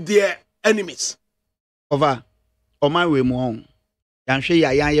to be their enemies. Over on my way more yan hwe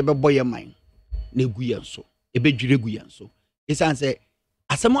ya yan ye bebo ye man na egu ye so e be dwire gu ye so isan say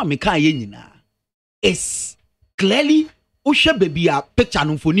asemo ameka ye nyina is clearly ohwe baby a picture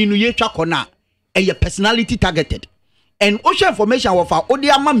no foni no ye twa kona e ye personality targeted and ohwe information wo fa odi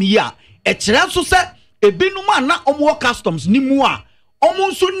ama me ya e kire so say ebinum ana omo customs ni mu a omo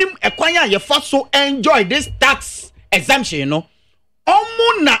nso nim ekwan a ye fa so enjoy this tax exemption you know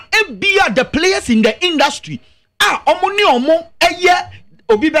omo na ebia the players in the industry omo ni omo eye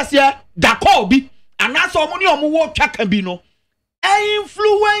obi besia dako obi anaso omo ni omo wo twaka bi no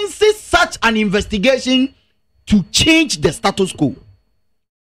influences such an investigation to change the status quo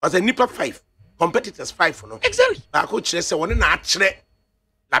as a nipa 5 competitors 5 no exactly ba ko kire se woni na akire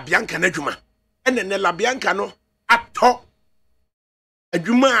la bianca na dwuma ene ne la bianca no ato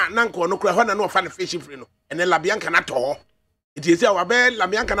adwuma na nko no kura ho na no fa na fish free no ene la bianca na to it is our be la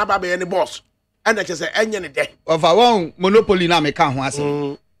bianca na ba be ne boss ene che se enye ne de of our monopoly na me ka ho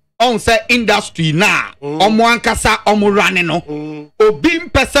ase on say industry na omo ankasa omo rane no obi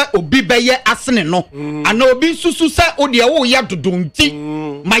mpese obi beye asene no ana obi susu se ode wo ya dodonti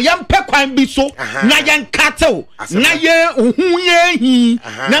ma yempe kwan bi so na yenkatew na ye ohun ye hi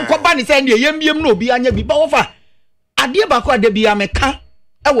na nkoba ni se ne yembiem na obi anya bi ba wofa ade ba ko ade bi ameka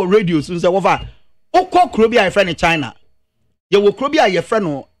e wo radio so se wofa okokro bi a ye friend China ye wo kro bi a ye friend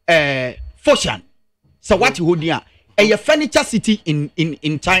no Foshan so what you hold here a furniture city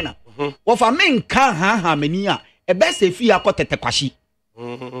in China. Wofa men ka ha mani a e be se fi akotete kwashi.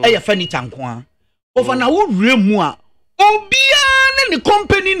 E furniture nko. Wofa na wo wure mu a obia ne ne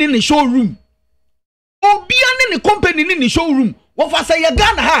company ne ne showroom. Obia ne ne company ne ne showroom. Wofa se ye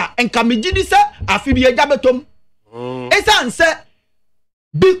Ghana ha enka megidi se afi bi eja betom. Esa nse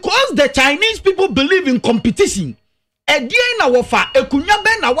because the Chinese people believe in competition. Edie na wofa ekunya be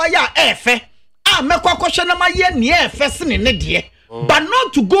na waya efe. Mekwa kwhwe na maye ne efe ne ne de but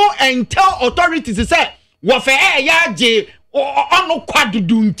not to go and tell authorities say wo fe ya je onu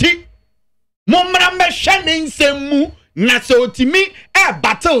kwadudu nti momra mehwe ne nsemu na se otimi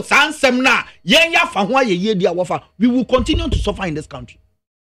battle sansem na yen ya fa ho ayeye dia wofa we will continue to suffer in this country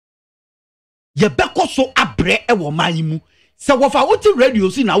ye beko so abre e wo manyimu se wofa woti radio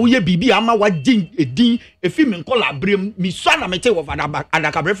si na wo ye bibi ama wagin edin efimi nkola brem mi so na mete wofa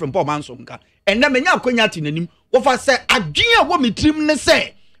ADAKABRI FRIMPONG MANSO nka enne menya akonya tinanim wofa se adwen a wo mitrim ne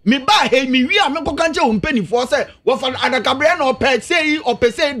se me ba he mi wi a me kokanche wo mpanifo se wofa ADAKABRI na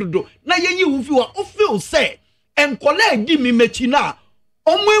opese dodo na yenyi wo fi wa o feel se enkola edi mi mechi na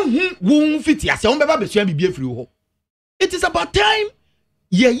omenhu wo mfiti ase wo beba besua bibi afiri ho. It is about time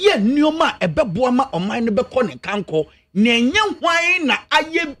ye nneoma ebeboa ma oman ne beko ne kanko na enye hwan na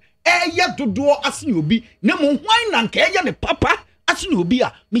aye dodo asene obi na mo hwan na nka eye ne papa asene obi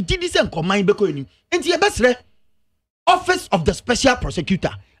a me gidi se nkoman beko enim enti ye besre Office of the Special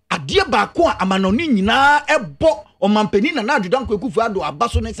Prosecutor adie ba ko amanoni nyina ebo omampani na adwodan kwakufu ado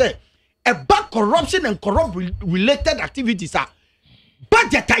abaso ne se eba corruption and corrupt related activities are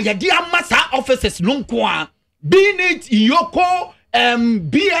budget ayedi amasa offices no nko a being it Yoko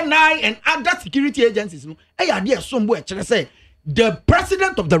BNI and other security agencies no ayade esombo e kire say the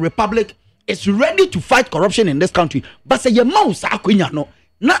president of the republic is ready to fight corruption in this country but say ye mouse akonya no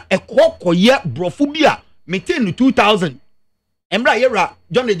na ekokoye brofu bia metin 2000 embra yera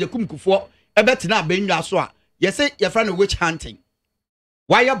John Ejekum Kufo ebetena benwa so a You say your friend witch hunting.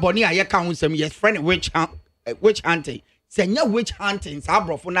 Why your bonny are you count some your friend witch hunting? Say your witch hunting,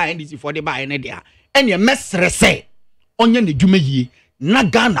 Sabrofuna NDC for the buy any there. And your mess say onion the jume na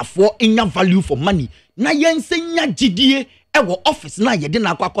Ghana for in your value for money. Na yen senya GDA ewo office na ye didn't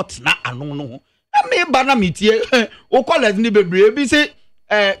aqua na ano. I mean banamitie o call as ni bebre say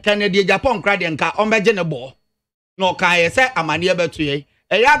Kennedy Japan crowd and car on my no kai say amani betu ye.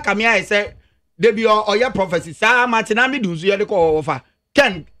 Eya kamia say debi or your prophecy sa matinami duzu ye ko offer.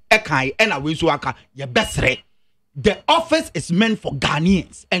 Ken ekai ena wesu aka ye besre. The office is meant for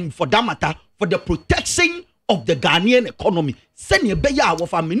Ghanaians and for that matter for the protection of the Ghanaian economy. Send ye beya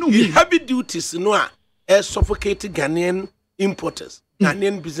of a menu. Heavy duties no suffocated Ghanaian importers,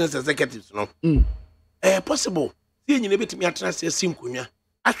 Ghanaian business executives no. Possible. See you never to me at say simkunya.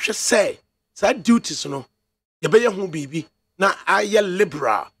 I should say sad duties no. Ye beya hu bibi na aye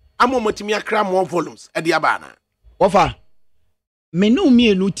liberal. Amo motimia kra more volumes at the abana. Ofa menu mi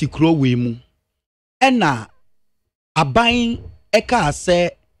enu tikro we mu. Ena abain eka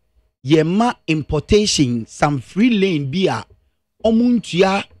se yema importation some free lane bia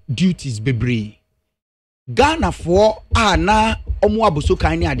omuntua duties bebre. Ghana for na omu abuso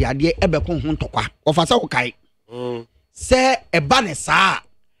kan ni ade ebekon ho ntokwa. Ofasa wokai. Se eba ne saa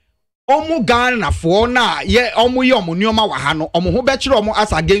omu Ghana for na ye omu ye omu nioma wa ha no omu ho be kire omu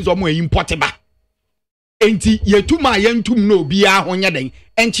as against omu import ba. Enti yetuma yentum no obi a ho nya den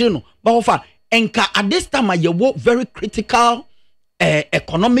enchi no ba ofa enka at this time ye wo very critical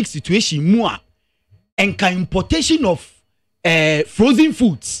economic situation mu a enka importation of frozen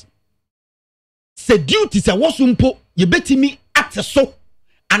foods se duty se wosumpo ye betimi ateso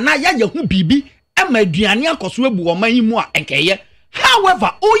ana ya ye hu bibi ema aduane akoso ebu o man mu a enkeye.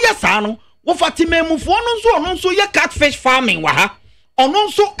 However o yes ano wo fatimemufo no nso ye catfish farming wa ha ono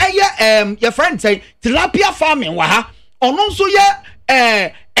nso eye your friend say tilapia farming wa ha ono nso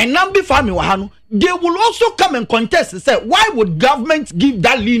ye enambi farming wa ha no. They will also come and contest and say, why would government give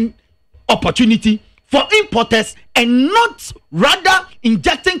that lean opportunity for importers and not rather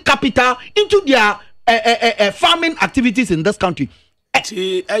injecting capital into their farming activities in this country?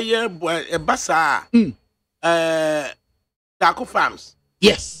 Basa, Dako Farms.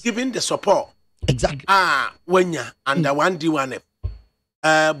 Yes. Giving the support. Exactly. Wenya under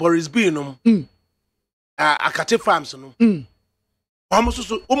 1D1F. Boris Binum. Akate Farms.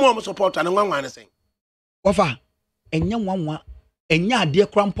 Almost support and one saying. Wafa, enya wanwa, enya ade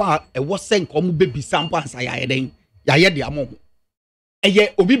krampa e wo sen komu baby sample ansa ya yeden. Ya ye de amo.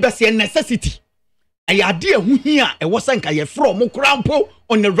 Eye obi bese necessity. Eye ade ehu hia e wo sen ka ye from krampo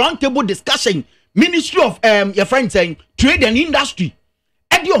on the round table discussion. Ministry of your friend saying trade and industry.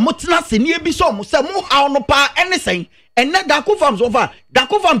 Edi omotena se ni ebi so mo se mo how no pa anything. And na Dako Farms over.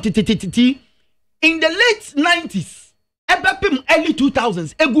 Dako Farm titi in the late 90s. Early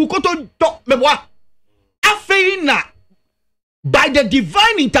 2000s, egu koto do meboa. Afeina by the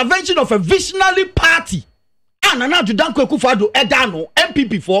divine intervention of a visionary party. Anana Judanko Kufado Edano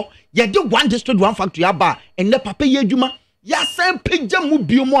MPP4 ye do one district one factory aba and ne papa ye adwuma ya sem pegja mu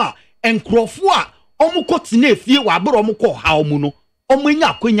biomo and crofo a omo kotine fie wa abro omo ko ha omo no omo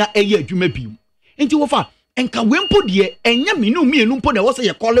nya akwanya eye adwuma biom. Enti wo fa enka wempo de enya minu mienu mpo na wo se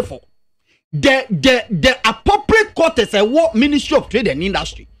ye call for the appropriate quarters a war Ministry of Trade and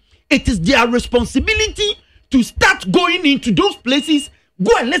Industry. It is their responsibility to start going into those places.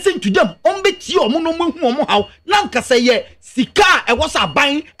 Go and listen to them. Ombeti omo how nanka say ye sika e was a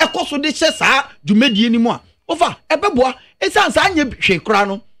buying e koso de chesa dwumadi anymore. Over ebeboa esan sa anye hwekra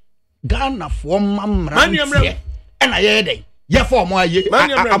no Ghana for mamra and aye dey ye for mo aye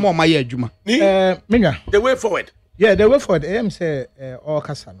amo ma ye adwuma. The way forward. Yeah, the way forward am say all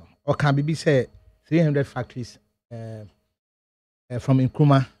kasa no. Or can be say 300 factories from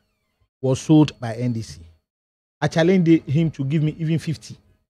Nkrumah was sold by NDC. I challenged him to give me even 50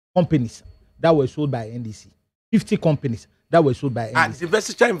 companies that were sold by NDC. 50 companies that were sold by NDC.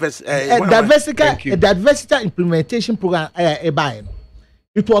 Diversity implementation program.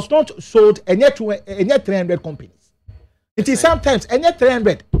 It was not sold any 300 companies. It is sometimes any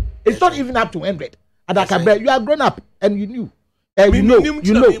 300. It's not even up to 100. ADAKABRI, you are grown up and you knew.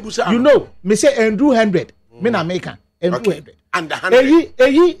 You know. Me say Andrew 100. Me na American. Andrew 100. And the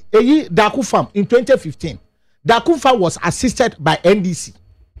 100. Dako Farm in 2015. Dako Farm was assisted by NDC.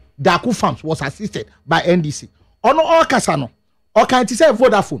 Dako Farms was assisted by NDC. Ono all kasano. Or can't you say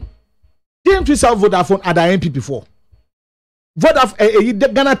Vodafone? Didn't we sell Vodafone at the MP before?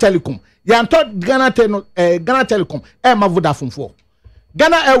 Vodafone, Ghana Telecom. You thought Ghana Telecom. Emma Vodafone for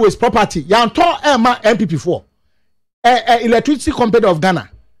Ghana Airways property. You thought Emma MPP for. Electricity company of Ghana.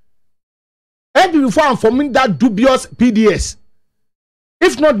 maybe before I'm forming that dubious PDS,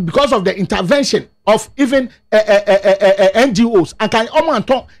 if not because of the intervention of even NGOs, and can almost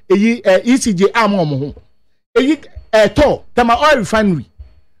talk ECJ arm to Tama Oil Refinery.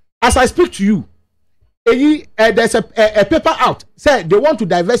 As I speak to you, there's a paper out say they want to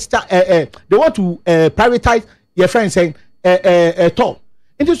divest, they want to privatize your friend saying to.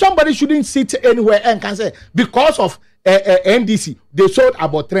 Into somebody shouldn't sit anywhere and can say because of NDC they sold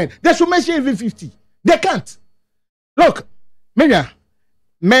about trend. They should mention even 50. They can't. Look, me,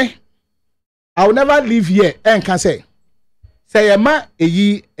 I will never live here and can say ma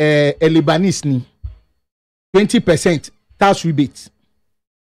a Lebanese ni 20% tax rebate.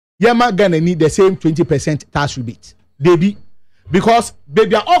 Yama gonna need the same 20% tax rebate. Baby, because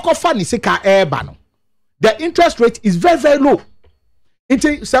baby are all funny seka air. The interest rate is very, very low. It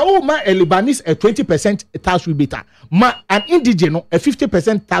say oh ma a Lebanese a 20% tax rebate, ma an indigenous a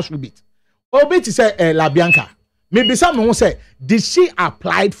 50% tax rebate. Obey to say La Bianca. Maybe someone will say, did she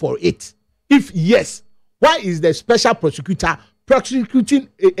applied for it? If yes, why is the special prosecutor prosecuting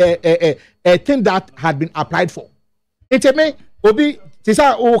a thing that had been applied for? It may Obi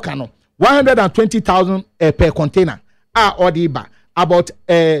Tisa O Kano 120,000 per container. About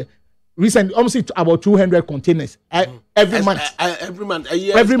recently almost about 200 containers every month. Every month.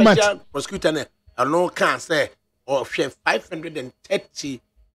 Every month. Prosecutor no can say or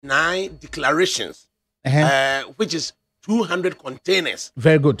 539 declarations. Which is 200 containers.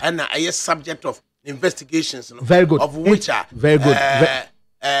 Very good. And a subject of investigations. Very good. Of which are very good.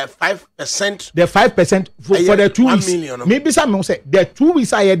 5%. The 5% for the 2 weeks. Million, maybe someone say the 2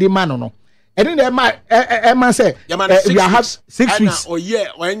 weeks I had man no. And then the man say we have 6 weeks. Or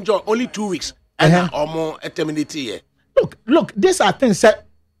yeah, or enjoy only 2 weeks. And or more eternity. Look, these are things that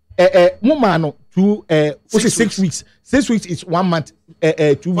Mumano to 6 weeks. 6 weeks is 1 month, 2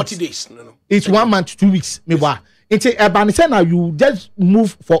 weeks. 40 days. No. It's 1 month, 2 weeks. It's a now you just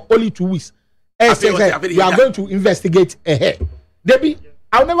move for only 2 weeks. You are going to investigate ahead. Debbie,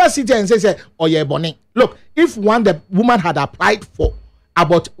 I'll never sit there and say, oh yeah, Bonnie. Look, if the woman had applied for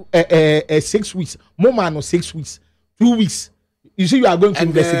about 6 weeks, Mumano 6 weeks, 2 weeks, you see, you are going to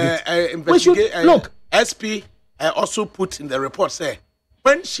investigate. Look, SP also put in the report, say,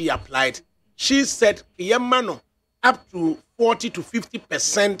 when she applied, she said, Yamano, up to 40 to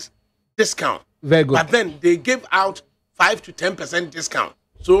 50% discount. Very good. But then they gave out 5 to 10% discount.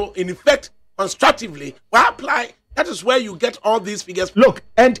 So, in effect, constructively, we apply. That is where you get all these figures. Look,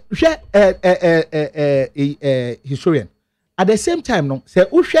 and historian, at the same time, no, say,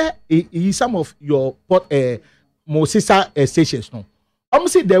 some of your Mosisa stations, no.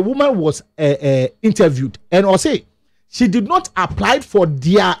 Obviously, the woman was interviewed, and I say she did not apply for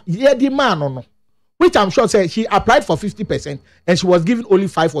their demand, no. Which I'm sure said she applied for 50% and she was given only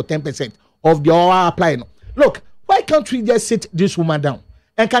 5 or 10% of the all applying. Look, why can't we just sit this woman down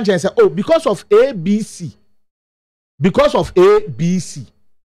and can't you say, oh, because of ABC,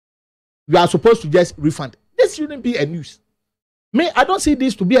 you are supposed to just refund. This shouldn't be a news. Me, I don't see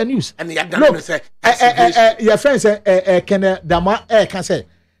this to be a news. And look, your friends can say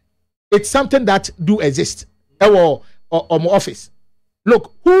it's something that do exist or office.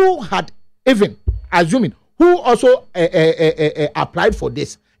 Look, who had even assuming who also applied for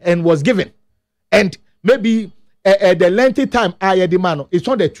this and was given, and maybe the lengthy time I demand it's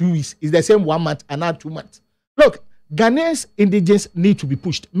not the 2 weeks, it's the same 1 month and not 2 months. Look, Ghanaians indigents need to be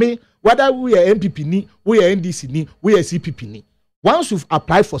pushed. Me, whether we are MPP ni, we are NDC ni, we are CPP ni. Once you've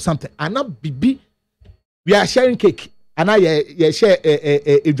applied for something, and not BB, we are sharing cake, and I share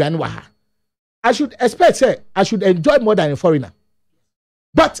a I should expect, say, I should enjoy more than a foreigner.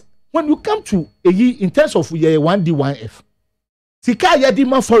 But when you come to in terms of 1D, 1F, Sika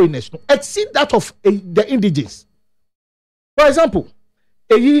Yadima foreigners exceed that of the indigenous. For example,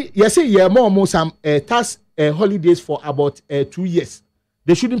 you say more some tax holidays for about 2 years.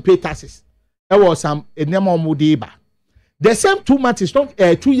 They shouldn't pay taxes. There was some the same 2 months is not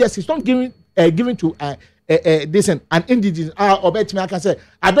 2 years is not given to this an indigenous. Or bet me I can say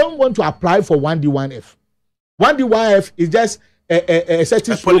I don't want to apply for 1D, 1F. 1D, 1F is just a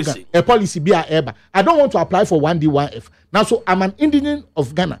certain slogan, a policy be a eba. I don't want to apply for 1D, 1F. Now, so I'm an Indian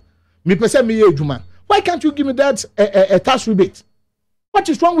of Ghana. Me person me Juma. Why can't you give me that a tax rebate? What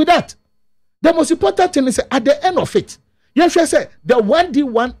is wrong with that? The most important thing is at the end of it, you have to say the 1D,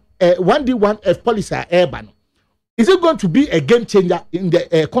 1F policy eba. Is it going to be a game changer in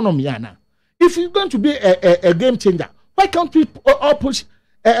the economy, Anna? If it's going to be a game changer, why can't we all push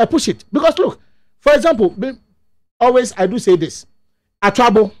it? Because look, for example, always I do say this: a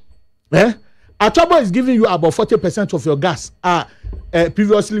trouble is giving you about 40% of your gas.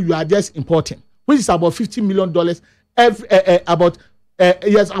 Previously you are just importing. which is about $50 million about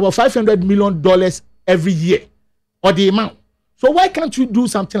 $500 million every year, or the amount. So why can't you do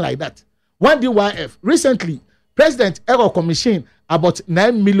something like that? 1DYF recently, President Ego commissioned about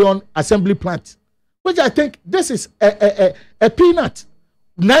 9 million assembly plants, which I think this is a peanut.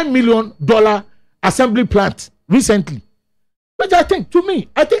 $9 million assembly plant recently, which I think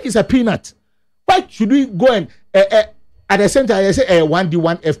it's a peanut. Why should we go and at the center I say a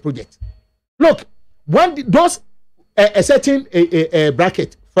 1D1F project? Look, those a certain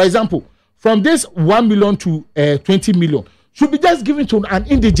bracket, for example, from this 1 million to 20 million should be just given to an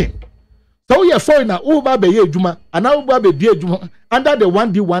indigent. So we are foreigner under the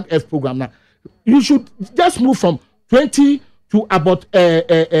 1D1F program now. You should just move from 20 to about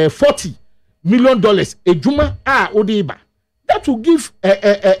 $40 million a juma odeba. That will give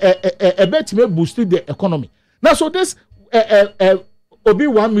a better boost to the economy. Now, so this obi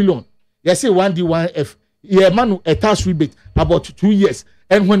 1 million, you say 1D1F, a tax rebate about 2 years,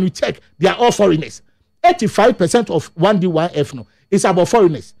 and when we check, they are all foreigners. 85% of 1D1F no is about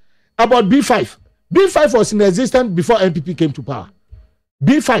foreigners. About B5 was in existence before MPP came to power.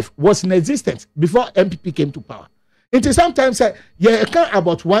 B5 was in existence before MPP came to power. It is sometimes about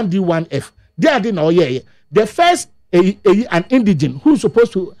 1D1F. They are the first an indigent who is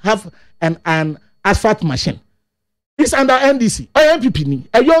supposed to have an asphalt machine. It's under NDC or MPP.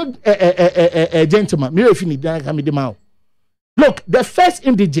 A young gentleman, look, the first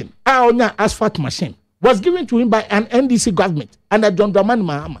indigent asphalt machine was given to him by an NDC government under John Dramani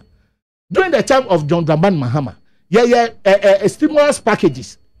Mahama. During the time of John Dramani Mahama, stimulus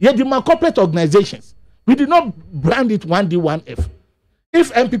packages, the corporate organizations. We did not brand it 1D1F.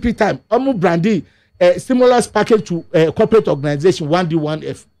 If MPP time, branded stimulus package to corporate organization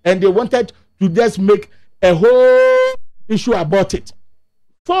 1D1F, and they wanted to just make a whole issue about it.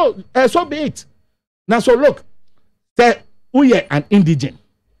 So be it. Now, so look, say we are an indigent.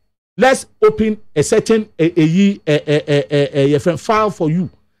 Let's open a certain file for you.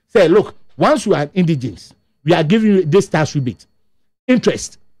 Say, look, once you are an indigent, we are giving you this tax rebate.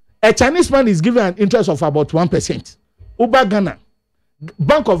 Interest. A Chinese man is given an interest of about 1%. Uber Ghana,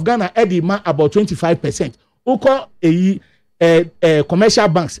 Bank of Ghana, demand about 25%. Uko commercial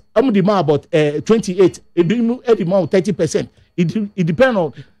banks, demand about 28%. Demand 30%. It depends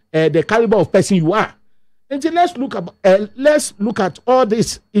on the caliber of person you are. And so let's look at all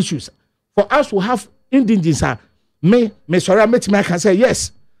these issues. For us to have indigents, me can say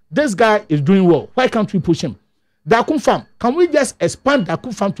yes, this guy is doing well. Why can't we push him? Dakun farm, can we just expand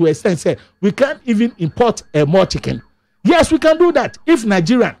Dakun farm to a extent say we can't even import more chicken? Yes, we can do that. If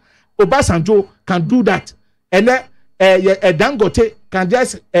Nigerian Obasanjo can do that, and then Dangote can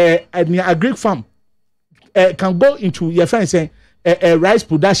just a Greek farm can go into your friend saying rice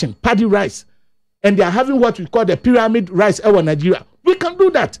production, paddy rice, and they are having what we call the pyramid rice over Nigeria. We can do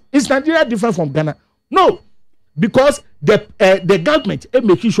that. Is Nigeria different from Ghana? No, because the government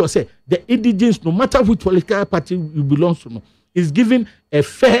making sure say the indigents, no matter which political party you belong to, is given a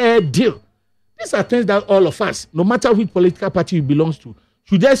fair deal. These are things that all of us, no matter which political party you belong to,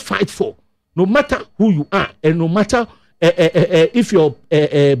 should just fight for. No matter who you are, and no matter if your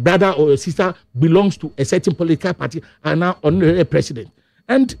brother or your sister belongs to a certain political party and now honorary president.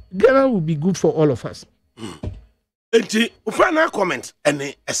 And Ghana will be good for all of us. Final comment and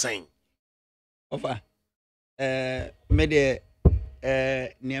a saying. Over. Mede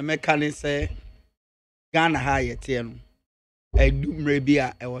near mechanic say Ghana high ten. A doom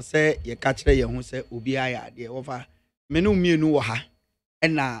rebia, I was say, ye catch the young say, Ubia, the over. Menu me ha,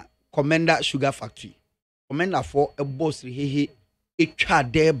 and na commander sugar factory. Commander for a boss, he a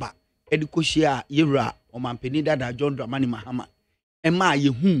child deba, educosia, yera, or mampenida da John Dramani Mahama. Emma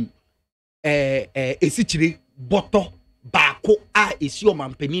ye whom a city bottle, bako, is your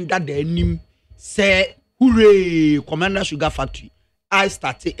mampenida de nim, say, hooray, Commander Sugar Factory. I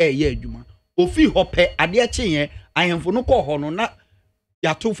started a year, Juma. Ofi hope a dear chain, I am for no call honor, not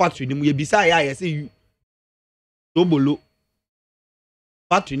ya two factory, you beside I say you. Dobolo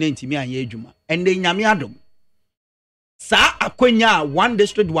factory name to me and ye, Juma, and then Yamiadum. Sa akwenya one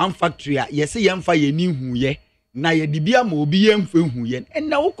district, one factory, yes, yam for ye new who ye. Na ye dibia mo bi yem fu hu yen en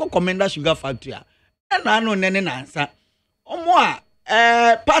na wo Commander Sugar Factory en na no nene nansa omo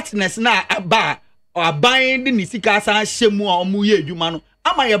a partners na aba aban de ni sika san hyemu a omo ye adwuma no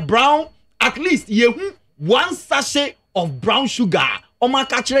ama ye brown at least ye hu one sachet of brown sugar omo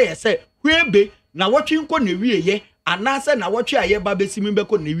aka kire ye say hwebe na wotwe nko na wie ye anase na wotwe aye ba besimi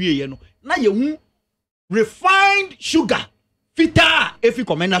beko na wie ye no na ye hu refined sugar fita efi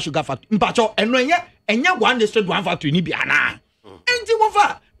Commander Sugar Factory mpacho eno enye one district one factory ni bia na enti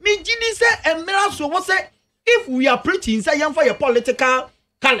wofa me gini say emira so what say if we are preaching say yam for your political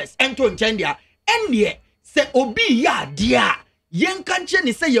colors ento ntendia enie say obi ya dia yen kanche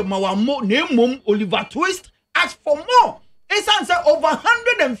ni say ye mawamo na emom Oliver Twist ask for more. Esan say over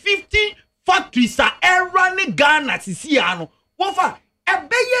 150 factories are running Ghana sisi ano. Wofa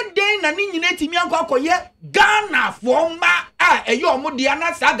ebeye den na ni nyine timi akoye Ghana for ma eyo omo dia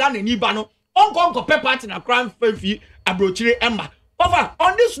na sa Ghana ni ba no. Onko pepper na crime fefi abrochire emma. Wofa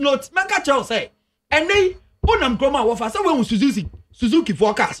on this note menka tell say ene bonam kroma wofa say we Suzuki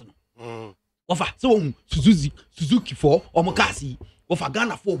for cars no. Wofa say we Suzuki for omo cars yi. Wofa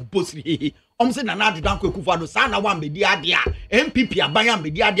Ghana for bosri. Say na na dan kwekufa do sa na wa medi ade a MPP abanya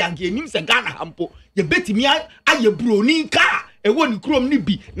medi ade anke enim se Ghana hampo ye betimi aye broni ka ewo ni krom ni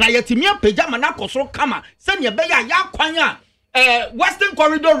bi na yetimi apagya na kosoro kama se ne be ya kwan a Western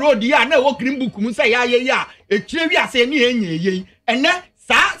Corridor Road ya na ewo green book mu se ya ye ya etire wi ase ni enye ene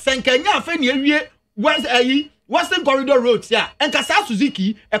sa senkanya afa ni ewie Western Corridor Road ya enka sa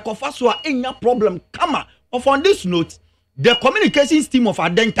Suzuki ekofa so a enya problem kama. Of on this note, the communications team of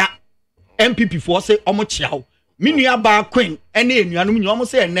Adenta MPP for say omo chiao minua ba queen ene enuanum nyu omo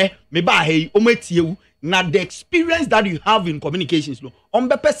say ene me ba hei omo etiewu na the experience that you have in communications no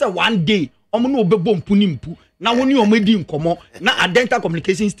ombe pese one day omo no obebo mpu ni mpu na woni omo di nkomo na Adenta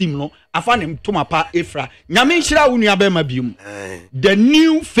communications team no afa ne mtomapa efra nyame nhira wonu abema biom the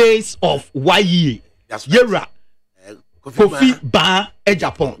new face of YE yera Kofi ba e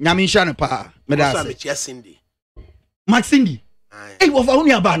Japan nyame nhira ne pa me da say Maxindi hey, wofa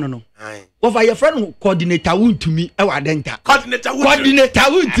uni abano no. Wofa your friend coordinator won't to me. Adenta. Coordinator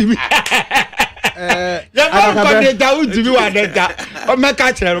won't to me. Coordinator won't to me. Adenta. O me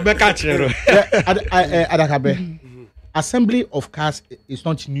catch Adakabe. Assembly of cars is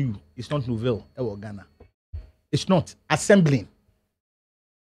not new. It's not novel. Ghana. It's not assembling.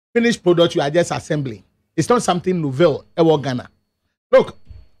 Finished product you are just assembling. It's not something novel. Ghana. Look,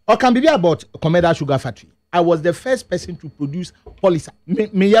 or can be about Commander Sugar Factory. I was the first person to produce policy.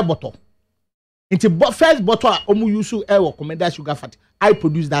 Me bottle. Into first bottle omu yusu ewo Commander Sugar Factory. I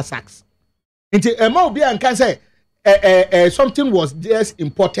produced that sacks. Into MOB and can say something was just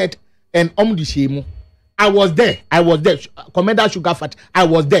imported and di shemu. I was there. Commander Sugar Factory. I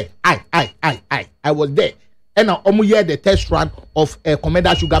was there. I was there. And now omu year the test run of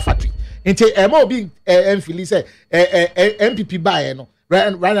Commander Sugar Factory. Into MOB and Philly say MPP buy no.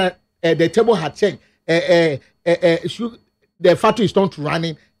 Right the table had changed. The factory is not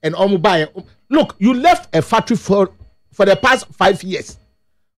running and buy. Look, you left a factory for the past 5 years.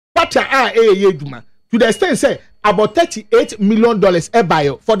 But to the extent say about $38 million a buy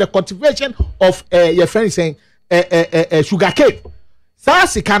for the cultivation of your friend saying sugar cane.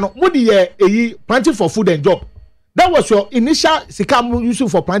 Sikano, mudi planting for food and job. That was your initial sikamo using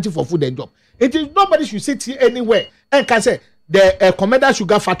for planting for food and job. It is nobody should sit here anywhere and can say the Commander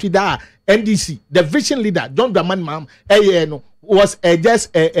Sugar Factory there, NDC, the vision leader, John Draman was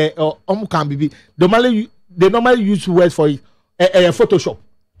just they normally use words for it, Photoshop.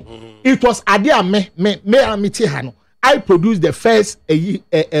 It was Adia me I produced the first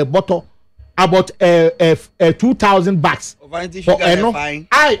bottle about 2,000 bags.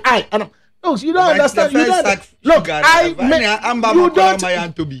 No, you don't understand. You don't. Look, you don't.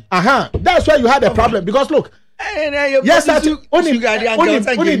 That's why you had a problem because look. Yes, only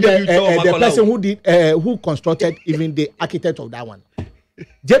the person who did who constructed even the architect of that one.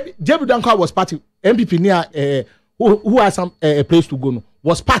 Jebu Dankwa was part of MPP near who has some place to go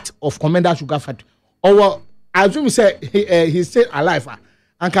was part of Commander Sugar Factory. Or I assume he said he's still alive.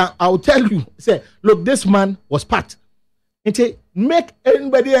 And I'll tell you, say, look, this man was part. And say, make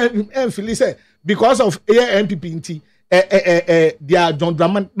anybody feel say because of MPP their John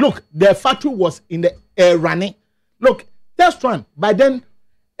Draman. Look, the factory was in the running. Look, test run. By then,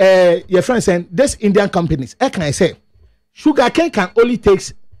 your friend saying this Indian companies, can I say, sugarcane can only take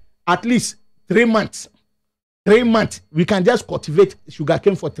at least 3 months. 3 months. We can just cultivate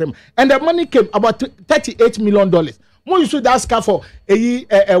sugarcane for 3 months. And the money came about $38 million. More you should ask for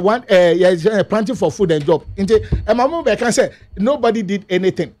planting for food and job. And my mom can say nobody did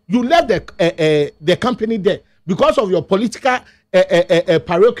anything. You left the company there because of your political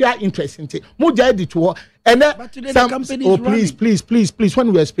parochial interest. And then please. When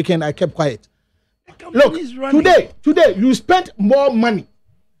we were speaking, I kept quiet. Look, today you spent more money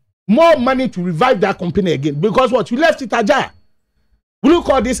to revive that company again because what you left it ajar. Will you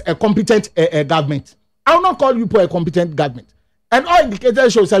call this a competent government? I will not call you for a competent government. And all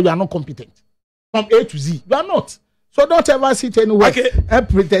indicators show that you are not competent. From A to Z. You are not. So don't ever sit anywhere and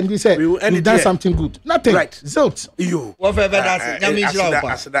pretend you say you've done something good. Nothing. Right. Zilt. You. Whatever that's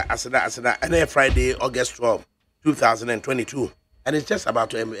it. And Friday, August 12, 2022. And it's just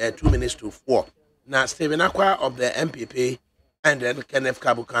about 2 minutes to 4. Now, Stephen Aqua of the MPP and then Kenneth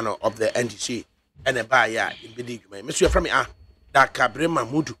Kabukano of the NDC and a buyer in Bidigme. Monsieur from ADAKABRI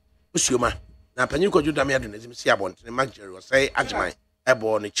Mahmoud, Monsieur Ma. Now, Penuko Judamia Dunizim Siabon, the Magger, say, Ajmai,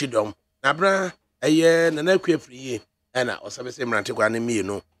 Ebon, Chidom, Nabra, a year, and a queer free, and I was a same Rantiquan me,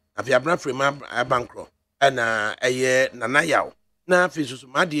 no. If you have not free my bankro, and a year, Nanayao. Now, Fisus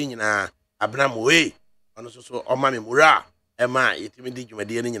Madina, Abram way, and also, or Mammy Mura, Emma, it immediately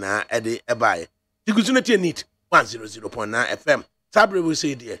Eddie Ebai. The Guzunati need 100.9 FM. Sabri will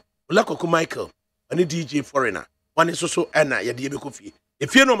say, dear, Ulako Michael, and a DJ foreigner. One is also Anna, Yadi Kofi.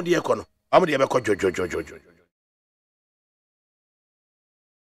 If you know the econo, I'm the Abako Jojo.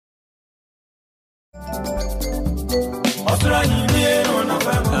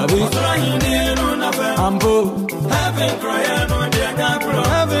 Meet